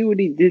 did you see what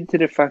he did to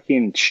the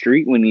fucking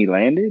street when he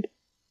landed?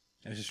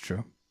 This is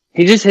true.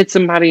 He just hit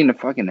somebody in the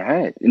fucking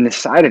head, in the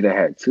side of the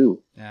head,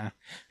 too. Yeah,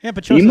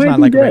 but Choso's not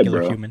like a dead, regular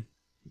bro. human.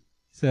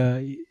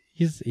 So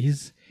he's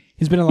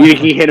been a lot. You think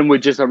he hit him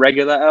with just a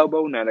regular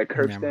elbow, not a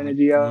cursed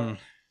energy elbow?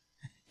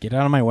 Get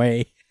out of my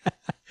way.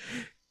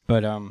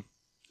 But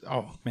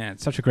oh man,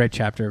 such a great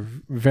chapter.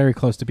 Very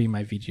close to being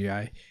my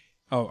VGI.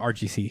 Oh,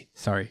 RGC.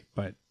 Sorry,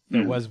 but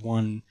there was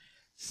one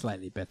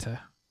slightly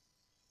better.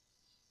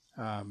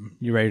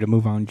 You ready to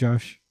move on,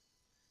 Josh?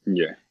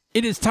 Yeah.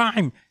 It is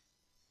time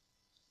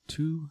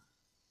to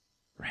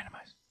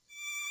randomize.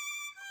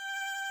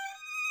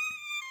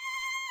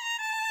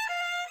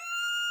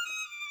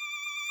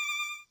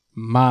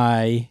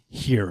 My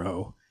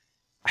Hero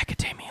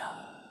Academia.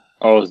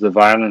 Oh, is the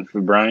violence for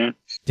Brian?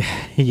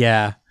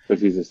 Yeah.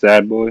 Because he's a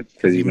sad boy?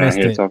 Because he's not missed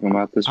here it. talking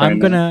about this right I'm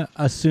now? going to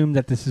assume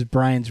that this is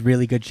Brian's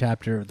really good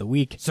chapter of the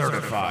week.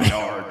 Certified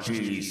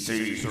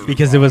RGC.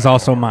 Because it was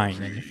also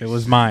mine. And if it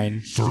was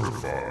mine...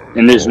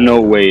 And there's no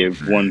way if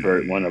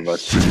one of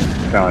us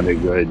found it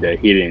good that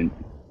he didn't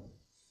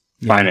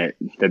find it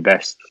the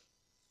best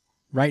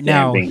Right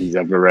now, thing he's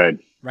ever read.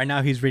 right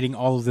now he's reading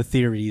all of the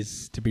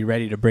theories to be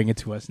ready to bring it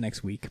to us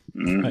next week.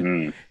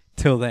 Mm-hmm. But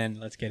till then,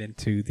 let's get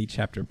into the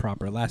chapter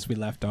proper. Last we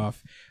left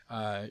off,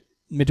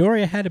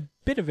 Midoriya had a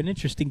bit of an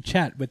interesting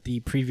chat with the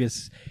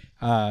previous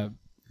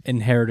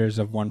inheritors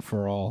of One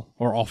for All,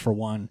 or All for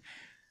One.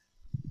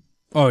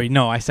 Oh,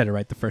 no, I said it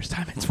right the first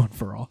time. It's One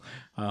for All.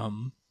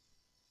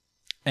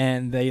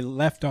 And they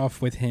left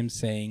off with him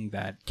saying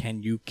that,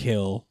 "Can you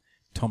kill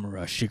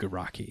Tomura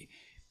Shigaraki?"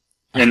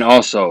 And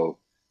also,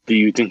 do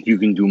you think you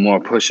can do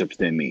more push-ups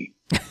than me?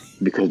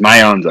 Because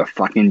my arms are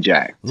fucking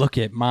jacked. Look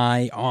at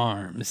my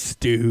arms,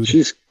 dude.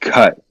 She's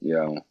cut,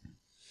 yo.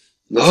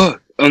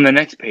 Look, on the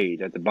next page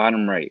at the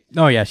bottom right.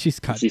 Oh, yeah, she's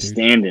cut, She's dude.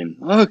 standing.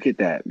 Look at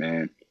that,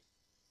 man.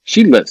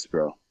 She lifts,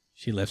 bro.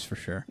 She lifts for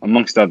sure.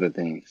 Amongst other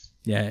things.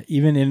 Yeah,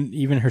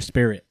 even her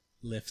spirit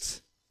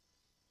lifts.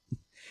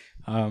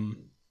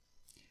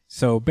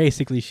 So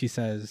basically she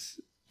says,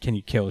 "Can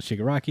you kill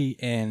Shigaraki?"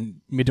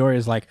 And Midoriya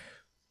is like,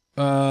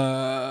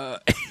 and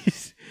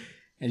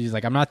she's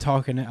like, I'm not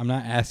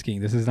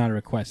asking. This is not a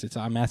request.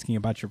 I'm asking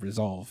about your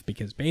resolve,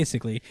 because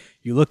basically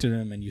you looked at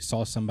him and you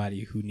saw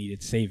somebody who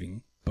needed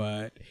saving,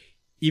 but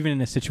even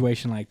in a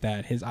situation like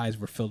that, his eyes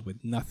were filled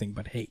with nothing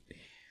but hate.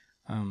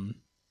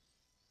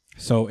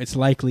 So it's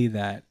likely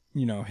that,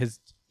 you know, his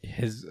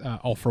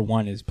All for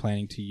One is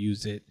planning to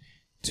use it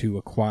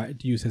to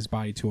use his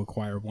body to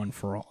acquire One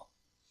for All.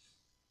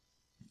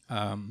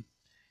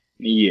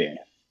 Yeah.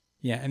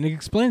 Yeah, and it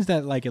explains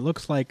that, like, it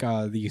looks like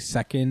the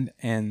second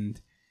and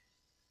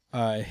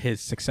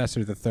his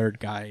successor, the third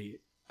guy,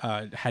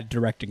 had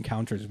direct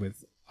encounters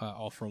with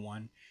All for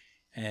One,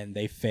 and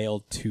they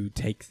failed to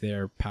take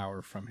their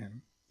power from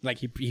him. Like,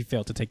 he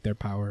failed to take their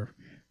power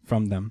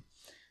from them.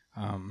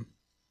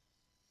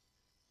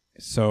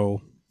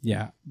 So,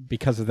 yeah,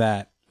 because of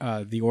that,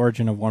 the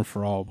origin of One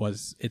for All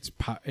was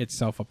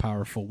itself a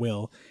powerful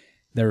will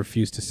that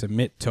refused to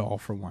submit to All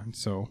for One.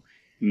 So,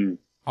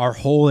 our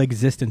whole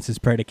existence is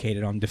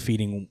predicated on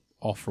defeating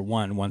all for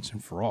one, once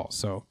and for all.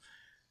 So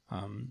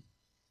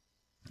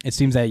it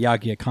seems that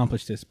Yagi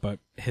accomplished this, but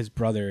his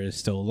brother is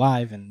still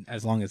alive, and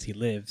as long as he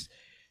lives,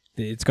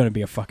 it's going to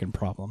be a fucking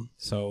problem.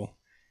 So,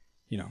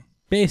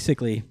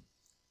 basically,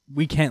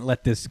 we can't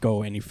let this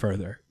go any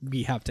further.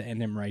 We have to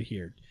end him right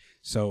here.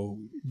 So,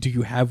 do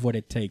you have what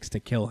it takes to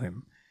kill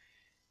him?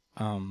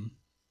 And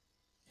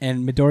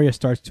Midoriya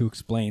starts to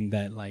explain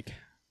that, like,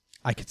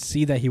 I could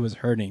see that he was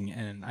hurting,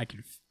 and I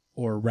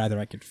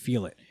could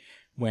feel it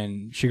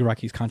when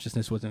Shigaraki's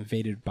consciousness was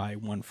invaded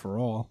One For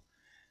All.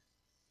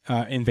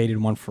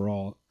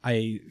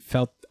 I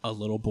felt a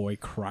little boy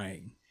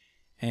crying,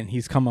 and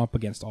he's come up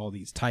against all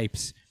these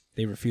types.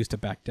 They refuse to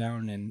back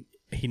down, and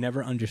he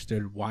never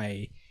understood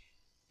why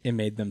it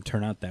made them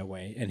turn out that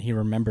way. And he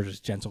remembers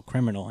Gentle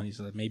Criminal, and he's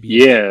like,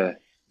 maybe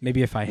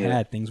if I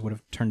had, things would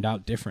have turned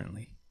out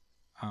differently.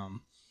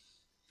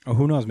 Or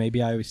who knows,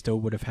 maybe I still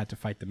would have had to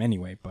fight them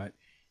anyway, but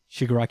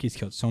Shigaraki's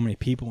killed so many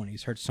people, and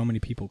he's hurt so many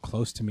people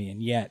close to me,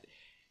 and yet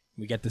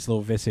we get this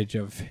little visage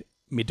of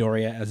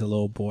Midoriya as a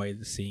little boy,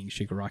 seeing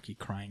Shigaraki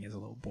crying as a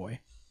little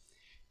boy.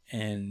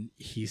 And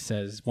he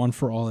says, One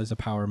For All is a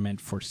power meant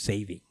for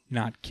saving,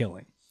 not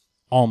killing.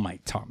 All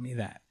Might taught me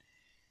that.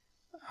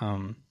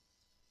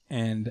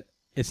 And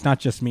it's not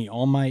just me.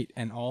 All Might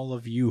and all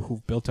of you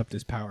who've built up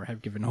this power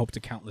have given hope to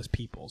countless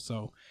people.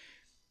 So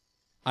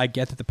I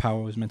get that the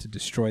power was meant to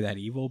destroy that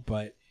evil,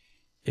 but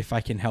if I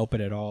can help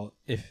it at all,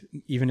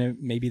 even if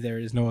maybe there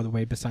is no other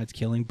way besides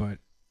killing, but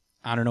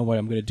I don't know what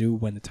I'm going to do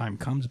when the time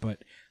comes,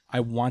 but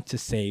I want to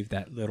save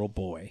that little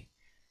boy.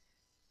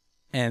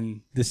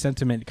 And the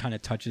sentiment kind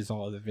of touches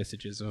all of the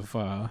visages of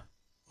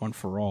One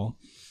For All.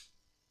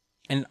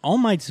 And All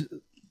Might's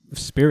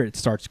spirit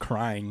starts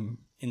crying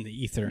in the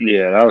ether.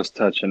 Yeah, that was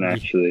touching,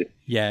 actually.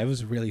 Yeah, it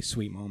was a really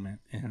sweet moment.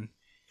 And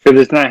because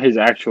it's not his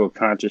actual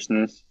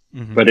consciousness,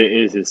 but it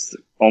is his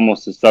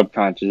almost his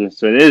subconsciousness.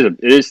 So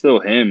it is still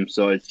him.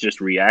 So it's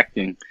just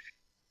reacting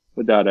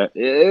without I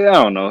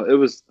don't know. It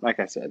was, like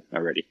I said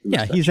already.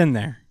 Yeah, he's in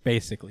there,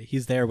 basically.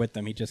 He's there with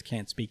them. He just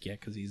can't speak yet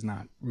because he's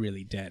not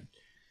really dead.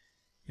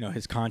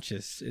 His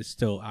conscious is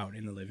still out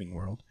in the living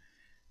world.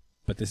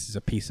 But this is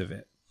a piece of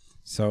it.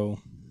 So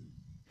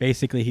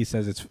basically he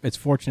says it's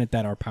fortunate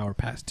that our power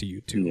passed to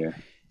you too. Yeah.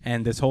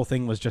 And this whole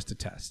thing was just a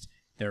test.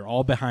 They're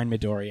all behind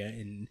Midoriya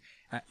in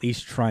at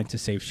least trying to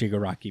save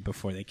Shigaraki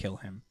before they kill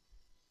him,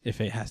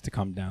 if it has to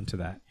come down to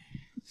that.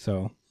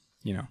 So,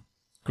 Nana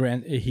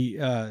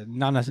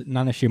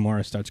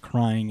Shimura starts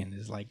crying and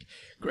is like,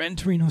 Gran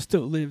Torino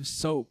still lives,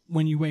 so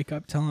when you wake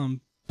up, tell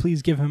him,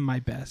 please give him my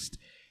best.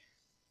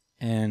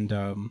 And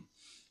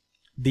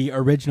the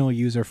original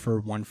user for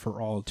One For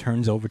All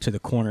turns over to the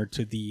corner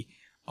to the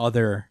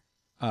other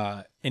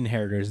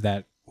inheritors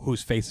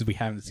whose faces we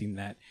haven't seen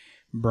that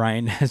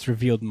Brian has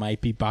revealed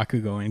might be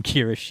Bakugo and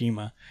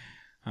Kirishima.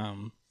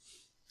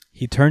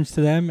 He turns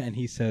to them and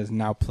he says,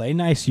 now play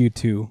nice, you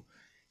two.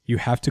 You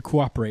have to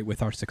cooperate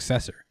with our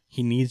successor.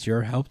 He needs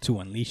your help to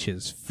unleash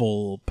his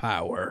full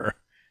power.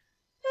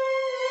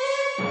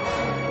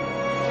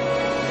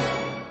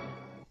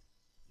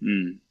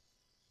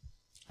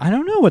 I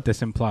don't know what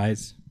this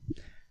implies.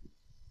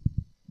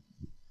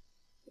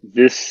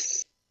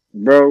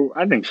 Bro,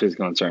 I think shit's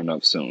gonna turn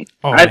up soon.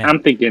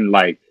 I'm thinking,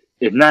 like,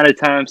 if not a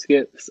time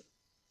skip,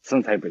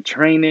 some type of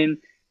training,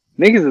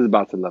 niggas is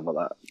about to level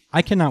up.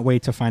 I cannot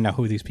wait to find out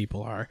who these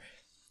people are.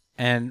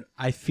 And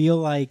I feel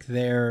like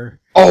they're...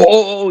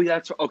 Oh,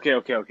 that's... Okay.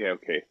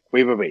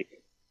 Wait.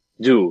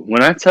 Dude,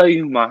 when I tell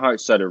you my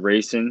heart started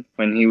racing,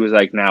 when he was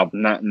like,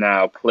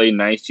 now, play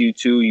nice, you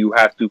two, you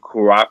have to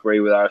cooperate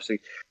with our...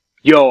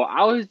 Yo,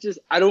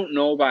 I don't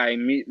know, but I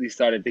immediately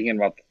started thinking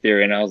about the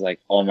theory, and I was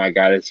like, oh my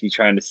god, is he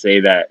trying to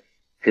say that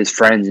his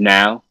friends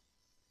now,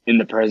 in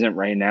the present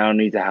right now,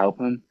 need to help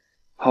him?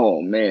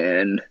 Oh,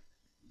 man.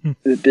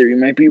 The theory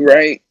might be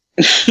right.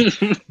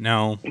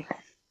 No.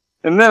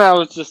 And then I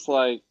was just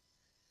like,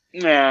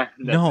 nah.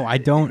 No, I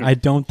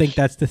don't think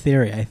that's the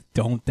theory. I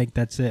don't think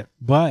that's it.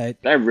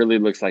 But that really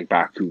looks like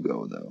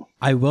Bakugo, though.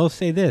 I will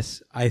say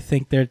this. I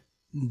think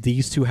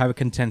these two have a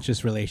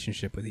contentious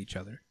relationship with each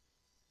other.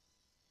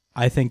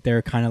 I think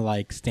they're kind of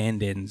like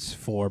stand-ins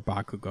for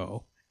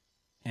Bakugo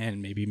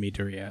and maybe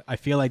Midoriya. I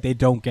feel like they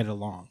don't get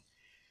along,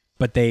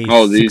 but they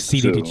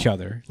succeeded each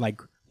other.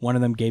 Like, one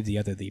of them gave the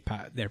other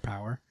their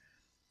power.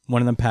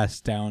 One of them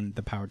passed down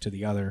the power to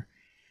the other,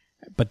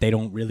 but they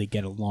don't really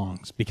get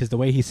along. Because the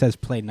way he says,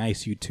 play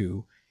nice, you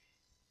two,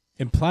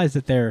 implies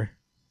that they're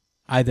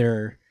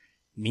either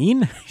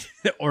mean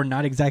or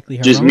not exactly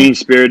heroic. Just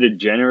mean-spirited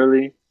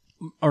generally?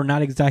 Or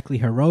not exactly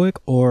heroic,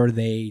 or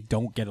they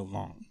don't get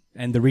along.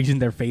 And the reason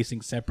they're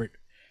facing separate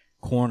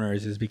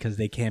corners is because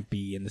they can't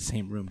be in the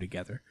same room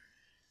together.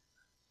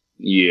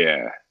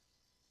 Yeah.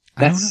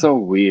 That's so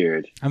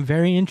weird. I'm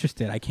very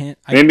interested.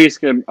 Maybe it's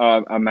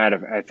a matter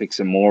of ethics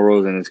and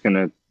morals, and it's going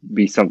to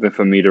be something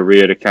for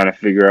Midoriya to kind of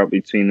figure out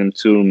between them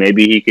two.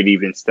 Maybe he could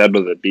even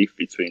settle the beef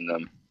between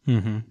them.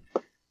 Mm-hmm.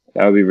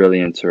 That would be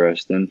really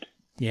interesting.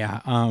 Yeah.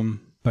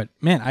 But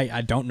man,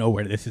 I don't know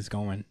where this is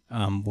going.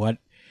 What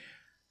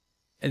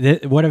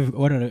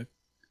a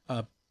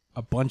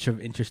a bunch of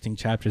interesting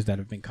chapters that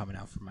have been coming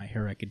out from My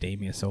Hero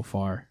Academia so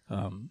far.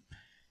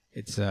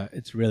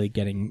 It's really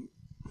getting,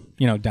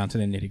 down to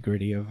the nitty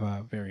gritty of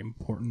very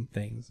important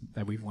things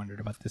that we've wondered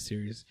about this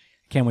series.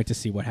 I can't wait to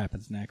see what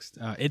happens next.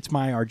 It's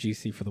my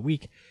RGC for the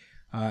week.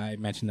 I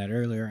mentioned that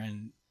earlier,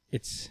 and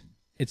it's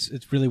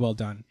really well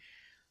done.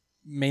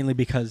 Mainly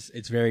because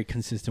it's very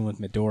consistent with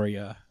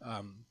Midoriya.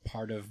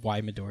 Part of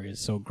why Midoriya is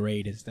so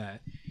great is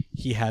that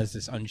he has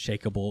this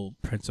unshakable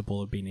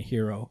principle of being a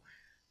hero.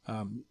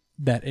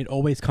 That it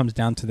always comes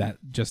down to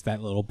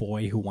that little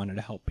boy who wanted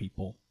to help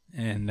people.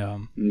 And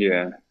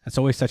it's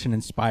always such an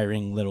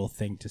inspiring little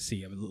thing to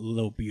see, a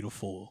little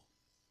beautiful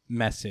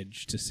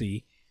message to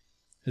see,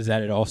 is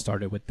that it all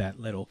started with that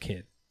little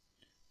kid,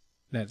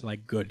 that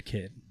like good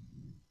kid,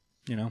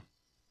 that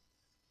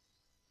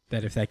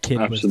if that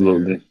kid was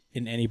there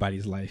in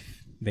anybody's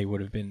life, they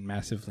would have been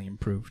massively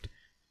improved.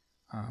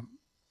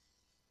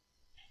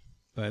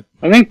 But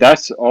I think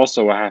that's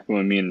also what happened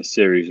with me in the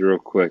series real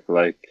quick.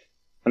 Like,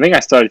 I think I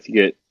started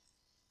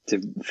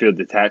to feel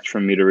detached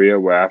from Midoriya,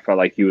 where I felt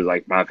like he was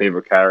like my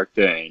favorite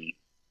character and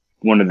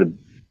one of the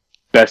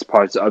best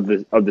parts of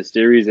the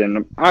series.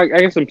 And I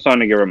guess I'm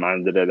starting to get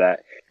reminded of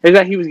that. Is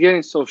that he was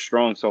getting so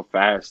strong so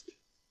fast,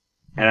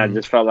 and I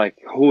just felt like,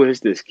 who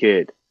is this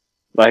kid?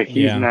 Like,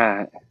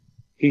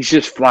 he's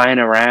just flying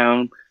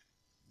around,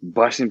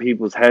 busting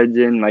people's heads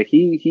in. Like,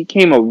 he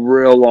came a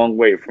real long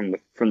way from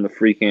the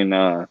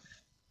freaking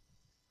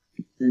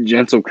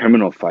Gentle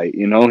Criminal fight.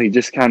 He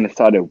just kind of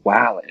started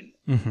wilding.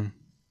 Mm-hmm.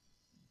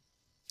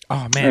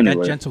 Oh man,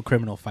 that Gentle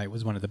Criminal fight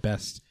was one of the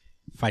best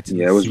fights in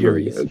the series.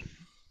 Really good.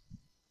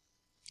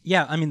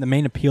 Yeah, I mean, the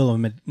main appeal of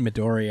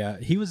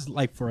Midoriya, he was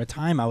like, for a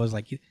time, I was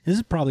like, this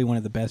is probably one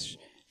of the best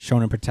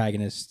shonen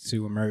protagonists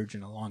to emerge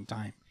in a long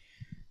time.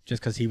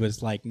 Just because he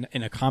was like,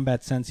 in a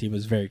combat sense, he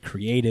was very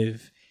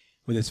creative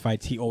with his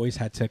fights. He always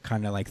had to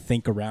kind of like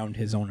think around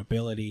his own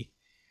ability.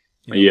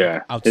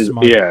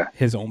 Outsmart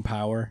his own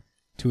power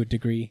to a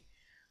degree.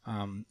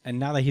 And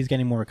now that he's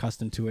getting more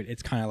accustomed to it,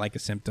 it's kind of like a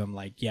symptom.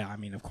 Like, yeah, I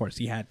mean, of course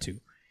he had to.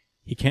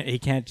 He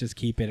can't just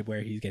keep it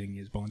where he's getting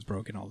his bones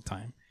broken all the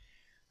time.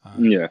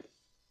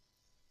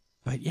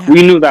 But yeah,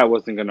 we knew that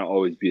wasn't going to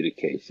always be the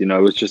case. It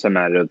was just a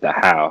matter of the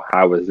how.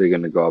 How was they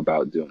going to go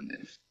about doing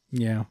this?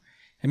 Yeah.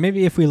 And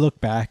maybe if we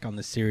look back on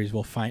the series,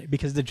 we'll find,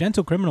 because the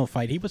Gentle Criminal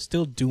fight, he was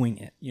still doing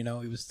it. He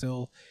was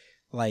still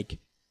like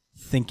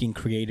thinking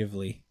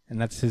creatively, and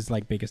that's his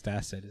like biggest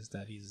asset, is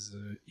that he's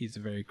a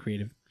very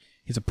creative.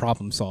 He's a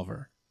problem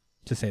solver,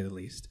 to say the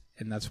least,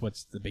 and that's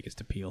what's the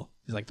biggest appeal.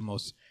 He's like the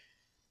most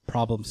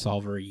problem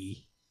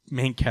solver-y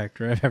main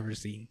character I've ever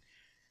seen.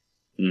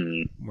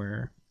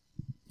 Where,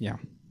 yeah,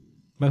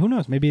 but who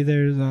knows? Maybe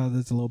there's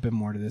a little bit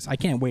more to this. I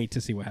can't wait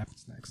to see what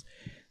happens next.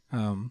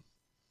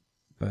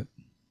 But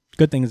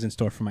good things in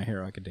store for My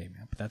Hero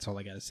Academia. But that's all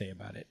I got to say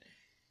about it.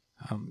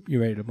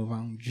 You ready to move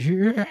on?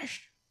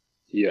 Yes.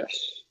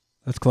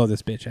 Let's close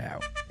this bitch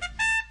out.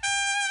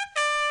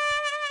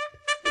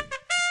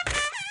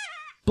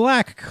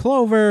 Black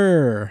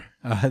Clover.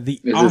 Is this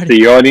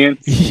the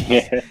audience?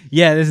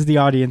 Yeah, this is the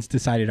audience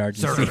decided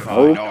RGC.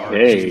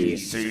 Okay.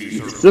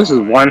 This is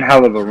one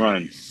hell of a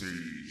run.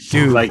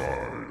 Dude. Like,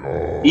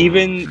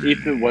 even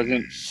if it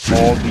wasn't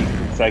all these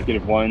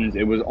consecutive ones,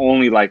 it was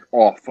only like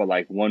off for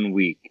like 1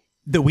 week.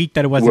 The week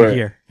that it wasn't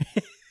here.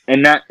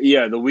 And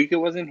the week it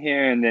wasn't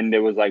here, and then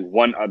there was like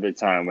one other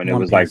time when it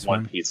was like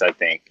One Piece, I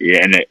think.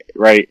 Yeah, and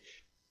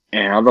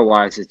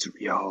otherwise it's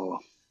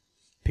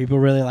people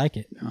really like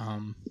it.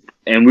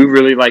 And we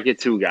really like it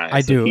too, guys.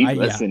 I do. Keep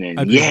listening.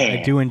 I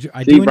do enjoy.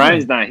 See,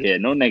 Brian's not here.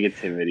 No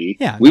negativity.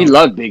 Yeah, we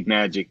love big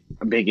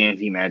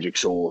anti-magic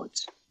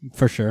swords.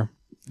 For sure.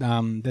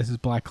 This is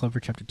Black Clover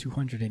chapter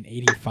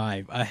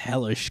 285, A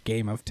Hellish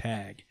Game of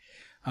Tag.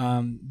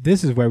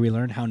 This is where we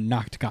learn how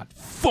Noct got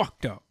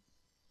fucked up.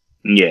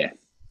 Yeah.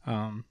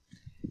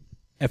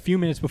 A few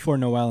minutes before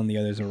Noel and the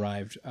others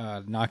arrived,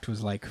 Noct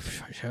was like,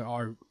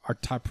 our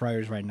top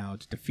priorities right now is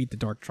to defeat the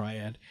Dark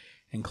Triad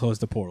and close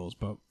the portals,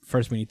 but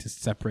first we need to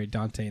separate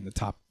Dante and the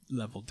top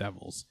level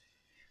devils.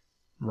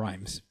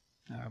 Rhymes.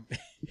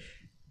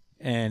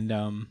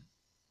 These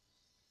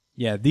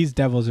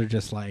devils are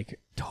just like,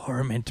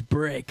 torment,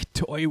 break,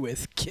 toy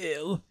with,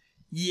 kill.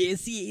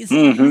 Yes.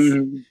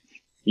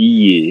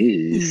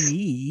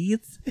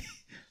 Yes.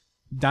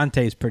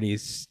 Dante's pretty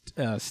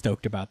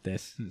stoked about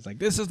this. He's like,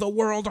 this is the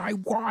world I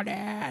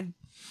wanted.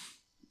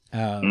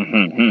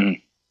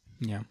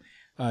 Yeah.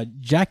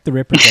 Jack the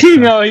Ripper. He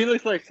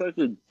looks like such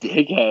a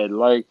dickhead.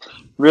 Like,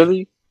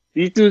 really?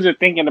 These dudes are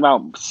thinking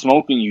about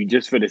smoking you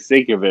just for the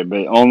sake of it,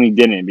 but only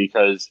didn't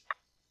because,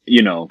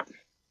 your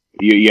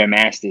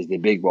master's the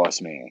big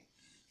boss man.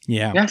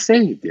 Yeah. Got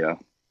saved, yo.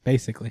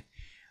 Basically.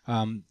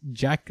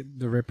 Jack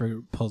the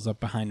Ripper pulls up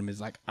behind him and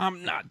is like,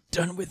 I'm not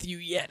done with you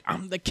yet.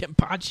 I'm the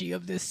Kenpachi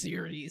of this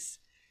series.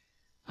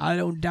 I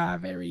don't die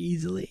very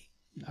easily.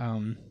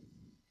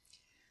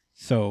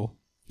 So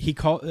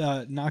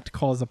Noct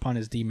calls upon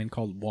his demon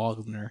called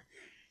Wagner,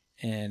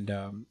 and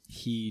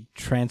he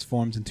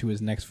transforms into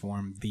his next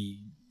form, the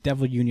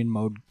Devil Union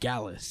mode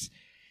Gallus.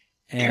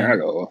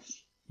 And,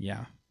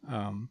 yeah.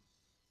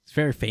 It's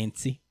very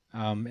fancy.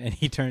 And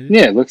he turns.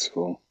 Yeah, it looks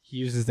cool. He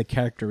uses the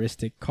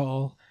characteristic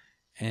call,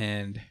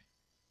 and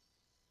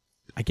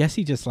I guess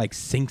he just like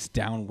sinks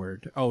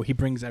downward. Oh, he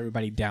brings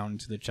everybody down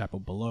to the chapel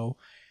below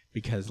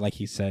because, like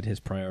he said, his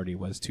priority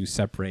was to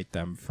separate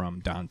them from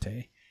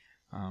Dante.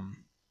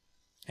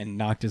 And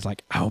Noct is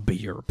like, I'll be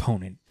your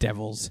opponent,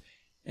 devils.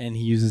 And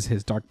he uses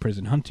his dark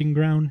prison hunting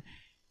ground,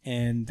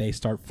 and they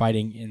start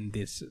fighting in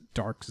this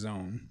dark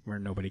zone where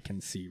nobody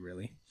can see,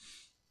 really.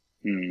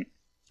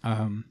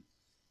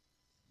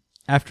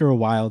 After a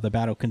while, the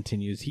battle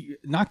continues.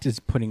 Noct is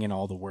putting in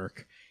all the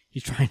work.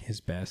 He's trying his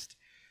best.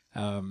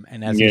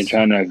 And as You're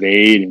trying to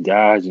evade and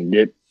dodge and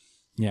dip.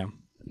 Yeah.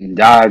 And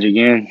dodge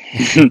again.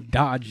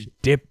 Dodge,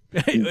 dip.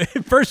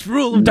 First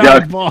rule of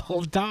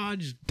dodgeball: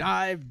 dodge,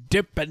 dive,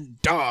 dip,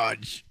 and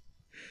dodge.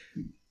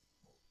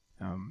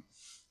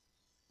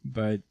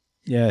 But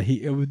yeah,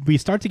 we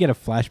start to get a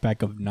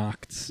flashback of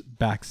Noct's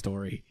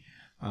backstory.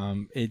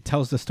 It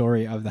tells the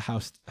story of the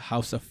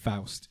House of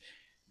Faust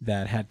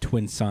that had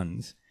twin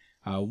sons.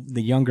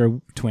 The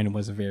younger twin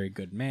was a very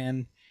good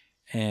man,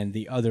 and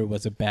the other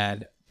was a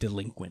bad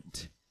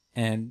delinquent.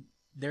 And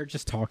they're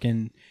just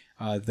talking.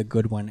 The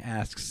good one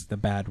asks the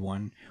bad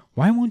one,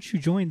 "Why won't you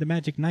join the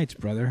Magic Knights,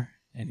 brother?"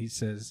 And he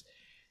says,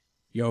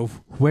 "Yo,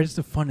 where's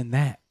the fun in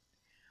that?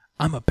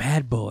 I'm a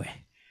bad boy.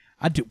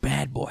 I do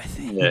bad boy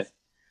things." Yeah.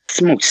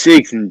 Smoke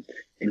cigs and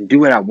do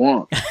what I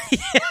want.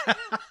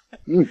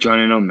 You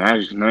joining no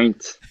Magic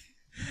Knights.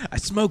 I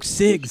smoke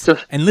cigs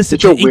Get and listen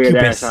your to weird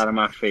Incubus. ass out of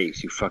my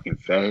face, you fucking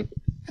fag.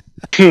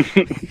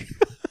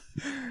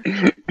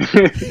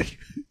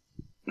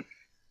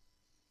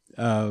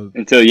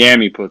 Until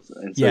Yami pulls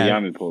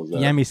up.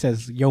 Yami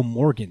says, "Yo,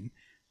 Morgan,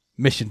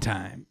 mission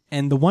time."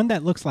 And the one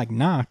that looks like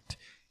Noct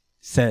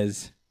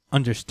says,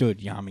 "Understood,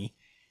 Yami."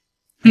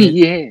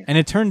 Yeah. And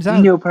it turns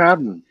out No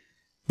problem.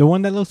 the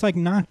one that looks like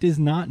Noct is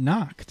not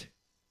Noct.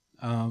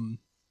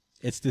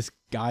 It's this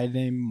guy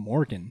named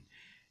Morgan.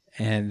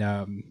 And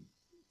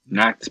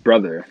Noct's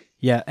brother.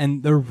 yeah,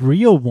 and the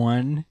real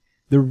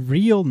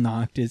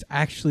Noct is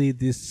actually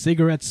this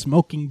cigarette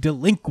smoking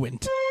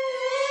delinquent.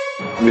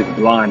 With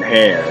blonde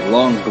hair.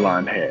 Long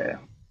blonde hair.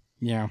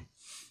 Yeah.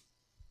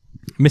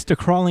 Mr.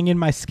 Crawling in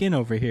my skin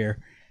over here.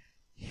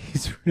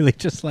 He's really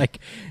just like,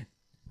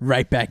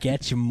 right back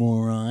at you,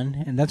 moron.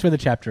 And that's where the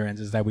chapter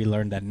ends, is that we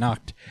learned that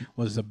Noct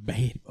was a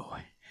bad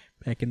boy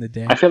back in the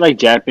day. I feel like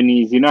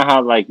Japanese, you know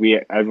how like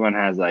everyone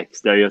has like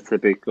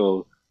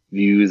stereotypical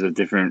views of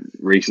different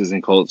races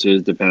and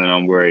cultures depending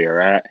on where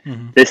you're at.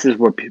 Mm-hmm. This is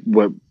what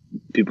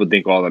people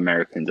think all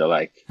Americans are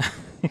like.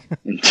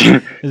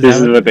 This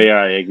is what they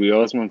are. Like, we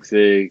all smoke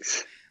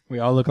cigs. We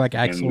all look like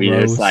And Axl we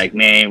Rose. just like,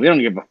 man, we don't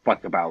give a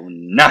fuck about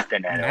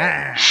nothing at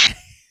all.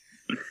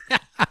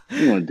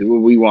 We want to do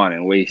what we want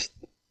and waste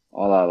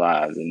all our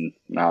lives and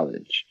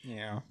knowledge.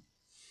 Yeah.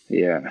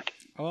 Yeah.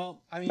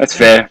 Well, I mean, That's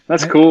fair.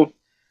 That's cool.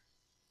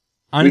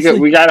 Honestly,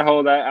 We got to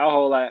hold that. I'll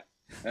hold that.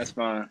 That's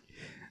fine.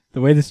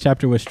 the way this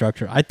chapter was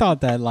structured, I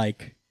thought that,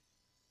 like,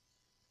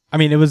 I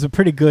mean, it was a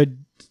pretty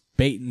good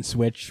bait and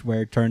switch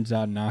where it turns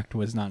out Noct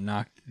was not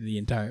Noct the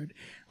entire,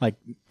 like,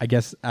 I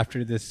guess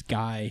after this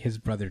guy, his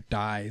brother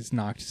dies,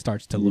 Noct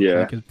starts to look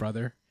like his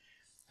brother,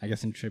 I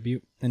guess in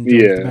tribute, and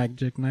joins the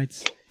Magic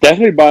Knights.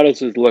 Definitely bottles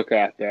his look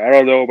out there. I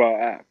don't know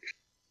about Axe.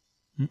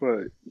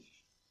 But,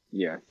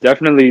 yeah,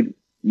 definitely,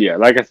 yeah,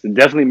 like I said,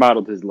 definitely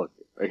modeled his look.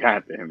 Like,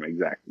 after him,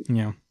 exactly.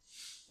 Yeah.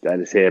 Dyed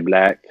his hair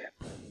black.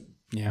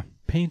 Yeah.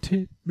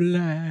 Painted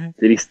black.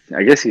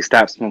 I guess he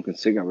stopped smoking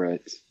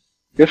cigarettes.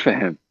 Good for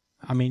him.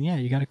 I mean, yeah,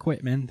 you gotta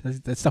quit, man.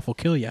 That stuff will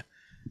kill you.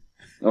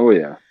 Oh,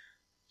 yeah.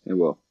 It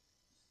will.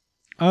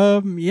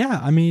 Yeah,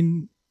 I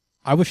mean,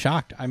 I was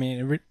shocked. I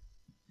mean,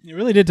 it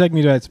really did take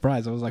me by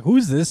surprise. I was like,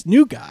 who's this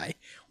new guy?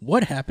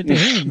 What happened to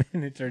him?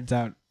 And it turns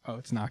out, oh,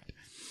 it's Noct.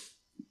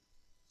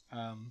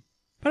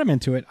 But I'm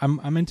into it.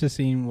 I'm into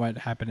seeing what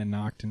happened in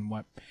Noct and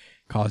what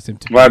caused him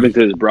to. What happened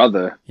to his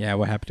brother? Yeah,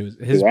 what happened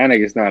to His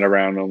nigga's not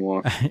around no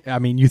more. I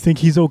mean, you think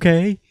he's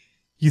okay?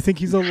 You think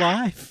he's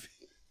alive?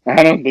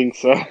 I don't think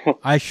so.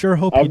 I sure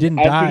hope he didn't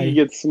I die. think he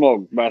gets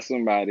smoked by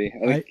somebody.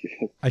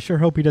 I sure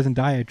hope he doesn't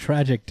die a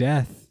tragic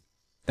death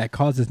that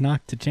causes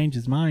Noct to change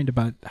his mind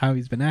about how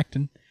he's been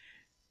acting.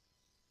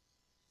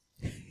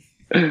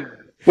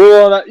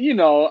 Well, you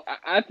know,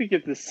 I think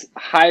it's a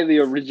highly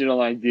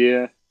original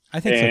idea. I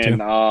think so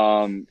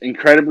too.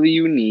 Incredibly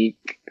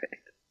unique.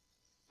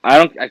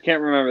 I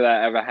can't remember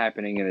that ever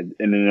happening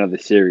in another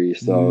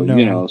series. So No.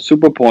 you know,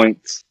 super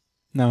points.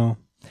 No.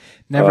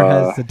 Never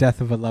has the death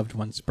of a loved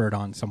one spurred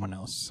on someone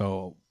else.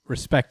 So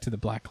respect to the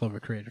Black Clover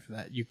creator for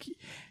that.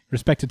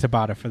 Respect to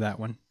Tabata for that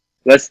one.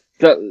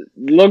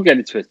 Don't get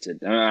it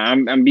twisted.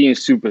 I'm being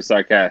super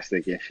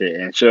sarcastic and shit,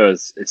 and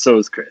so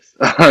is Chris.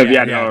 If you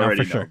hadn't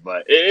already know. Sure.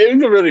 But it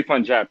was a really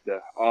fun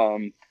chapter.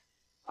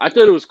 I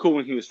thought it was cool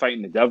when he was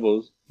fighting the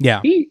devils.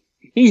 Yeah.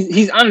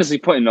 He's honestly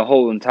putting the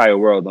whole entire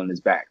world on his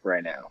back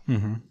right now.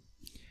 Mm-hmm.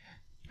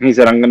 He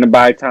said, "I'm gonna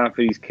buy time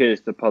for these kids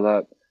to pull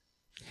up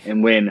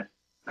and win,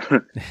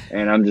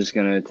 and I'm just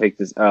gonna take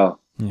this L."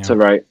 Yeah. It's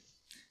alright.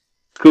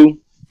 Cool.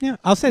 Yeah,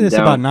 I'll say this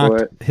Down about for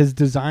Noct. it. His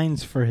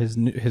designs for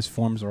his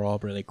forms are all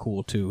really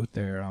cool too.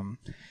 They're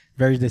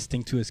very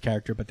distinct to his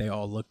character, but they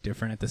all look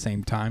different at the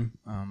same time.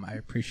 I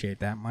appreciate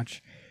that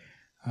much.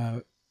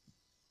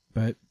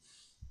 But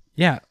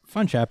yeah,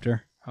 fun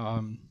chapter.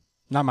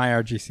 Not my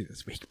RGC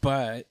this week,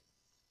 but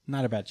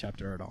not a bad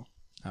chapter at all.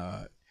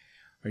 Are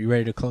you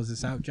ready to close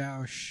this out,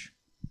 Josh?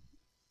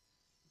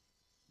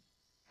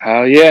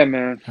 Hell yeah,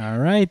 man. All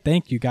right,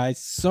 thank you guys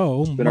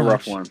so It's been a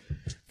rough one.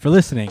 for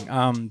listening.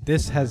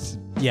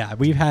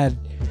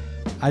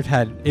 I've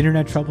had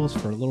internet troubles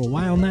for a little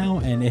while now,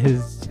 and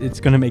it's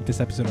gonna make this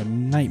episode a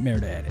nightmare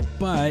to edit.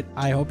 But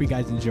I hope you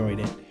guys enjoyed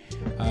it.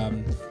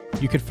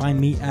 You could find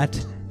me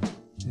at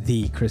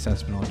the Chris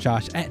Espinal,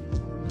 Josh at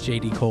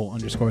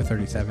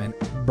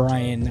JDCole_37,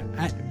 Brian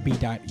at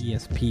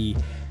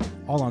B.ESP,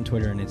 all on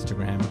Twitter and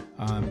Instagram.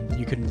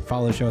 You can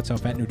follow the show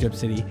itself at New Jump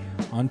City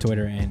on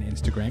Twitter and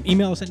Instagram.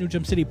 Email us at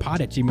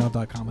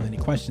newjumpcitypod@gmail.com with any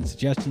questions,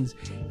 suggestions,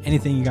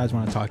 anything you guys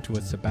want to talk to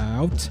us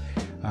about.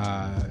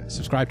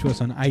 Subscribe to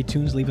us on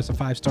iTunes. Leave us a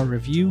 5-star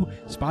review.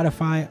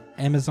 Spotify,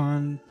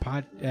 Amazon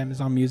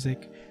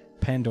Music,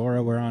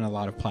 Pandora. We're on a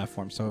lot of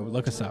platforms, so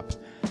look us up.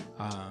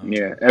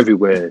 Yeah,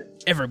 everywhere.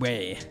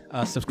 Everywhere.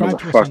 Subscribe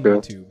to us on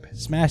Motherfucker. YouTube.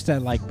 Smash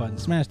that like button.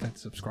 Smash that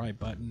subscribe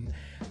button.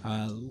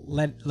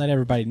 Let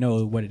everybody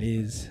know what it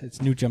is.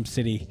 It's New Jump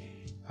City.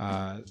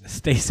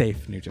 Stay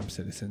safe, New Jump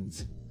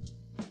citizens.